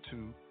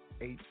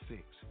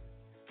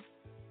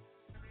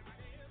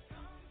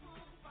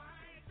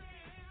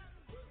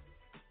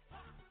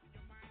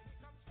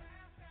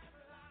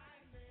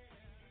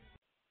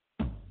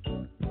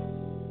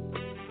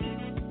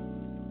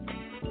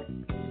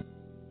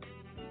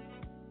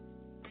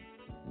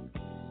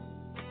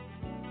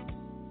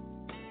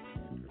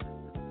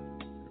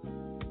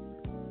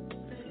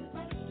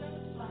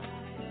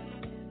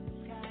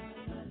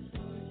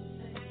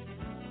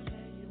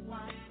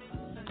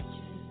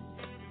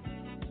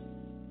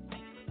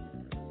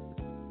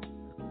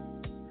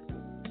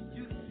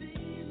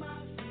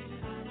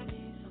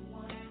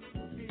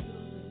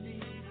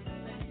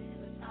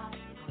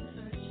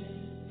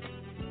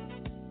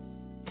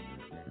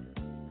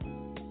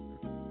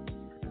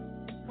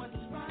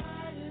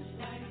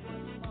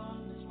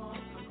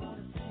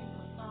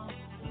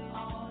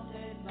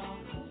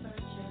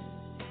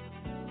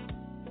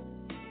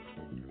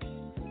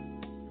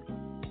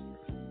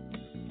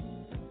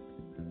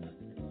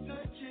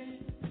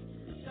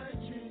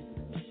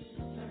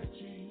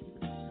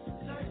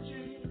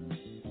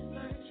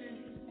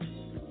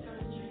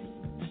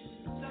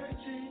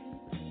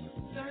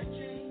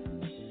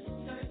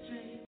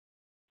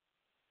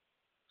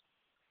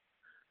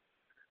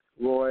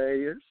 Roy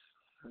Ayers.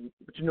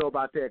 But you know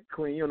about that,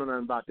 Queen. You don't know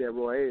nothing about that,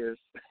 Roy Ayers.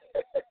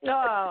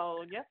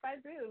 Oh, yes, I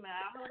do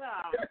now. Hold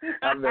on.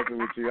 I'm messing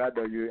with you. I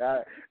know you.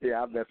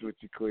 I'm messing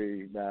with you,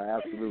 Queen. Nah,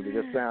 absolutely.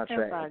 The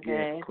soundtrack,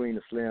 again, Queen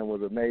of Slim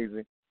was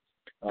amazing.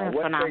 What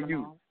phenomenal. say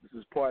you? This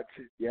is part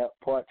 2. Yeah,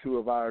 part 2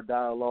 of our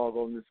dialogue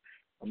on this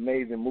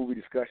amazing movie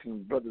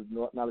discussion. Brother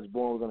Knowledge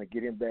Born, we're going to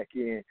get him back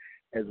in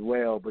as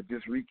well. But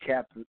just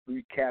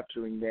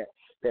recapturing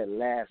that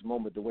last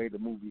moment, the way the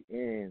movie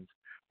ends.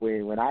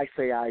 When I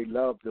say I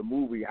love the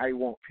movie, I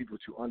want people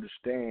to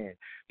understand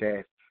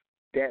that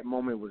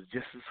moment was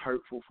just as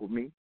hurtful for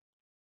me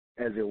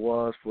as it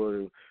was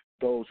for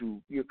those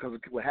who, because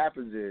what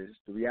happens is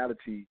the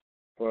reality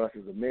for us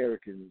as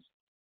Americans,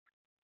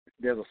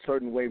 there's a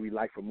certain way we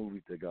like for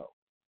movies to go,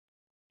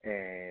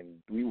 and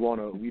we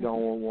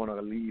don't want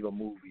to leave a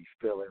movie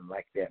feeling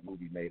like that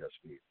movie made us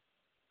feel.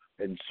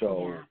 And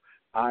so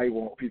I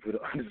want people to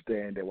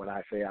understand that when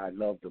I say I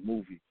love the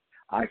movie,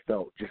 I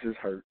felt just as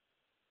hurt,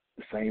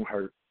 the same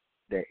hurt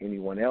that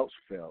anyone else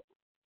felt,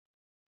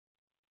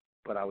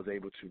 but I was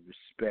able to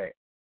respect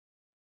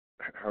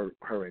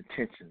her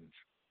intentions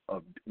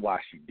of why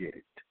she did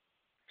it.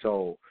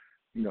 So,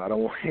 I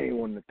don't want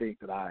anyone to think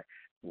that I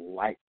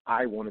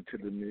wanted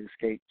to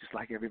escape just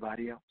like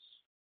everybody else.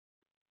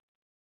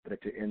 But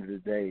at the end of the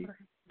day,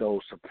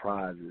 those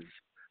surprises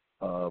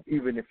of,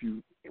 even if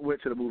you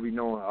went to the movie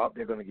knowing,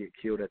 they're going to get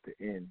killed at the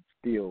end,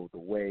 still the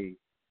way,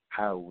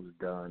 how it was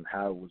done,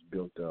 how it was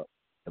built up,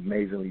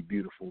 amazingly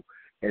beautiful.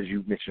 As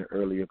you mentioned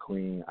earlier,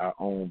 Queen, our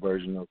own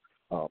version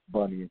of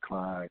Bonnie and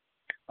Clyde.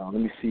 Let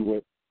me see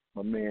what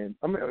my man,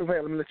 let me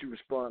let you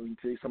respond and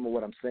tell you some of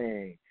what I'm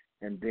saying,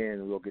 and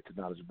then we'll get to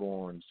Knowledge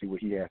Born, see what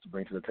he has to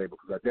bring to the table,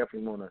 because I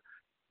definitely want to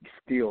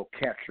still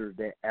capture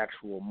that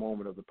actual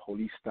moment of the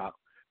police stop.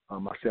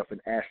 Myself and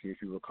Ashley,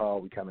 if you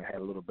recall, we kind of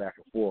had a little back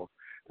and forth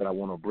that I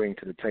want to bring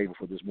to the table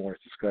for this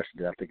morning's discussion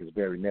that I think is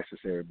very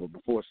necessary. But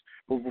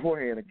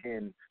beforehand,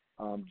 again,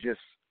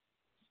 just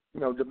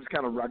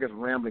kind of, I guess,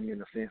 rambling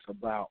in a sense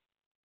about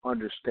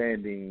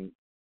understanding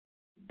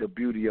the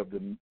beauty of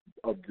the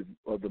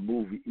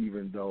movie,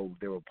 even though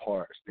there were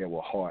parts that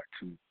were hard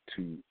to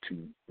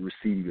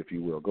receive, if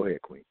you will. Go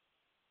ahead, Queen.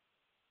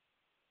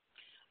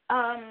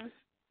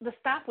 The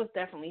stop was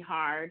definitely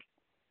hard.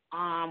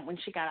 When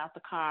she got out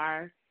the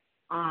car,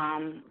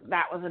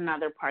 that was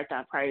another part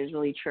that probably was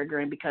really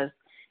triggering because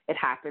it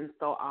happens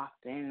so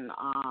often.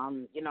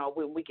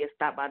 When we get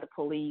stopped by the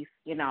police,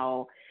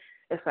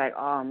 it's like,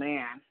 oh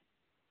man,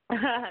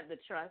 the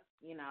trust,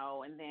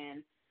 and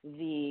then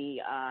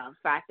the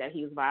fact that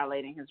he was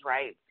violating his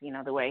rights,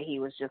 the way he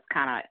was just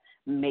kind of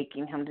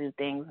making him do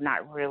things,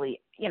 not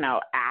really,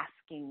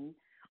 asking.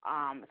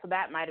 So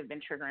that might have been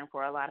triggering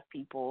for a lot of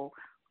people.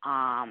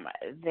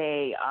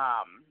 They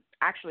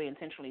actually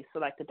intentionally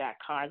selected that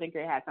car. I think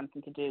it had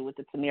something to do with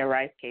the Tamir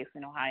Rice case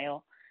in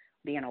Ohio,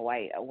 being a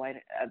white. I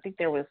think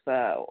there was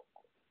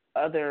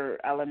other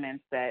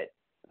elements that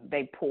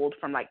they pulled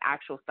from like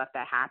actual stuff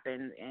that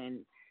happened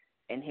in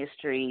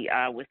history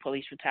with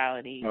police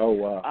brutality. Oh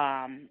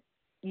wow.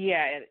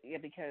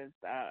 Because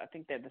I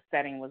think that the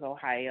setting was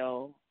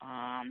Ohio.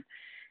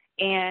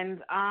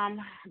 And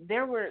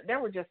there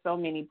were just so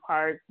many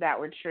parts that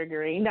were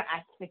triggering.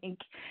 I think,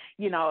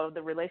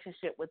 the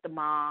relationship with the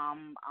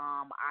mom,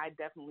 I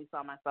definitely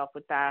saw myself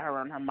with that.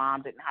 Her and her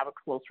mom didn't have a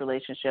close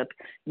relationship.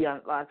 A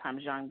lot of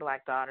times young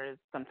black daughters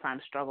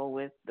sometimes struggle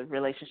with the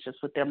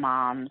relationships with their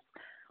moms.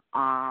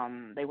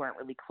 They weren't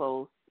really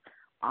close.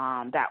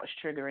 That was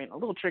a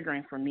little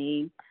triggering for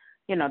me.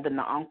 Then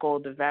the uncle,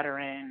 the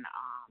veteran.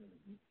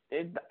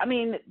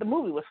 The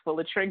movie was full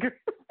of triggers.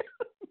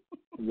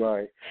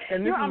 Right.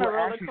 And this is what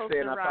Ashley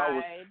said, and I thought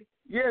was,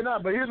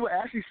 but here's what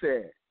Ashley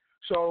said.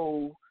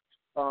 So,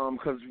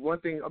 because one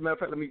thing, as a matter of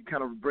fact, let me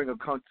kind of bring a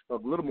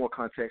little more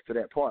context to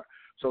that part.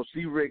 So,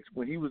 C. Rick,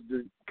 when he was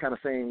kind of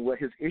saying what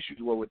his issues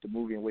were with the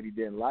movie and what he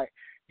didn't like,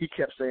 he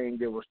kept saying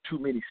there was too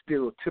many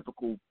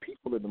stereotypical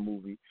people in the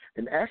movie.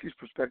 And Ashley's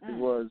perspective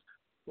was,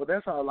 well,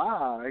 that's our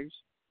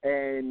lives.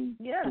 And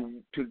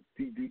to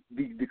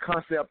the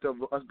concept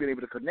of us being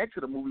able to connect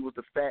to the movie was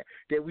the fact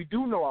that we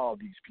do know all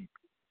these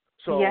people.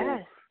 So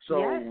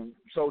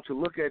to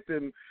look at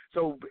them,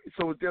 so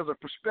there's a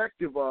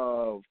perspective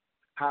of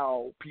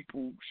how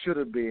people should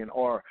have been,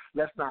 or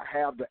let's not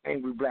have the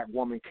angry black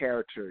woman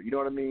character. You know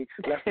what I mean?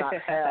 Let's not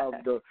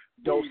have the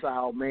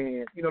docile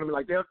man. You know what I mean?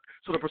 Like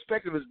so the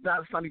perspective is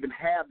let's not even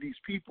have these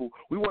people.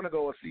 We want to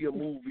go and see a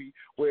movie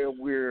where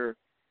we're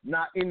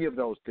not any of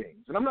those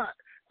things. And I'm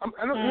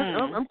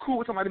cool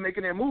with somebody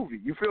making that movie.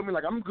 You feel me?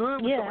 Like I'm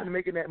good with somebody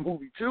making that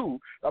movie too.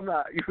 I'm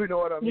not. You know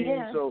what I mean?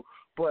 Yeah. So,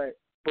 but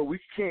we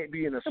can't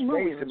be in a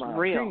space, in my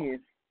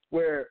opinion,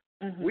 where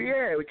we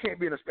can't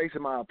be in a space,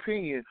 in my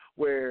opinion,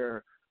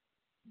 where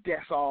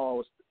that's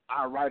all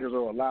our writers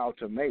are allowed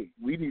to make.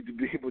 We need to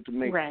be able to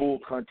make full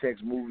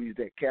context movies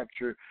that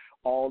capture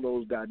all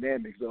those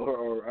dynamics.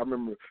 Or I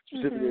remember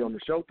specifically on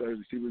the show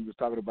Thursday, we was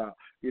talking about,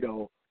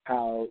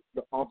 how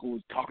the uncle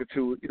was talking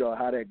to,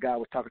 how that guy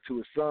was talking to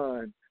his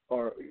son,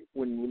 or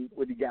when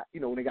he got,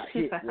 when they got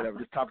hit, whatever,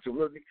 just talking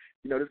to him,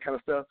 this kind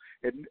of stuff.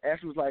 And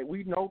Ashley was like,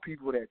 we know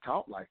people that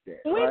talk like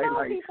that, right?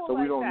 Know people so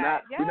like we don't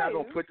that. we're not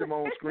gonna put them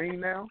on screen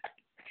now.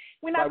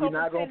 We're not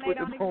gonna put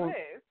them on.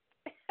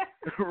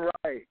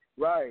 Right.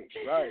 Let's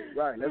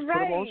put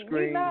them on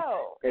screen. We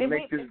know.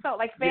 It felt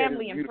like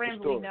family and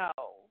friends we know.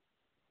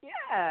 Yeah,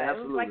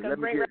 absolutely. It was like a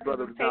great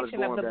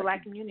representation of the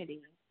black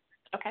community.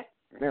 Okay.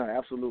 Yeah,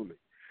 absolutely.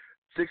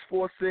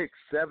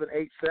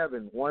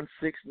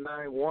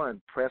 646-787-1691.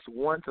 Press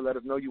 1 to let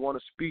us know you want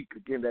to speak.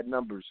 Again, that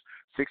number's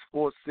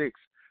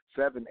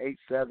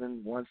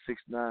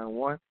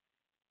 646-787-1691.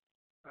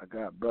 I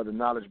got Brother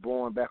Knowledge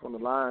Born back on the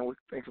line.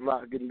 Thanks a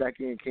lot for getting back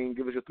in, King.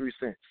 Give us your 3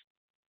 cents.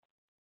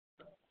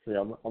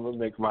 Yeah, I'm going to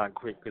make mine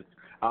quick because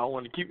I don't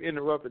want to keep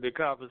interrupting the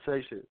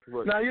conversation.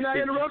 No, you're not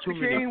interrupting,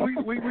 King.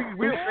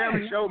 We're a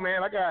family show,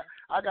 man. I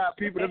got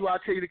people. That's why I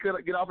tell you to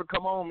get off and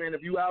come on, man.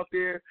 If you out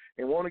there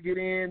and want to get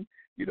in,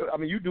 you know, I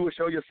mean, you do a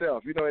show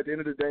yourself. You know, at the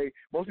end of the day,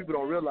 most people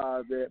don't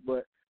realize that,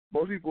 but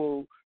most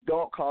people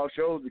don't call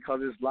shows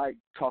because it's like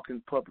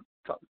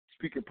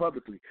speaking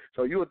publicly.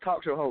 So you're a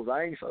talk show host.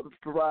 I ain't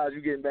surprised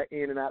you getting back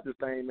in and out this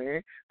thing,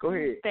 man. Go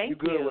ahead. Thank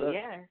good you. With us?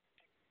 Yeah.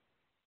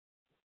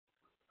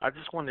 I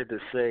just wanted to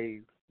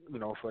say, you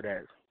know, for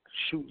that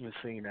shooting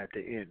scene at the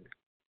end,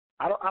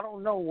 I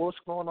don't know what's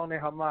going on in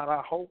her mind.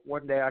 I hope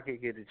one day I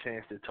could get a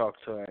chance to talk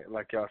to her,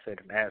 like y'all said,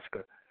 and ask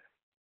her.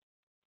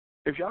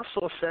 If y'all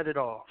saw Set It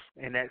Off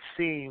in that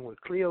scene where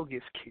Cleo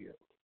gets killed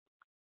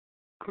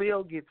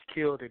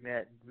in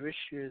that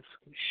vicious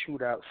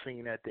shootout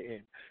scene at the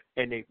end,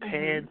 and they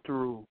pan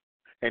through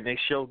and they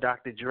show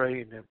Dr.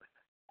 Dre and them.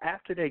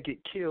 After they get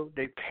killed,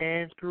 they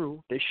pan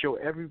through, they show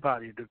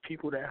everybody, the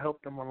people that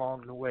helped them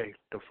along the way,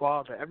 the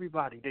father,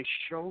 everybody, they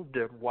showed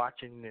them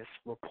watching this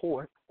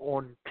report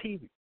on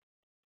TV.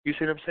 You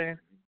see what I'm saying?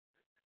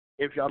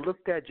 If y'all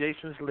looked at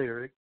Jason's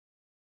lyric,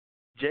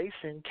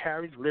 Jason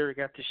carries lyric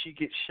after she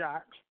gets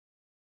shot,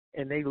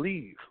 and they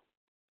leave.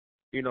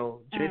 You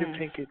know, Jada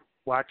Pinkett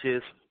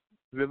watches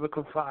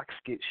Vivica Fox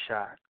get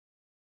shot,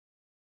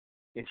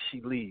 and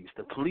she leaves.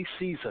 The police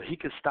sees her. He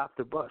can stop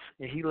the bus,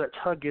 and he lets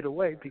her get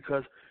away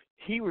because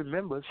he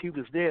remembers he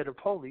was there, the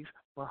police,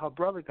 when her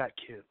brother got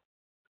killed.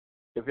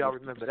 If y'all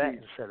remember that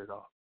and Set It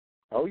Off.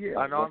 Oh, yeah.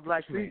 I know I'm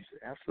black man.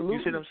 Absolutely.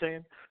 You see what I'm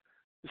saying?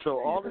 So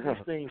all of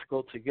these things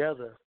go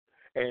together,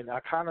 and I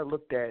kind of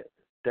looked at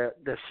that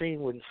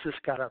scene when Sis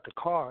got out the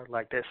car,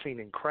 like that scene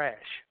in Crash,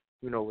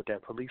 you know, with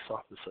that police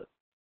officer.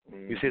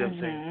 You see what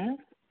I'm saying?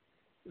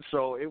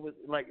 So it was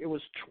like it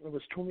was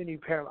too many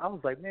parents. I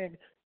was like, man,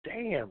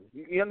 damn.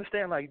 You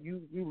understand? Like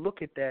you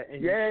look at that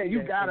and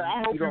you got it.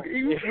 I hope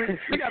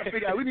we got to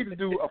figure out. We need to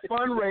do a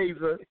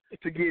fundraiser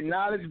to get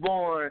Knowledge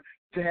Born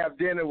to have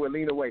dinner with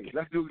Lena Waithe.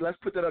 Let's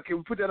put that up. Can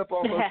we put that up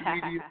on social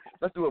media?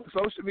 Let's do a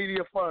social media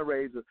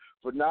fundraiser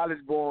for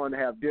Knowledge Born to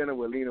have dinner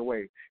with Lena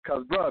Waithe.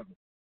 Because, brother,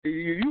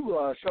 you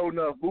are show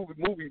enough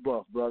movie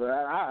buff, brother,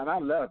 and I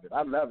love it.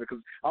 I love it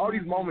because all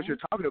these moments you're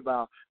talking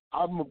about,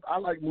 I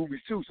like movies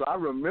too, so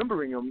I'm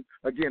remembering them.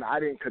 Again, I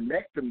didn't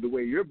connect them the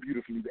way you're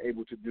beautifully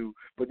able to do,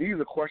 but these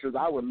are questions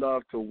I would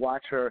love to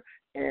watch her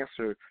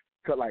answer.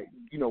 Cause, like,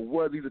 you know,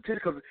 what are these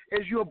intentions? Because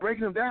as you're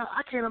breaking them down,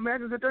 I can't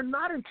imagine that they're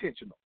not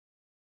intentional.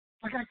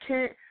 Like, I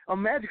can't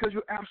imagine, because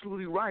you're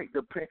absolutely right.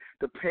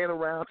 The pan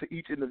around to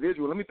each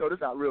individual. Let me throw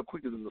this out real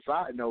quick as a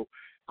side note.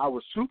 I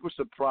was super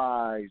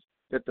surprised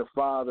that the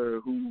father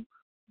who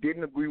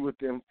didn't agree with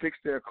them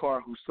fixed their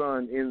car, whose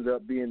son ends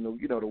up being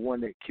the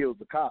one that killed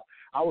the cop.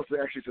 I was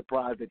actually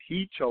surprised that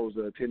he chose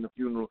to attend the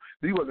funeral.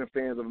 He wasn't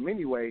fans of him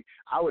anyway.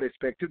 I would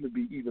expect him to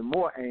be even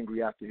more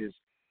angry after his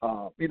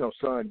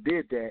son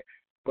did that.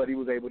 But he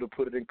was able to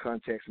put it in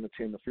context and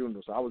attend the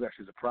funeral. So I was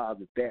actually surprised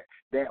at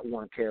that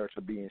one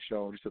character being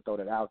shown, just to throw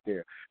that out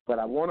there. But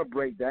I want to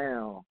break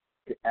down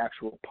the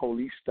actual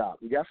police stop.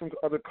 We got some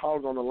other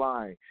callers on the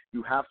line.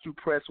 You have to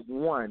press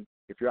 1.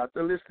 If you're out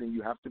there listening,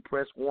 you have to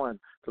press 1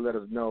 to let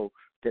us know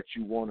that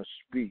you want to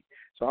speak.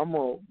 So I'm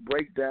going to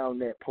break down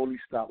that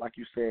police stop, like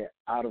you said,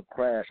 out of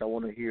Crash. I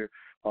want to hear,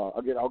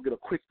 I'll get a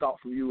quick thought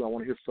from you. I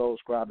want to hear Soul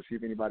Scribe to see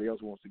if anybody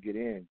else wants to get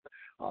in.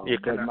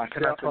 Can I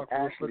talk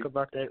real quick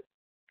about that?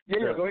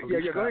 Yeah, go ahead.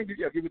 Go ahead.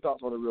 Give your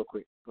thoughts on it real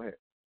quick. Go ahead.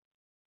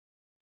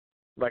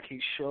 Like, he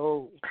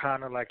showed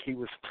kind of like he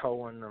was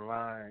towing the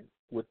line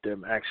with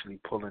them actually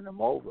pulling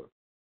them over.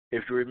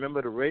 If you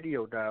remember the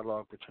radio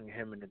dialogue between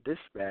him and the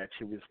dispatch,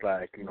 he was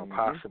like,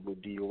 possible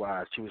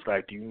DUIs. She was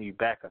like, do you need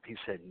backup? He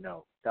said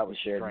no. That was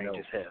strange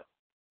as hell.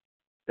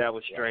 That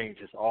was strange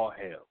as all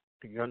hell.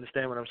 Do you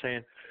understand what I'm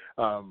saying?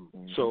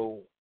 So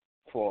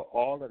for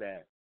all of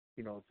that,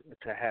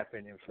 to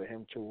happen, and for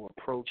him to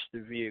approach the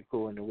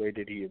vehicle in the way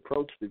that he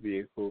approached the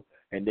vehicle,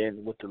 and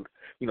then with the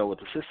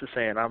sister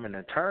saying, I'm an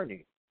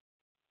attorney,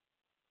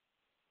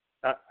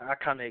 I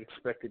kind of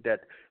expected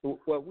that.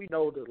 Well, we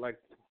know that, like,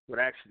 what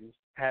actually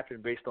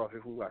happened based off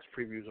if we watch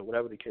previews or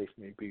whatever the case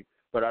may be.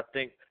 But I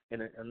think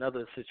in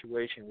another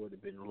situation would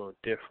have been a little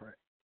different.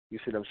 You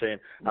see what I'm saying?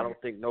 Yeah. I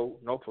don't think no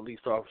police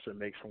officer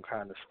makes some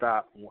kind of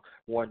stop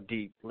one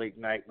deep late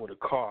night with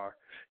a car,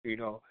 and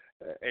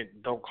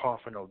don't call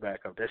for no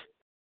backup. That's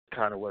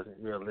kind of wasn't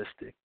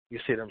realistic. You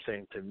see what I'm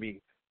saying, to me?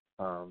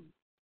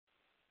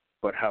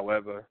 But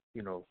however,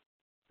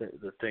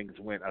 the things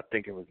went, I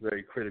think it was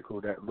very critical,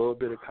 that little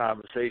bit of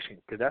conversation,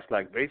 because that's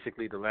like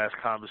basically the last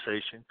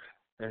conversation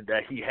and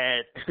that he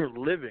had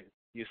living.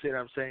 You see what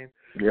I'm saying?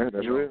 Yeah,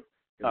 that's real.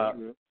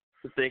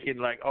 Thinking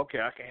like, okay,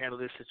 I can handle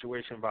this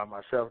situation by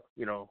myself.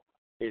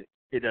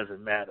 It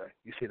doesn't matter.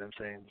 You see what I'm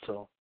saying?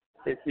 So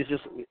it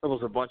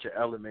was a bunch of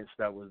elements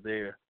that was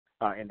there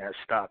in that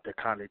stop that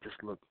kind of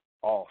just looked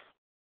off.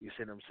 You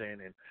see what I'm saying?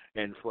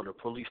 And for the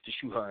police to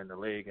shoot her in the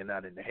leg and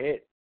not in the head,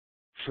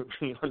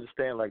 you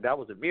understand? Like, that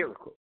was a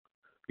miracle.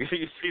 You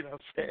see what I'm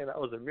saying? That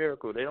was a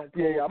miracle. They don't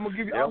pull. Yeah, I'm gonna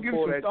I'll give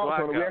you some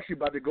thoughts on it. We're out. actually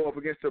about to go up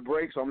against the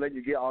break, so I'm letting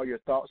you get all your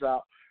thoughts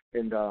out,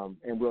 and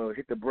we'll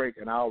hit the break,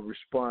 and I'll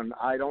respond.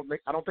 I don't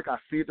think I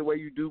see it the way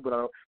you do,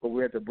 but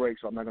we're at the break,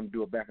 so I'm not gonna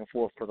do it back and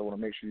forth because I want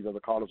to make sure these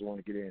other callers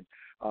want to get in.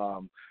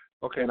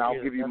 Okay. And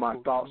I'll give you my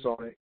thoughts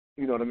on it.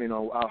 You know what I mean?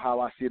 On how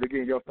I see it.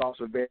 Again, your thoughts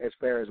are as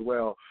fair as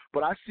well.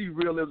 But I see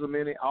realism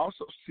in it. I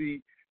also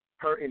see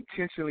her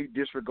intentionally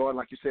disregarding,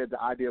 like you said,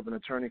 the idea of an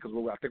attorney, because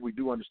I think we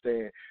do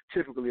understand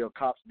typically a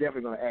cop's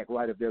definitely going to act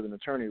right if there's an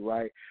attorney,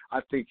 right?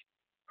 I think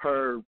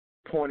her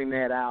pointing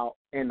that out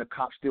and the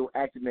cop still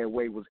acting that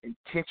way was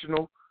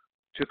intentional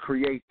to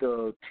create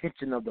the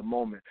tension of the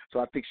moment. So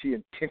I think she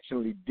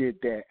intentionally did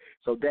that.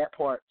 So that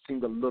part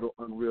seemed a little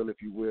unreal,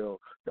 if you will.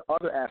 The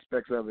other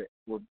aspects of it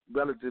were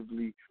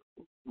relatively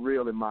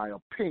real in my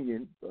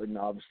opinion, and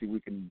obviously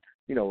we can,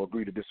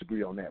 agree to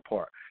disagree on that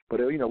part. But,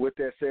 with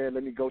that said,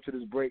 let me go to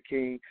this break,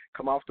 King.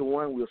 Come off the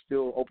one. We'll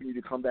still open you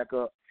to come back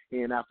up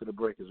in after the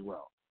break as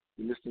well.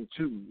 You're listening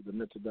to the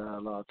Mental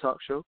Dialogue Talk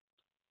Show.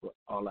 But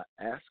all I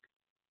ask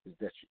is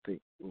that you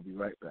think. We'll be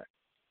right back.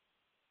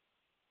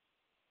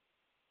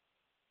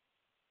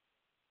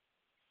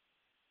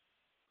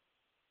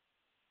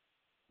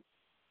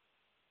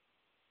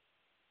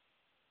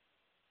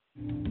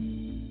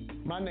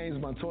 My name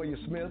is Montoya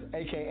Smith,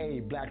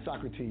 a.k.a. Black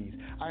Socrates.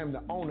 I am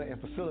the owner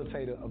and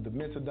facilitator of the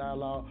Mental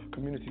Dialogue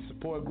Community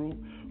Support Group,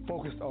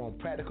 focused on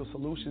practical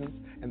solutions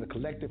and the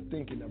collective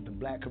thinking of the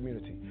Black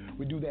community.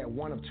 We do that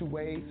one of two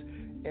ways: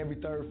 every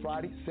third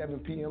Friday, 7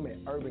 p.m. at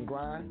Urban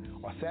Grind,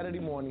 or Saturday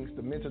mornings,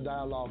 the Mental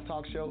Dialogue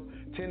Talk Show,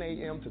 10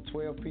 a.m. to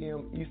 12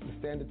 p.m. Eastern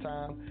Standard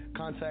Time.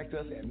 Contact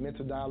us at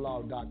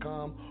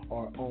mentaldialogue.com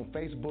or on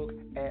Facebook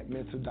at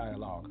Mental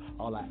Dialogue.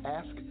 All I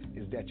ask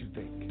is that you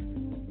think.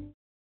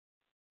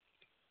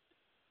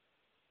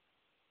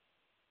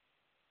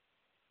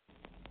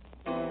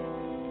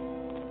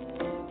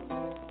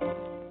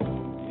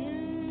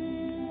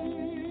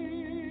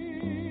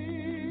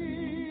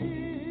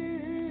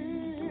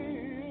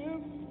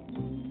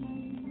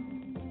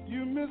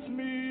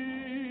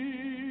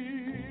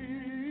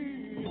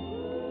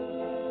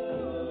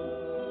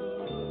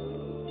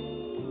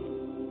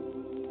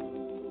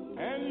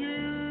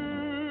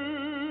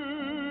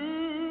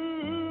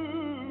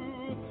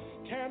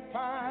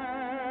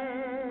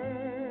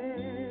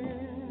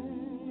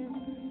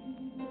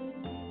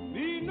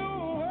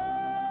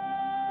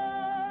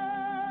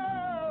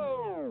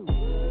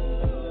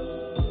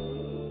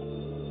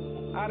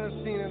 I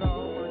done seen it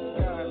all, my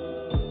God.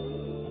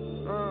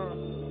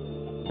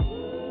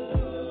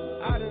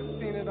 I done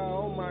seen it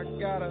all, oh my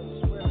God, I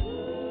swear.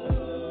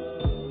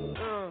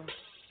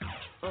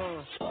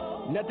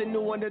 Nothing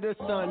new under the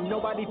sun,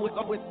 nobody was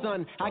up with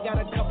sun. I got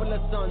a couple of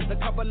sons, a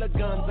couple of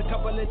guns, a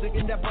couple of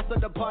chickens that bust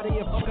up the party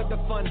and fuck up the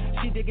fun.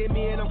 She digging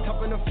me and I'm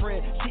cuffing a friend.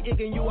 She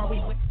igging you while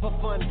we for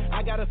fun.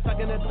 I got a suck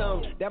in the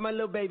thumb, that my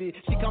little baby.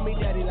 She call me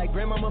daddy like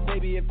grandmama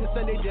baby. If this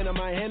Sunday dinner,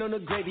 my hand on the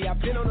gravy.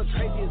 I've been on the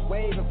craziest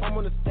wave. If I'm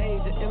on the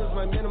stage, the end is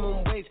my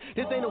minimum wage.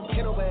 This ain't no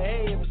kennel, but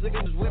hey, if it's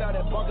looking just without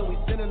that barking,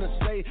 we sending a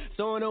slave.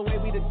 So in a way,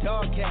 we the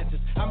dog catchers.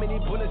 How many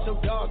bullets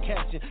your dog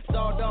catching?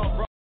 Saw dog,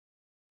 bro.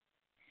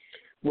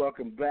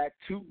 Welcome back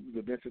to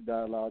the Mental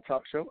Dialogue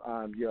Talk Show.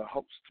 I'm your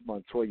host,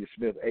 Montoya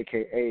Smith,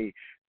 a.k.a.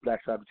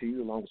 Black Socrates,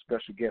 along with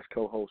special guest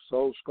co-host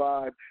Soul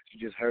Scribe. You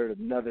just heard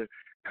another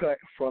cut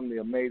from the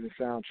amazing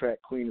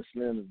soundtrack Queen of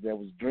Slim. That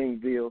was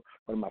Dreamville,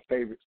 one of my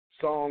favorite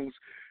songs.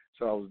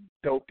 So it was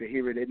dope to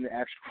hear it in the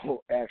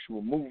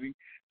actual movie.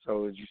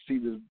 So as you see,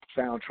 the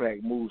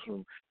soundtrack moves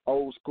from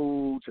old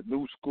school to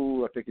new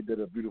school. I think it did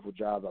a beautiful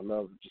job. I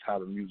love just how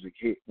the music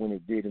hit when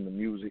it did in the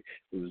music.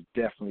 It was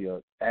definitely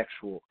an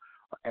actual,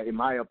 in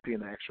my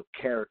opinion, an actual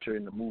character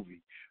in the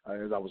movie.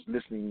 As I was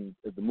listening,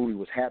 as the movie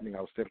was happening,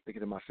 I was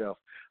thinking to myself,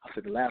 I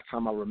said, the last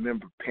time I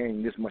remember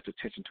paying this much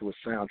attention to a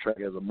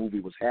soundtrack as a movie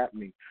was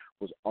happening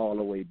was all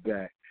the way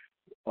back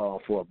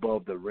for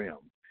Above the Rim.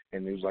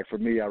 And it was like, for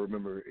me, I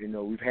remember,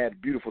 we've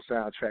had beautiful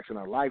soundtracks in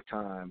our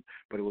lifetime,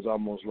 but it was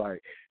almost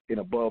like in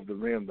Above the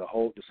Rim, the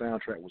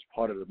soundtrack was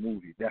part of the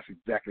movie. That's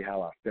exactly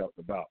how I felt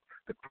about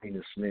the Queen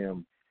of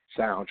Slim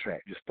soundtrack,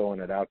 just throwing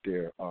it out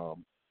there.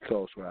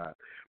 Soul Scribe.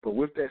 But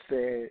with that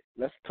said,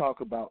 let's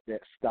talk about that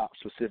stop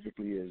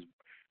specifically as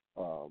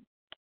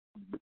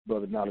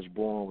Brother Knowledge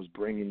Born was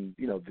bringing,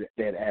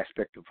 that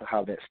aspect of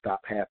how that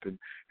stop happened.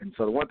 And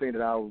so the one thing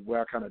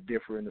where I kind of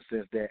differ in the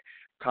sense that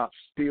cops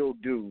still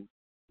do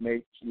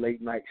make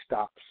late night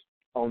stops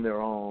on their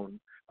own.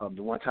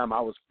 The one time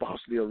I was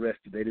falsely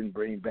arrested, they didn't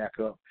bring back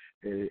up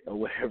or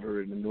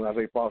whatever. And when I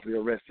say falsely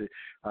arrested,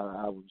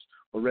 I was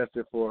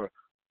arrested for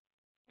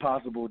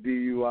possible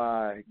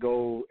DUI,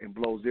 go and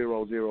blow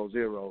 000.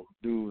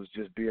 Dude was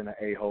just being an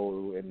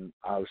a-hole, and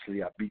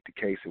obviously I beat the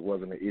case. It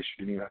wasn't an issue.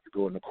 Didn't even have to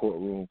go in the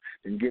courtroom.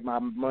 Didn't get my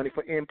money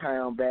for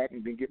impound back,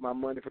 and didn't get my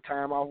money for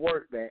time off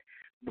work back.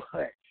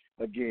 But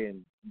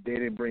again, they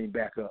didn't bring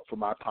back up for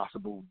my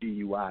possible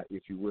DUI,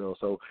 if you will.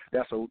 So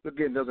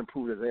again, doesn't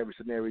prove it as every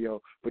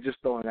scenario, but just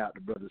throwing out,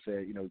 the brother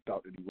said, he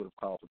thought that he would have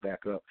called for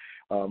backup.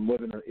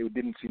 It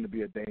didn't seem to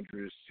be a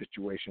dangerous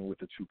situation with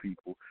the two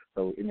people.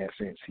 So in that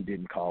sense, he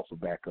didn't call for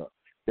backup.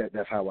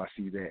 That's how I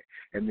see that.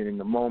 And then in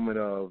the moment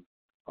of,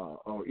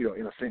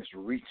 in a sense,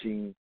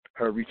 reaching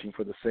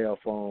for the cell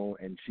phone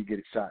and she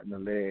gets shot in the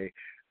leg,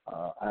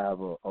 I have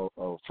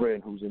a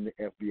friend who's in the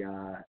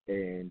FBI,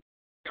 and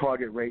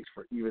target rates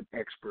for even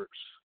experts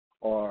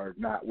are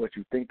not what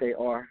you think they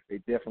are. They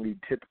definitely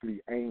typically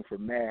aim for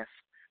mass,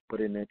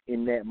 but in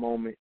that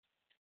moment,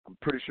 I'm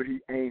pretty sure he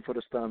aimed for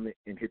the stomach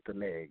and hit the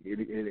leg.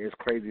 As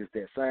crazy as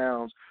that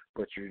sounds,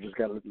 but you just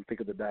got to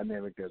think of the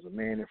dynamic. There's a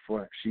man in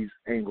front. She's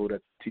angled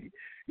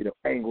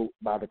angled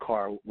by the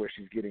car where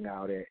she's getting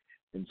out at,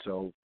 and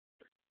so,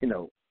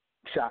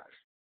 shots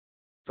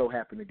so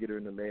happened to get her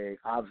in the leg.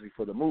 Obviously,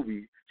 for the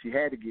movie, she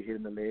had to get hit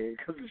in the leg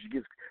because if she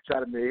gets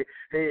shot in the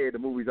head, the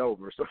movie's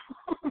over.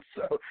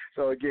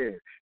 So again,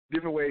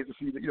 different ways to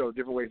see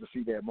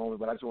that moment.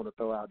 But I just want to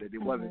throw out that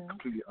it wasn't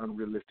completely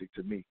unrealistic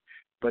to me.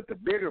 But the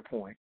bigger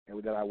point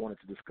that I wanted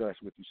to discuss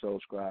with you, Soul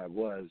Scribe,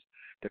 was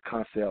the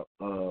concept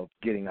of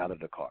getting out of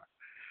the car.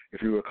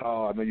 If you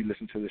recall, I know you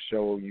listened to the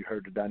show, you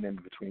heard the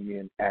dynamic between me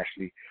and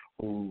Ashley,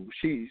 who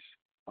she's,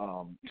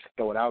 just to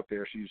throw it out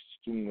there, she's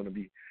soon going to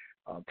be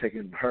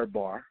taking her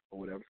bar or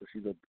whatever, so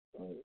she's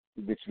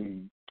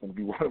eventually going to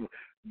be one of the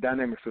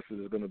dynamic sisters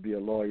is going to be a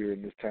lawyer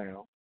in this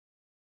town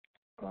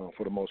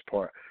for the most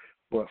part.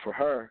 But for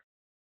her,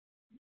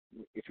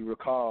 if you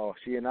recall,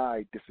 she and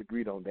I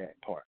disagreed on that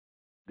part,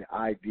 the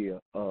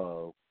idea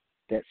of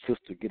that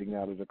sister getting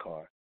out of the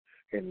car.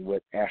 And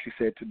what Ashley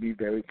said to me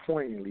very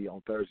poignantly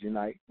on Thursday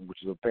night,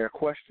 which is a fair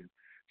question,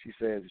 she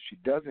says if she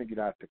doesn't get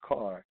out the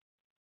car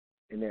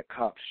and that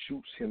cop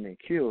shoots him and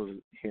kills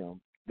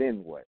him,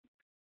 then what?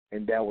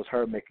 And that was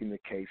her making the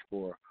case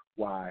for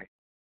why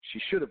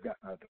she should have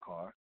gotten out of the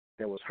car.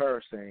 That was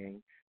her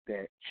saying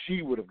that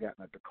she would have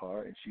gotten out of the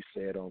car, and she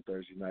said on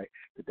Thursday night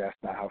that that's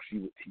not how she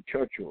would teach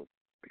her children.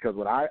 Because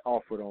what I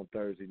offered on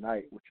Thursday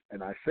night,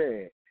 and I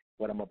said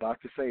what I'm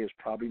about to say is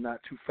probably not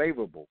too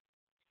favorable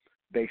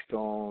based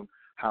on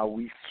how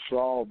we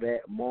saw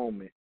that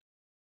moment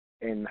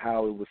and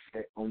how it was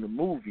set on the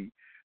movie,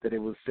 that it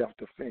was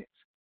self-defense.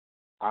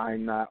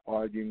 I'm not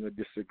arguing or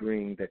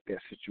disagreeing that that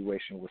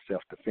situation was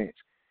self-defense.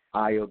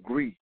 I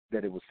agree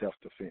that it was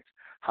self-defense.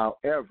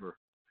 However,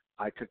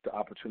 I took the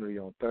opportunity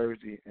on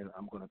Thursday, and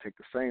I'm going to take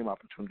the same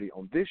opportunity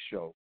on this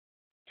show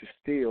to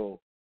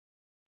still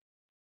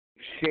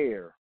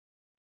share.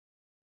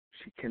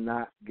 She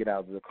cannot get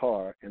out of the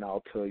car, and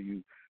I'll tell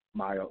you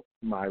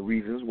my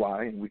reasons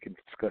why, and we can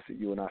discuss it,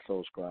 you and I,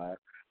 Soul Scribe.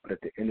 But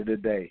at the end of the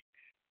day,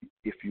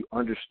 if you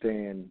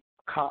understand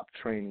cop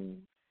training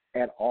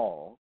at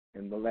all,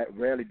 and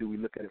rarely do we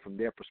look at it from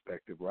their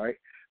perspective, right?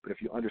 But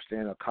if you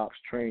understand a cop's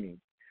training,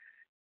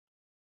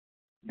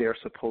 they're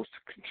supposed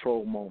to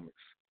control moments.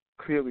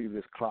 Clearly,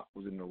 this cop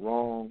was in the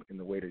wrong in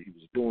the way that he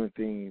was doing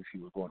things. He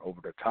was going over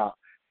the top.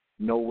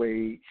 No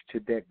way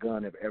should that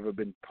gun have ever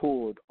been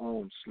pulled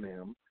on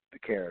Slim, the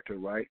character,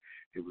 right?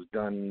 It was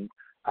done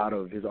out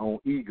of his own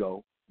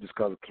ego, just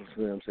because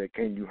Slim said,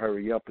 "Can you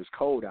hurry up? It's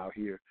cold out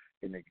here."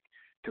 And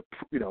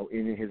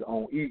in his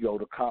own ego,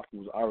 the cop who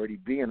was already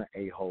being an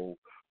a-hole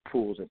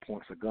pulls and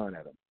points a gun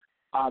at him.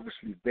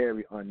 Obviously,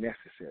 very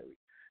unnecessary.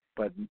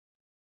 But you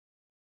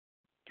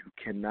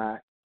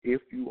cannot,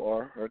 if you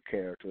are her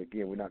character,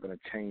 again, we're not going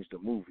to change the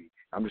movie.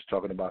 I'm just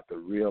talking about the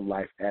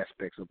real-life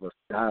aspects of us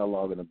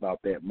dialoguing about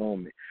that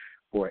moment,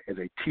 or as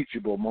a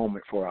teachable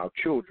moment for our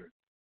children.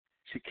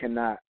 She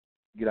cannot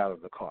get out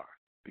of the car,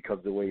 because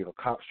the way a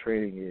cop's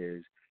training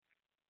is,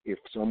 if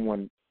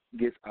someone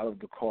gets out of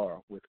the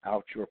car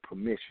without your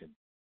permission,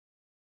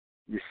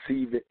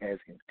 receive it as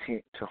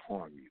intent to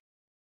harm you,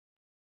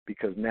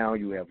 because now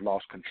you have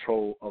lost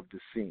control of the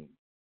scene.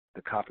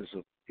 The cop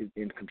is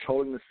in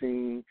controlling the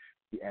scene.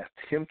 He asked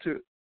him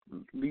to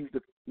leave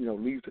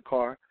the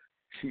car.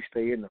 She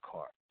stay in the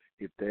car.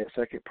 If that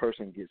second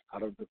person gets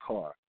out of the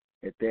car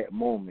at that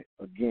moment,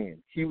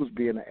 again, he was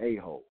being an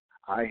a-hole.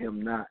 I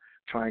am not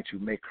trying to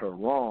make her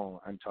wrong.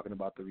 I'm talking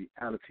about the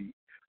reality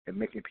and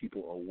making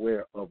people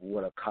aware of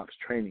what a cop's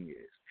training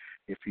is.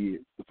 If he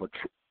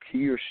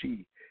or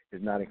she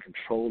is not in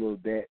control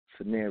of that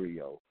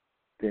scenario,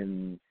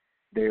 then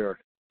they're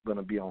going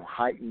to be on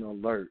heightened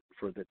alert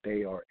for that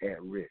they are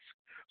at risk.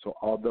 So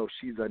although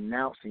she's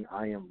announcing,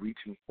 "I am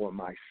reaching for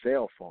my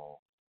cell phone,"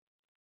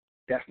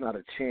 that's not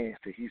a chance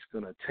that he's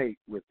going to take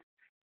with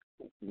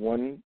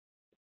one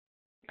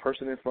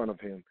person in front of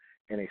him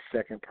and a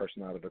second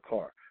person out of the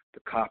car.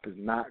 The cop is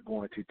not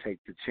going to take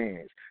the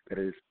chance that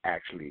it is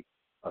actually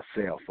a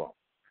cell phone.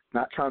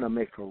 Not trying to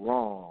make her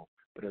wrong,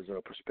 but as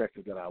a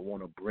perspective that I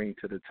want to bring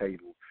to the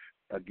table,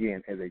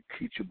 again, as a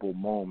teachable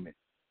moment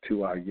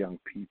to our young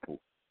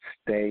people.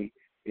 Stay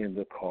in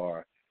the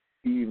car,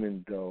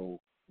 even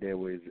though there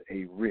was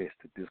a risk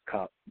that this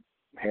cop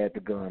had the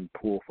gun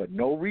pulled for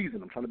no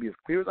reason. I'm trying to be as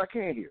clear as I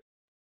can here.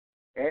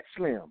 At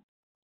Slim,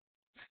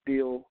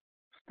 still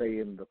stay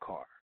in the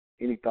car.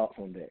 Any thoughts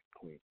on that,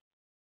 Queen?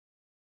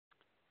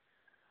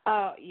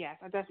 Yes,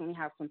 I definitely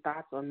have some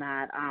thoughts on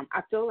that.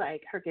 I feel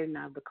like her getting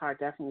out of the car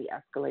definitely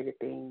escalated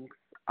things.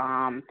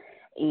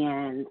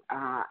 And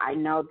I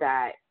know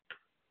that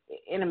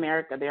in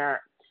America,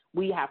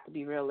 we have to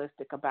be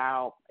realistic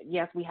about,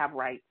 yes, we have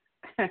rights,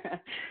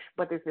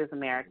 but this is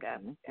America.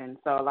 And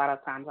so a lot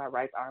of times our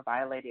rights are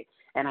violated.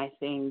 And I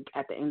think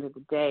at the end of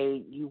the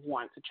day, you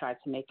want to try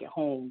to make it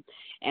home.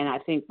 And I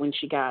think when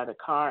she got out of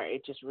the car,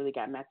 it just really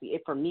got messy.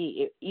 For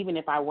me, even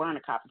if I weren't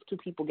a cop, if two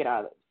people get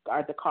out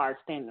of the car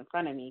standing in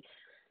front of me,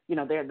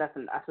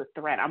 that's a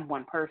threat. I'm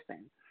one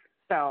person.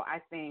 So I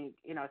think,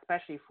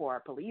 especially for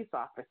a police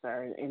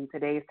officer in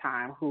today's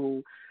time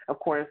who, of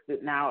course,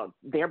 now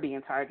they're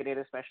being targeted,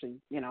 especially,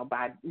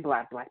 by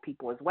black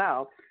people as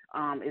well,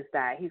 is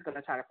that he's going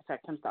to try to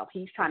protect himself.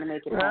 He's trying to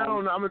make it home. I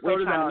don't know. I'm going to throw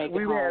this out.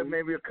 We had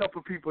maybe a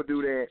couple people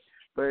do that.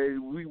 But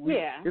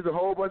there's a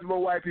whole bunch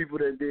more white people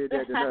that did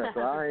that than us.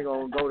 So I ain't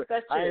gonna go.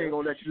 I ain't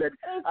gonna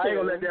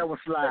let that one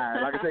slide.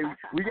 Like I say,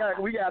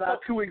 we got our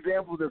two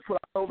examples that put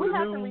over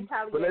the news.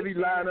 But let me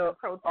line up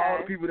all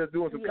the people that's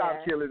doing some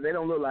cop killings. They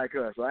don't look like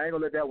us, so I ain't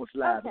gonna let that one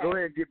slide. Okay. Go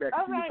ahead and get back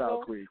to your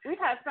talk, Queen. We've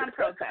had some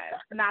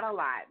protests, not a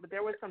lot, but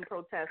there was some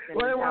protests. We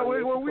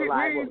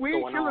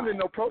ain't killing in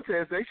no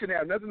protests. They shouldn't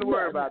have nothing to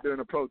worry about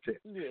during a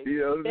protest. Yeah. You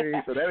know what I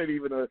mean? So that ain't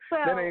even an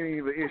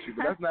issue.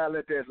 But let's not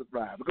let that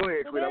surprise. But go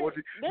ahead, Queen. I want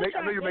you.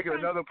 I know you're making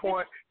another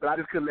point, but I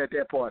just couldn't let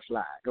that part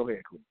slide. Go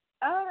ahead, Queen.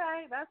 All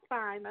right, that's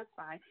fine.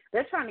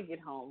 They're trying to get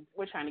home.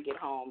 We're trying to get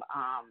home.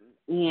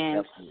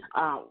 And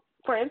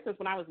for instance,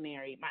 when I was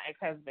married, my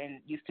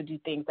ex-husband used to do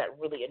things that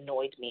really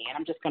annoyed me, and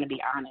I'm just going to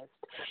be honest.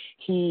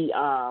 He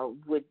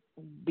would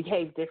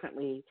behave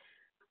differently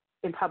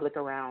in public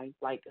around,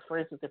 like, for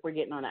instance, if we're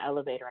getting on an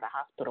elevator at a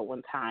hospital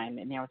one time,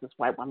 and there was this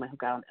white woman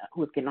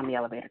who was getting on the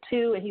elevator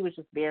too, and he was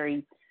just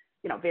very,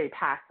 very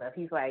passive.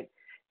 He's like,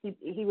 He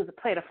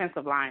played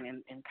offensive line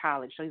in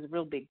college, so he's a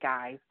real big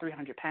guy. He's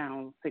 300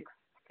 pounds, 6'6",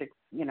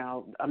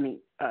 not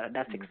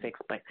 6'6",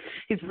 but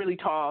he's really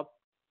tall.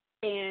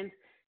 And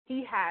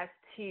he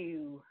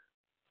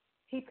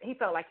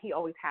felt like he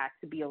always has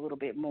to be a little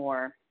bit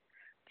more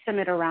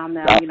timid around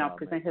them,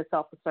 present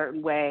himself a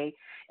certain way.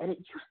 And it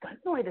used to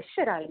annoy the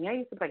shit out of me. I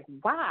used to be like,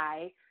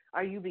 why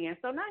are you being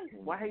so nice?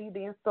 Why are you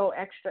being so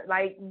extra?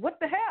 Like, what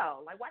the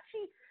hell? Like, why she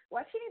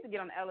needs to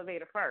get on the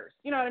elevator first?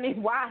 You know what I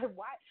mean? Why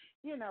why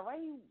are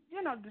you,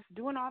 just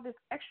doing all this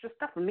extra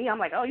stuff for me? I'm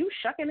like, oh, you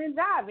shucking and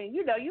jiving,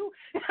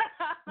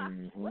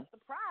 what's the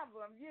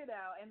problem,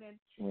 And then,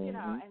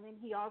 and then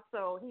he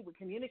would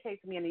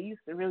communicate to me, and it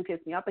used to really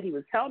piss me off, but he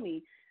would tell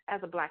me as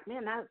a black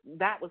man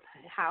that was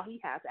how he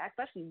has to act,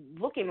 especially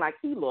looking like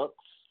he looks,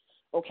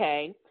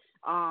 okay?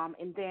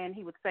 And then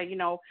he would say,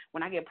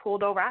 when I get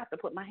pulled over, I have to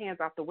put my hands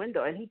out the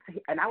window.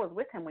 And I was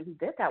with him when he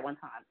did that one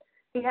time.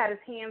 He had his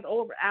hands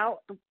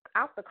out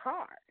the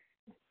car,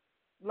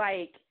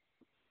 like,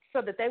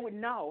 so that they would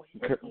know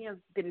his hands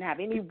didn't have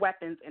any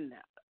weapons in them.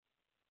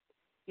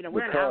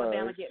 We're in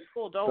Alabama getting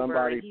pulled over.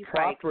 Somebody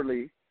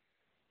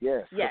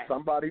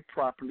somebody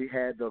properly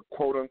had the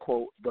quote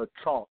unquote the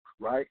talk,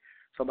 right?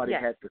 Somebody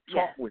had to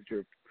talk with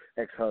your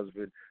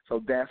ex-husband,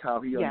 so that's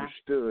how he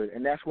understood,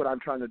 and that's what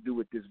I'm trying to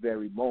do at this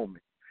very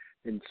moment.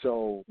 And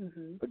so,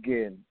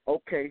 again,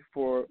 okay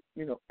for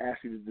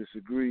Ashley to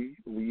disagree.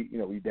 We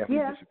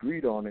definitely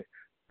disagreed on it,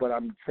 but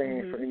I'm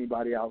saying for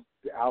anybody out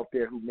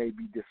there who may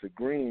be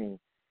disagreeing,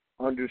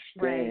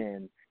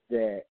 understand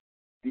that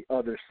the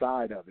other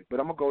side of it. But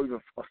I'm gonna go even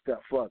a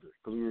step further,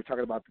 because we were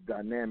talking about the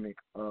dynamic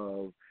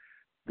of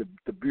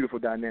the beautiful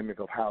dynamic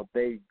of how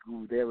they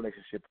grew their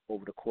relationship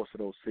over the course of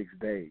those 6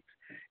 days.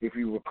 If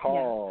you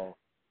recall,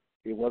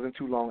 it wasn't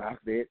too long after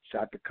they had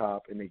shot the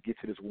cop and they get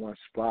to this one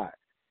spot,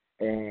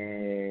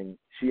 and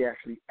she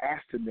actually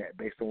asked him that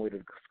based on where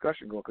the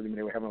discussion going, because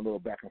they were having a little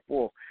back and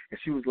forth, and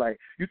she was like,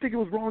 you think it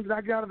was wrong that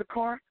I got out of the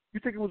car? You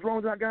think it was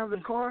wrong that I got out of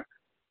the car?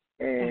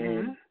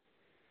 And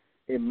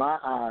in my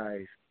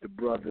eyes, the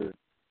brother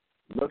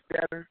looked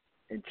at her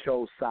and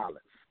chose silence.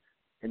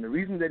 And the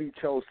reason that he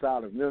chose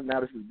silence, now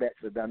this is back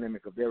to the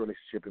dynamic of their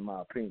relationship, in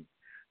my opinion.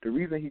 The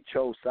reason he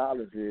chose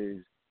silence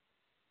is,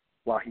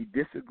 while he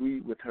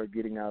disagreed with her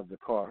getting out of the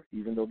car,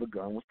 even though the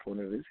gun was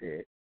pointed at his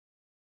head,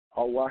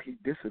 or while he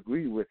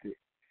disagreed with it,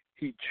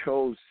 he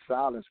chose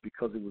silence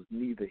because it was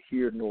neither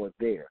here nor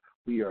there.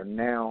 We are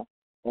now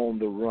on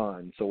the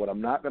run. So what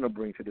I'm not going to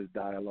bring to this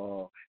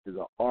dialogue is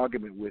an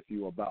argument with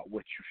you about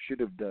what you should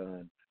have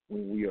done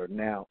when we are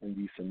now in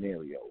these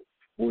scenarios.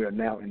 We are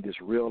now in this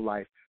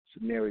real-life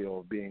scenario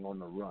of being on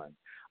the run.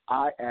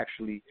 I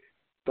actually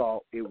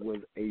thought it was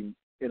in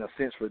a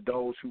sense, for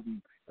those who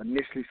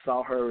initially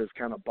saw her as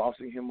kind of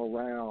bossing him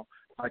around,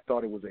 I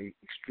thought it was a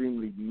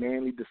extremely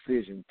manly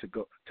decision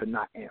to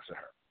not answer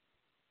her.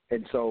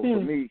 And so for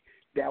me,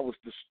 that was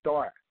the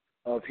start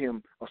of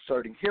him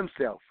asserting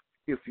himself,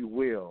 if you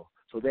will.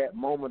 So that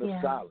moment of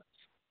silence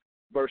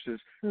versus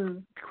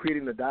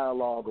creating the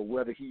dialogue of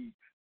whether he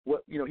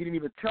didn't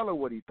even tell her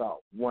what he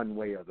thought one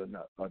way or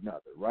another,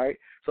 right?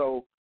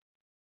 So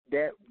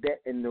that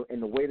and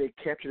the way they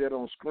captured that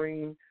on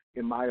screen,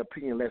 in my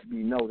opinion, lets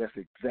me know that's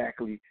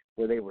exactly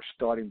where they were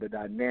starting the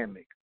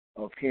dynamic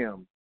of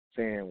him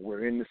saying,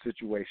 we're in the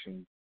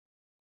situation,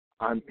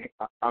 I'm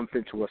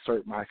fit to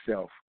assert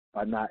myself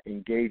by not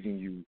engaging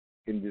you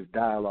in this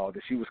dialogue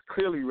that she was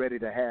clearly ready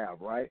to have,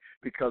 right?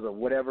 Because of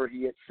whatever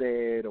he had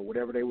said or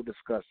whatever they were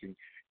discussing,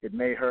 it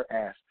made her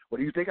ask, well,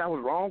 do you think I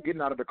was wrong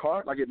getting out of the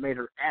car? Like, it made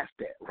her ask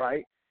that,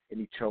 right? And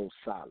he chose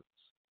silence.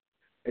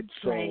 And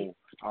so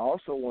I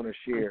also want to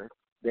share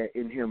that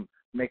in him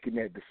making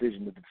that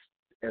decision,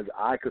 as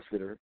I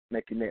consider,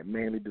 making that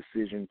manly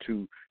decision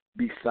to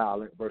be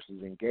silent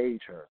versus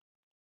engage her,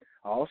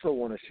 I also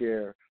want to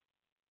share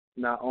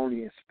not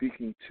only in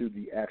speaking to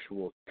the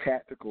actual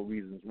tactical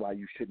reasons why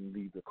you shouldn't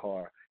leave the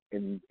car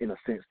and, in a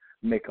sense,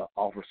 make an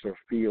officer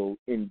feel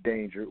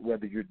endangered,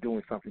 whether you're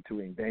doing something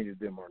to endanger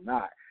them or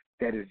not.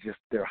 That is just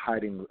their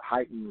heightened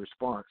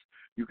response.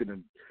 You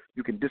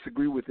can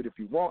disagree with it if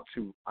you want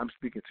to. I'm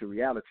speaking to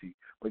reality.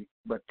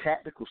 But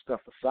tactical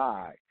stuff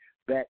aside,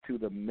 back to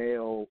the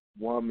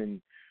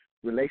male-woman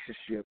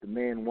relationship, the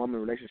man-woman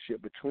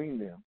relationship between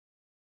them,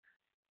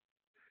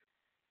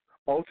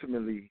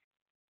 ultimately,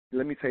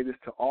 let me say this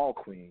to all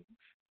queens.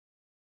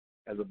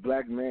 As a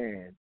black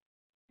man,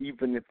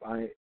 even if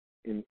I,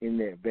 in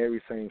that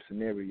very same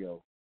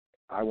scenario,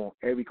 I want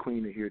every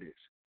queen to hear this.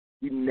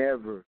 We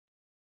never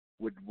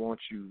would want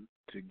you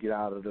to get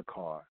out of the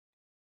car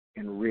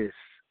and risk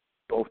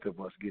both of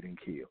us getting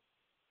killed.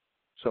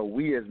 So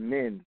we as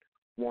men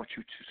want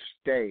you to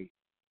stay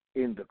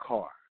in the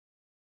car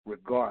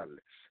regardless.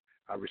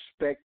 I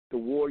respect the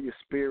warrior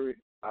spirit.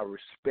 I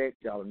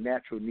respect y'all's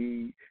natural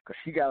need, because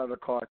she got out of the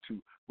car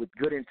with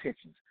good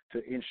intentions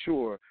to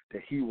ensure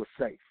that he was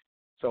safe.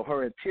 So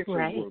her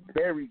intentions were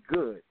very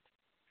good,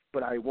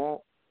 but I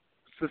want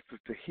sisters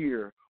to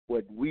hear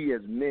what we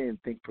as men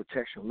think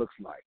protection looks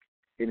like.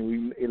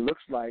 And it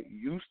looks like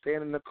you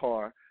stand in the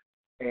car,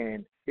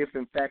 and if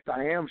in fact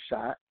I am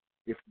shot,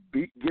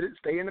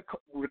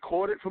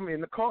 record it from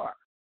in the car.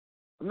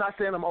 I'm not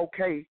saying I'm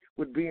okay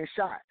with being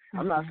shot.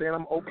 I'm not saying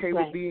I'm okay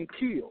with being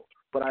killed.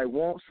 But I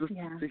want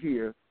sisters to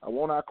hear, I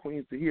want our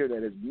queens to hear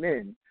that as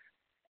men,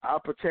 our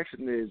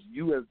protection is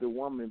you as the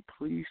woman,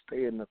 please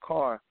stay in the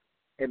car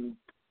and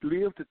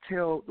live to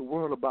tell the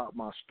world about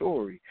my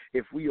story.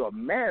 If we are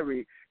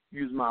married,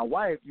 you's my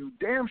wife, you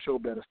damn sure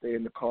better stay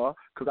in the car,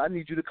 because I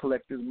need you to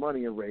collect this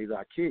money and raise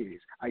our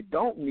kids. I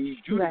don't need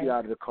you to get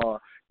out of the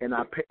car and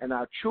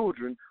our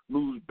children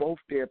lose both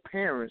their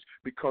parents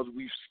because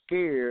we've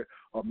scared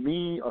a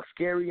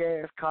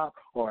scary-ass cop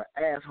or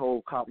an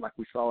asshole cop like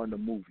we saw in the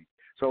movie.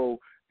 So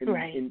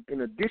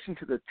in addition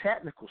to the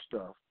technical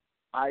stuff,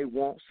 I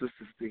want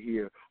sisters to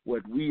hear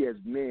what we as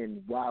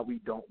men, why we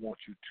don't want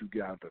you to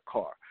get out of the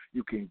car.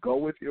 You can go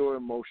with your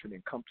emotion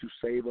and come to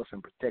save us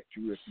and protect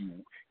you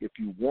if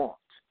you want.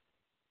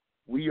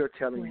 We are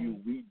telling you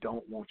we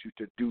don't want you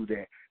to do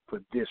that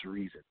for this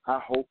reason. I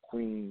hope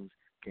queens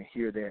can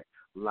hear that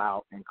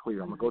loud and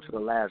clear. I'm going to go to the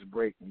last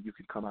break, and you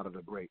can come out of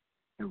the break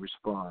and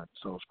respond.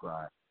 Soul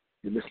Scribe.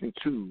 You're listening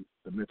to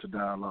the Mental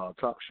Dialogue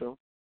Talk Show,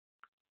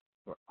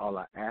 where all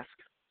I ask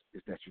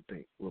is that you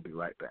think. We'll be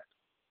right back.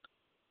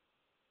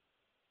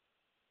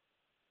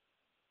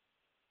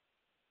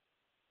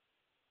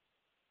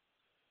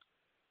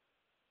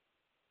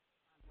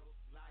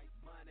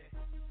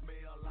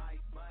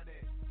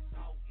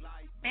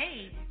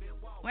 Babe,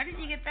 where did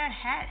you get that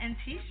hat and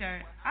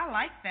T-shirt? I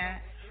like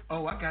that.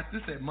 Oh, I got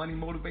this at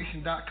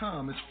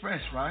moneymotivation.com. It's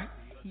fresh, right?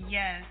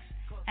 Yes,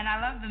 and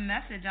I love the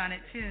message on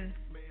it, too.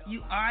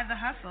 You are the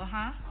hustle,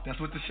 huh?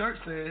 That's what the shirt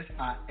says.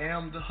 I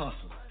am the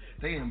hustle.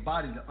 They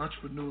embody the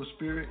entrepreneur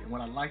spirit, and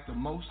what I like the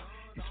most,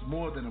 it's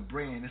more than a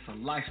brand. It's a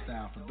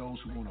lifestyle for those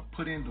who want to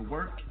put in the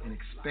work and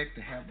expect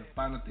to have the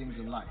finer things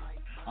in life.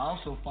 I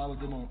also follow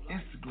them on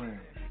Instagram.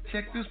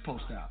 Check this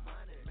post out.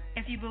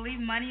 If you believe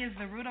money is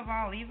the root of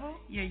all evil,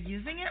 you're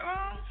using it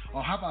wrong?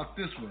 Or how about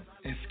this one?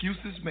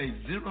 Excuses made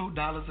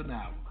 $0 an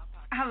hour.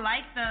 I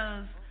like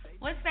those.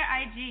 What's their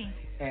IG?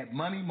 At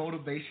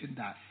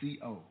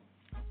moneymotivation.co.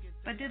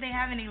 But do they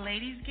have any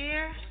ladies'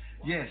 gear?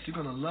 Yes, you're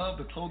going to love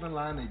the clothing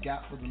line they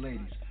got for the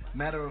ladies.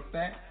 Matter of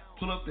fact,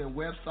 pull up their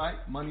website,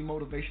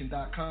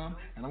 moneymotivation.com,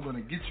 and I'm going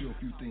to get you a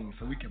few things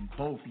so we can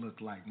both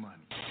look like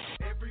money.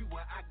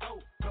 Everywhere I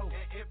go, and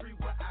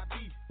everywhere I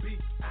be,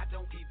 I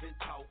don't even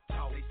talk,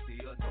 they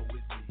still know it's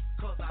me.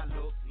 'Cause I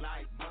look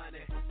like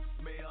money,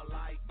 smell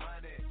like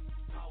money,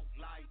 talk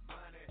like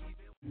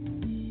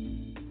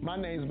money. My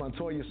name is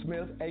Montoya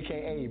Smith,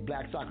 a.k.a.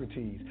 Black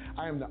Socrates.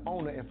 I am the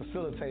owner and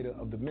facilitator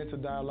of the Mental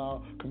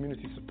Dialogue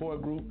Community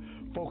Support Group,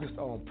 focused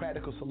on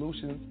practical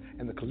solutions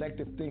and the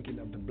collective thinking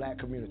of the black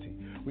community.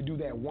 We do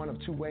that one of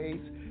two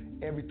ways.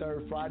 Every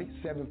third Friday,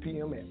 7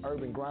 p.m. at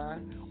Urban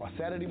Grind, or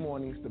Saturday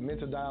mornings, the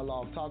Mental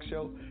Dialogue Talk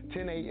Show,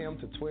 10 a.m.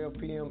 to 12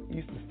 p.m.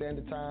 Eastern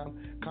Standard Time.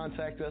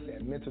 Contact us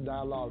at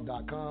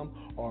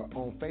mentaldialogue.com or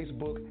on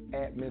Facebook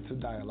at Mental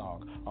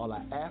Dialogue. All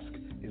I ask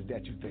is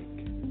that you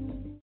think.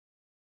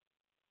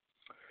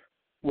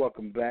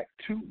 Welcome back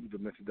to the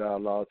Mental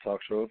Dialogue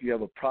Talk Show. If you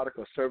have a product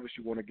or service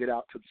you want to get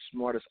out to the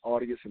smartest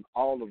audience in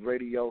all of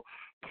radio,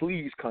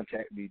 please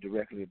contact me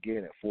directly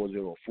again at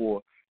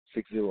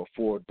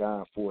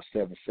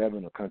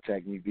 604-DIME-477, or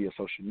contact me via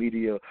social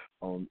media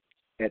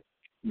at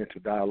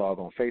Mental Dialogue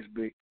on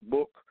Facebook,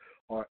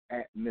 or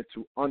at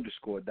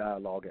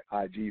mental_dialogue at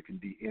IG. You can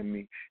DM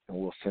me, and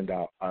we'll send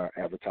out our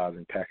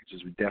advertising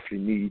packages. We definitely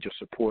need your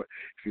support.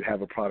 If you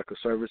have a product or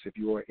service, if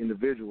you are an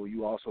individual,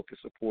 you also can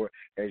support,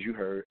 as you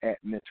heard, at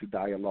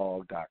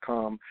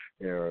mentaldialogue.com.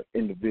 There are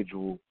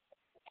individual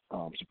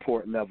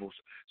support levels.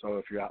 So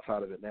if you're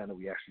outside of Atlanta,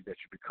 we ask you that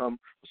you become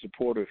a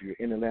supporter. If you're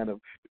in Atlanta,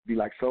 be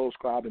like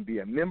Subscribe and be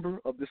a member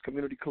of this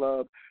community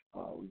club.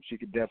 She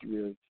could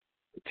definitely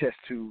attest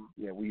to,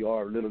 we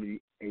are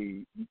literally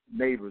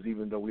neighbors,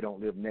 even though we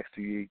don't live next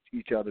to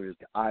each other. Is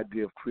the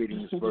idea of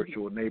creating this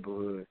virtual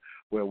neighborhood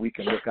where we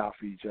can look out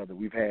for each other.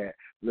 We've had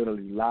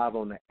literally live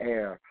on the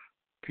air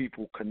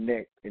people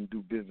connect and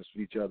do business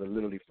with each other,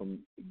 literally from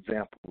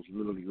examples,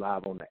 literally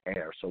live on the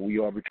air. So we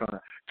are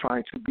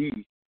trying to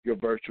be your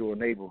virtual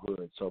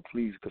neighborhood. So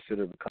please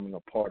consider becoming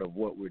a part of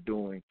what we're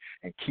doing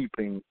and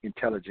keeping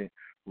intelligent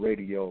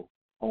radio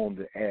on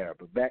the air.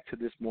 But back to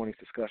this morning's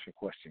discussion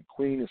question.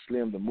 Queen and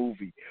Slim, the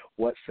movie,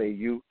 what say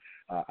you?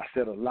 I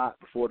said a lot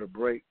before the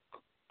break,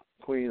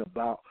 Queen,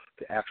 about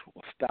the actual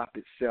stop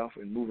itself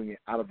and moving it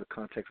out of the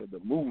context of the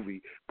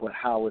movie, but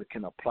how it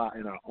can apply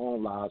in our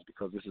own lives,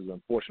 because this is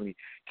unfortunately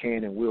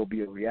can and will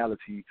be a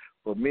reality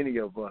for many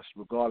of us,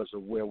 regardless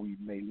of where we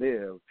may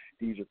live.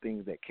 These are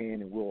things that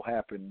can and will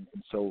happen.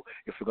 And so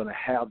if we're going to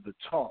have the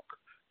talk,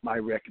 my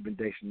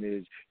recommendation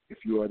is,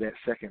 if you are that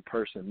second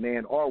person,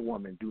 man or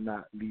woman, do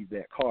not leave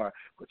that car.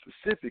 But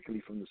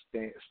specifically from the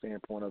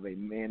standpoint of a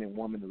man and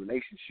woman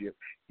relationship,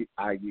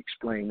 I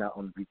explain not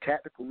only the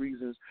tactical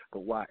reasons,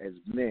 but why as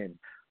men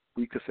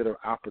we consider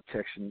our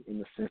protection in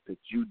the sense that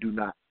you do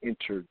not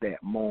enter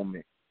that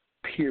moment,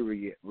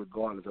 period,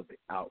 regardless of the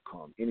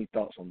outcome. Any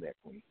thoughts on that,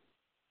 Queen?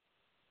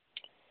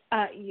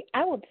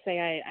 I would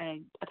say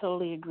I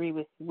totally agree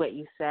with what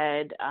you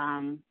said.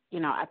 I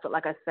feel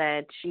like I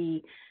said,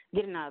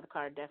 getting out of the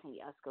car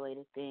definitely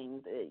escalated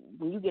things.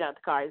 When you get out of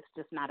the car, it's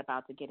just not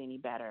about to get any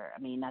better. I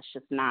mean, that's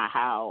just not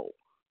how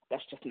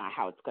it's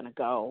going to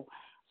go.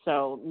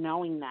 So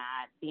knowing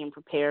that, being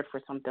prepared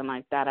for something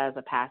like that as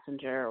a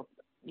passenger,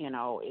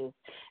 is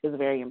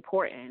very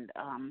important.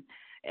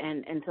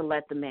 And to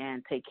let the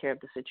man take care of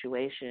the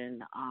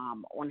situation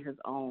on his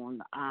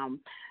own.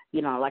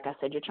 Like I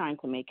said, you're trying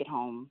to make it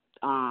home.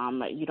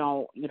 You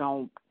don't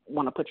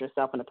want to put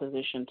yourself in a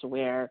position to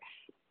where,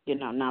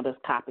 now this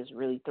cop is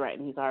really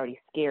threatened. He's already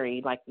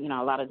scary. Like, a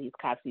lot of these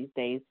cops these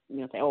days,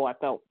 say, oh, I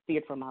felt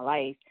feared for my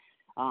life.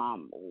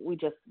 You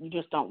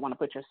just don't want to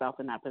put yourself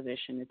in that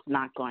position. It's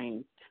not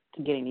going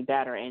to get any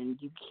better, and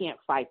you can't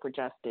fight for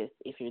justice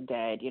if you're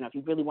dead. If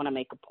you really want to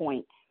make a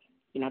point,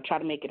 try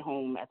to make it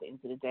home at the end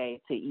of the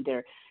day to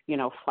either,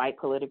 fight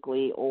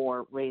politically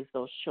or raise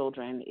those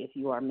children if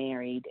you are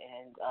married,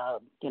 and,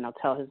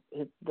 tell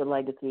the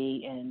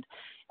legacy and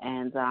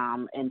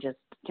just,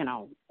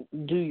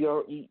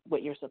 do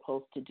what you're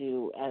supposed to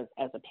do as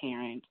a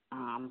parent.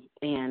 A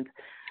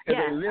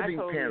living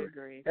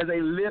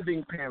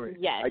parent.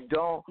 Yes. I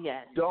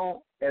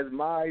don't, as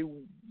my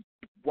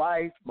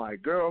wife, my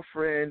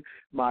girlfriend,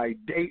 my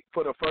date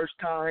for the first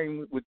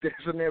time with this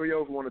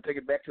scenario, if we want to take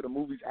it back to the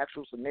movie's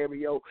actual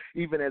scenario,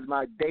 even as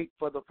my date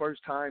for the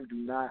first time, do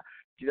not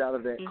get out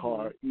of that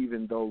car,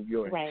 even though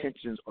your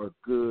intentions are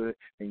good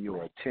and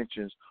your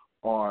intentions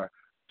are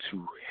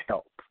to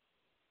help.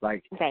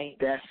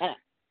 That's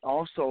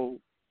also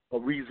a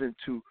reason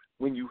to,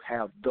 when you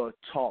have the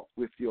talk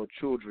with your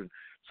children.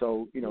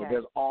 So,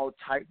 there's all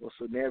type of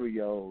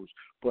scenarios,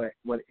 but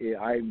when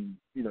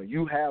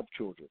you have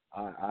children.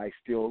 I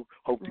still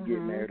hope to get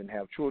married and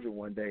have children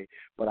one day,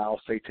 but I'll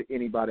say to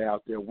anybody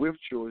out there with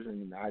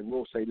children, and I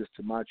will say this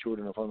to my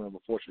children if I'm ever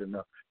fortunate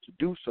enough to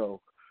do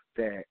so,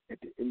 that at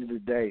the end of the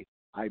day,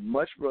 I'd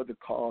much rather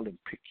call and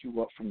pick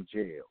you up from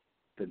jail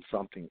than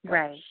something else.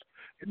 Right.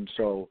 And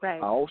so I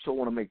also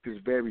want to make this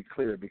very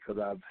clear, because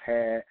I've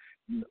had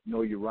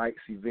Know Your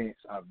Rights events.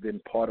 I've been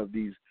part of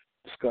these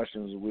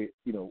discussions with,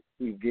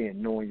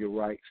 again, knowing your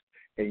rights.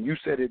 And you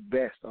said it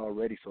best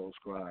already,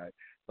 Subscribe.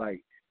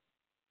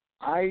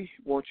 I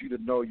want you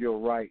to know your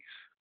rights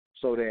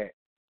so that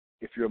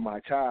if you're my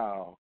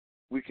child,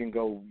 we can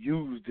go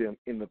use them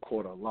in the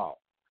court of law.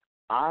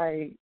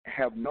 I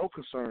have no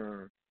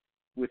concern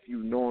with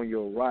you knowing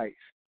your rights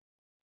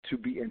to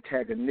be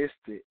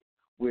antagonistic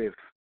with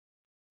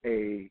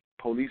a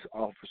police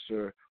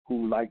officer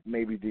who, like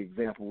maybe the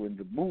example in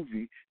the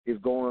movie, is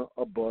going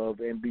above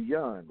and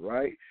beyond,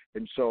 right?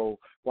 And so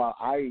while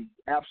I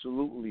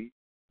absolutely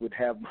would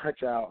have my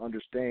child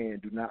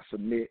understand, do not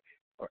submit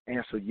or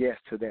answer yes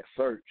to that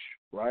search,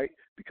 right?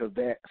 Because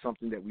that's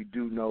something that we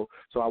do know.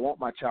 So I want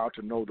my child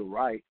to know the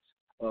rights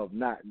of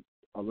not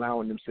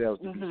allowing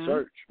themselves to be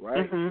searched,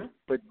 right?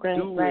 But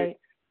it,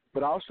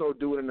 but also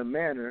do it in a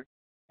manner.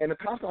 And the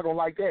cop's not gonna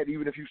like that,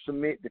 even if you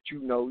submit that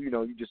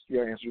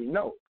your answer is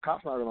no. The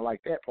cop's not gonna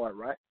like that part,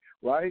 right?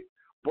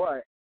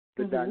 But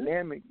the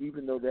dynamic,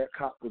 even though that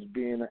cop was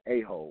being an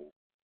a-hole,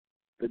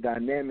 the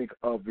dynamic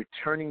of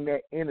returning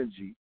that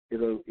energy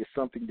is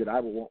something that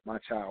I would want my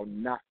child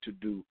not to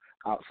do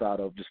outside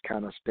of just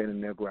kind of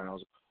standing their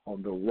grounds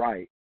on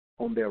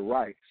their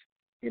rights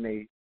in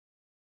a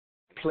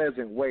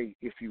pleasant way,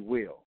 if you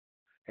will,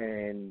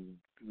 and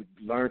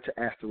learn to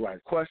ask the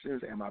right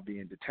questions. Am I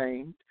being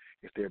detained?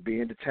 If they're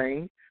being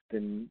detained,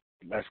 then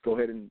let's go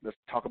ahead and let's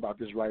talk about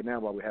this right now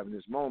while we're having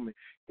this moment.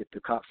 If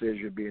the cop says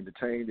you're being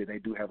detained, then they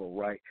do have a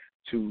right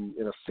to,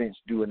 in a sense,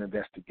 do an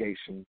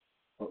investigation.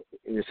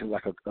 It's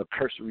like a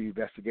cursory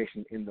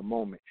investigation in the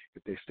moment.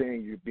 If they're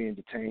saying you're being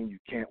detained, you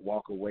can't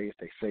walk away. If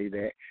they say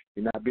that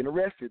you're not being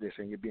arrested, they're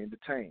saying you're being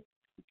detained.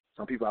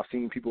 Some people, I've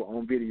seen people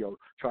on video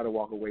try to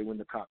walk away when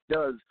the cop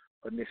does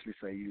initially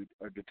say you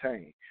are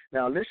detained.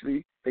 Now,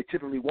 initially, they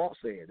typically won't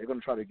say it. They're going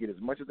to try to get as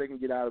much as they can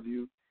get out of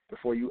you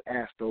before you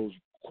ask those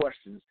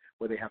questions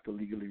where they have to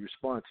legally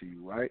respond to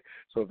you, right?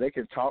 So if they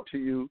can talk to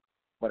you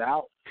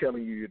without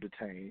telling you you're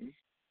detained,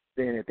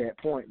 then at that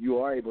point you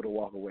are able to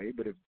walk away.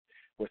 But if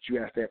what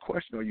you ask that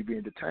question, are you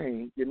being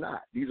detained, you're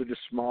not. These are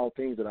just small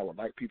things that I would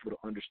like people to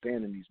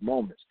understand in these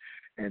moments.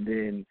 And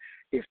then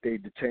if they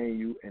detain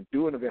you and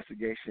do an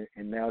investigation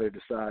and now they're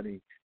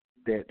deciding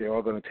that they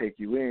are going to take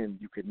you in,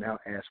 you can now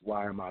ask,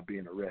 why am I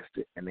being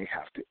arrested? And they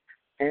have to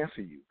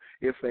answer you.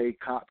 If a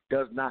cop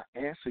does not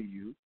answer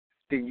you,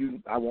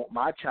 then I want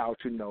my child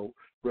to know,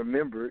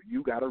 remember,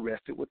 you got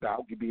arrested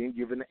without being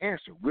given an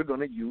answer. We're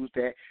going to use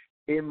that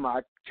in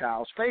my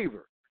child's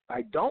favor.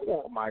 I don't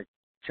want my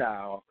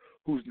child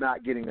who's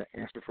not getting an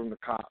answer from the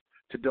cop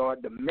to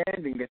start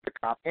demanding that the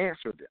cop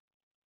answer them.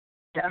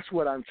 That's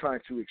what I'm trying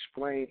to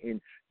explain in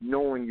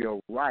knowing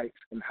your rights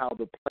and how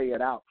to play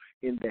it out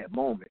in that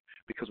moment.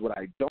 Because what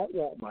I don't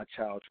want my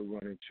child to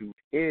run into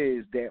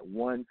is that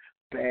one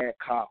bad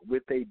cop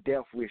with a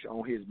death wish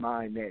on his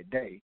mind that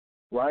day,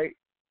 right?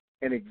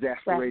 And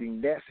exasperating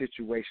that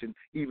situation,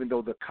 even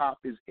though the cop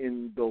is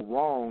in the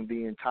wrong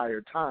the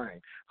entire time.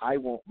 I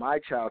want my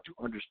child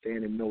to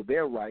understand and know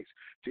their rights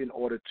in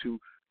order to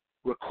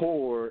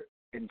record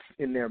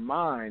in their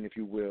mind, if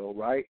you will,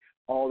 right,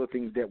 all the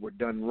things that were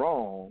done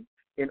wrong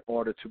in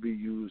order to be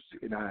used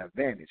in our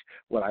advantage.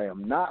 What I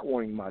am not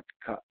wanting my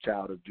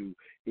child to do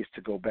is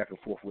to go back and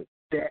forth with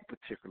that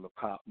particular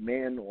cop,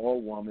 man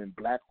or woman,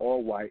 black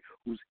or white,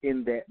 who's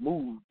in that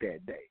mood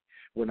that day.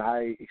 When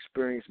I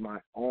experienced my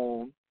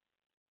own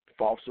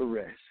false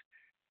arrest,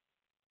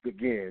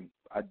 again,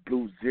 I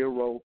blew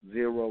 000.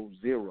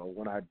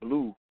 When I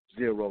blew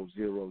 000,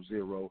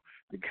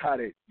 the guy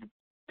that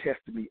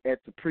tested me at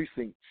the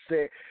precinct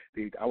said,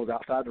 I was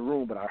outside the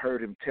room, but I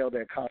heard him tell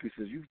that cop, he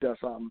says, you've done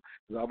something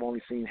that I've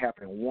only seen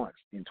happen once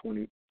in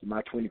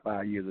my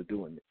 25 years of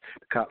doing it.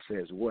 The cop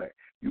says, what?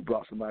 You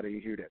brought somebody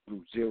in here that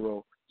blew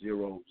 000.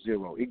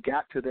 It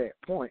got to that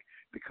point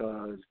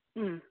because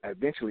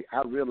eventually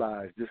I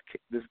realized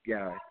this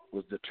guy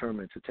was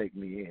determined to take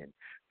me in.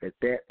 At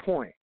that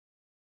point,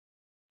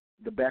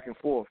 my back and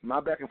forth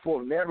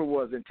never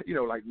was,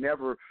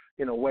 never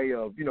in a way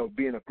of,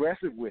 being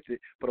aggressive with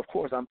it. But, of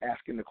course, I'm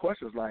asking the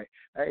questions like,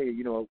 hey,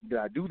 did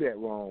I do that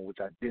wrong, which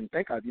I didn't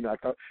think I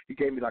thought he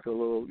gave me like a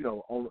little,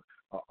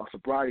 a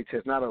sobriety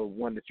test, not a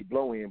one that you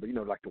blow in, but,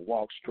 like to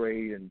walk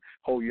straight and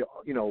hold your,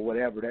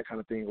 whatever, that kind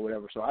of thing or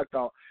whatever. So I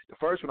thought, the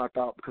first one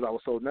because I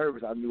was so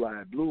nervous, I knew I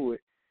had blew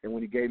it. And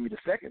when he gave me the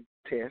second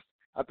test,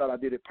 I thought I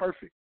did it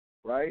perfect,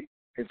 right?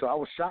 And so I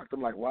was shocked.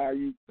 I'm like, why are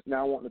you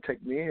now wanting to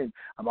take me in?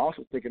 I'm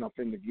also thinking I'm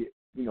finna get,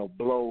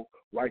 blow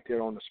right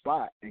there on the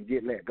spot and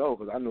get let go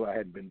because I knew I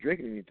hadn't been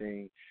drinking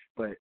anything.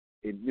 But,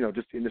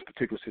 just in this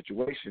particular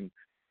situation,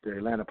 the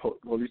Atlanta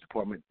Police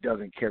Department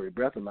doesn't carry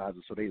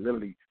breathalyzers, so they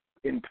literally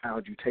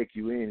impound you, take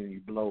you in, and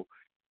you blow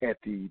at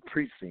the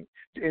precinct.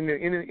 And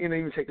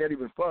even take that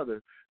even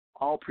further,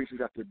 all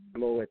precincts have to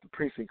blow at the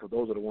precinct because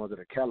those are the ones that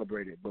are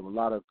calibrated. But a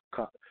lot of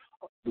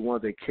the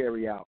ones they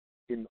carry out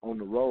on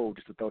the road,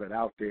 just to throw that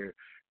out there,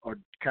 are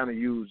kind of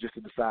used just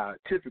to decide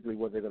typically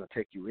whether they're going to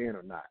take you in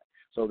or not.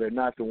 So they're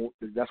not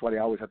that's why they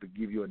always have to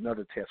give you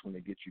another test when they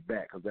get you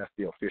back because that's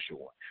the official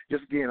one.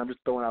 Just again, I'm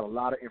just throwing out a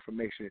lot of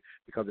information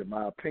because in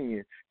my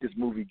opinion, this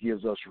movie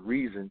gives us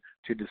reason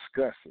to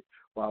discuss it.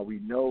 While we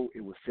know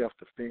it was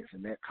self-defense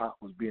and that cop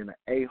was being an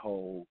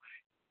a-hole,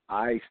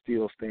 I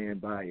still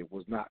stand by it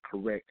was not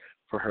correct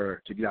for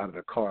her to get out of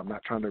the car. I'm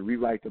not trying to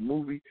rewrite the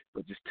movie,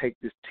 but just take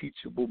this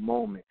teachable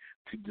moment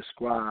to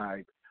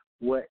describe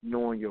what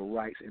knowing your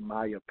rights, in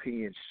my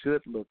opinion,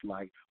 should look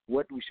like,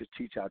 what we should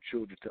teach our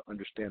children to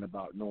understand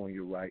about knowing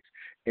your rights,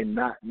 and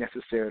not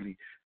necessarily,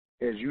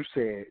 as you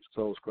said,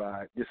 Soul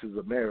Scribe, this is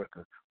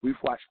America. We've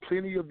watched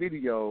plenty of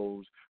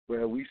videos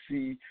where we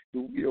see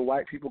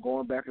white people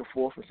going back and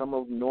forth and some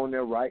of them knowing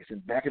their rights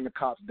and backing the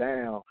cops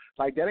down.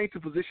 Like, that ain't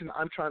the position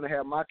I'm trying to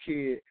have my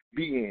kid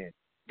be in.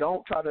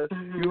 Don't try to,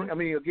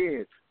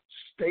 again,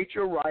 state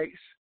your rights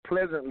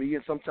pleasantly,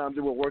 and sometimes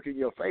it will work in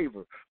your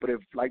favor. But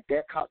if, like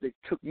that cop that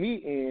took me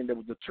in, that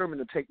was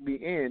determined to take me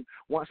in,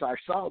 once I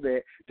saw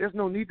that, there's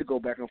no need to go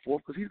back and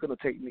forth because he's going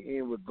to take me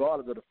in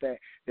regardless of the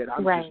fact that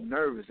I'm just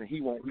nervous and he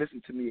won't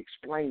listen to me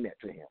explain that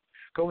to him.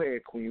 Go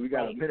ahead, Queen. We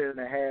got a minute and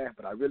a half,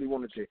 but I really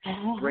wanted to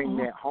bring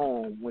that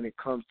home when it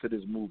comes to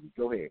this movie.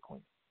 Go ahead,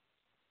 Queen.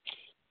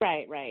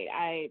 Right.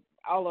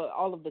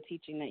 All of the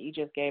teaching that you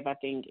just gave, I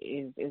think,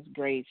 is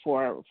great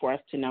for us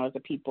to know as a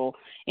people,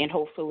 and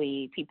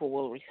hopefully people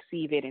will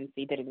receive it and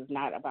see that it is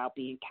not about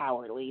being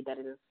cowardly, that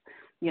it is,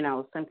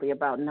 simply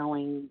about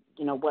knowing,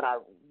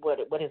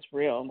 what is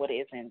real and what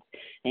isn't,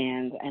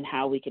 and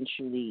how we can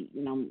truly,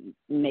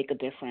 make a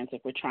difference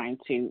if we're trying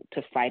to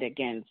fight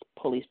against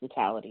police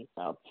brutality.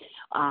 So,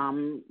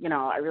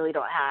 I really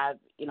don't have,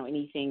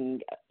 anything,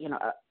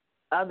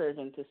 other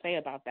than to say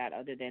about that,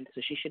 other than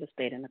so she should have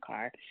stayed in the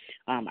car.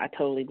 I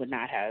totally would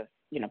not have,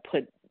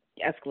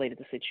 escalated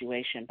the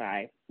situation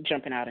by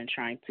jumping out and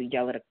trying to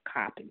yell at a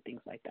cop and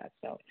things like that.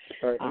 So,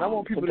 right. And I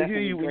want people to hear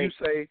you when you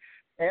great.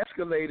 say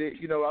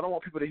escalated. I don't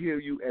want people to hear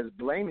you as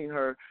blaming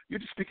her. You're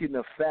just speaking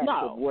the facts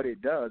of what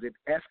it does. It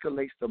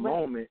escalates the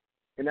moment.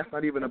 And that's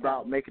not even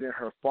about making it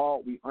her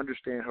fault. We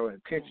understand her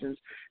intentions.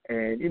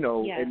 And,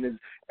 and then,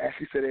 as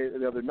she said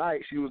the other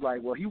night, she was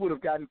like, well, he would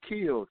have gotten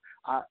killed.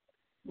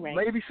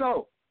 Maybe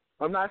so.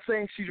 I'm not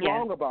saying she's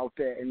wrong about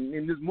that. And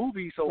in this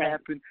movie,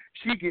 happened,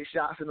 she gets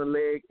shots in the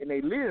leg and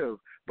they live.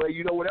 But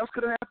you know what else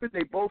could have happened?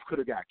 They both could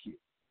have got killed.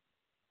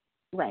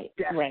 Right.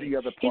 That's the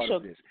other part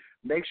of this.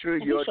 Make sure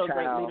your child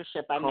great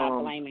leadership by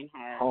not blaming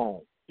her.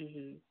 Home.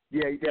 Mm-hmm.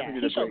 Yeah, he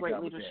definitely did a great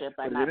job leadership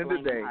by not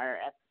blaming her.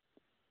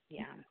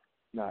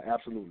 No,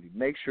 absolutely.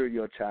 Make sure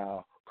your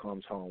child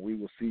comes home. We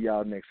will see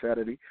y'all next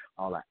Saturday.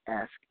 All I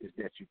ask is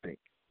that you think.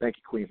 Thank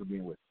you, Queen, for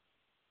being with us.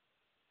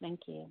 Thank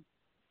you.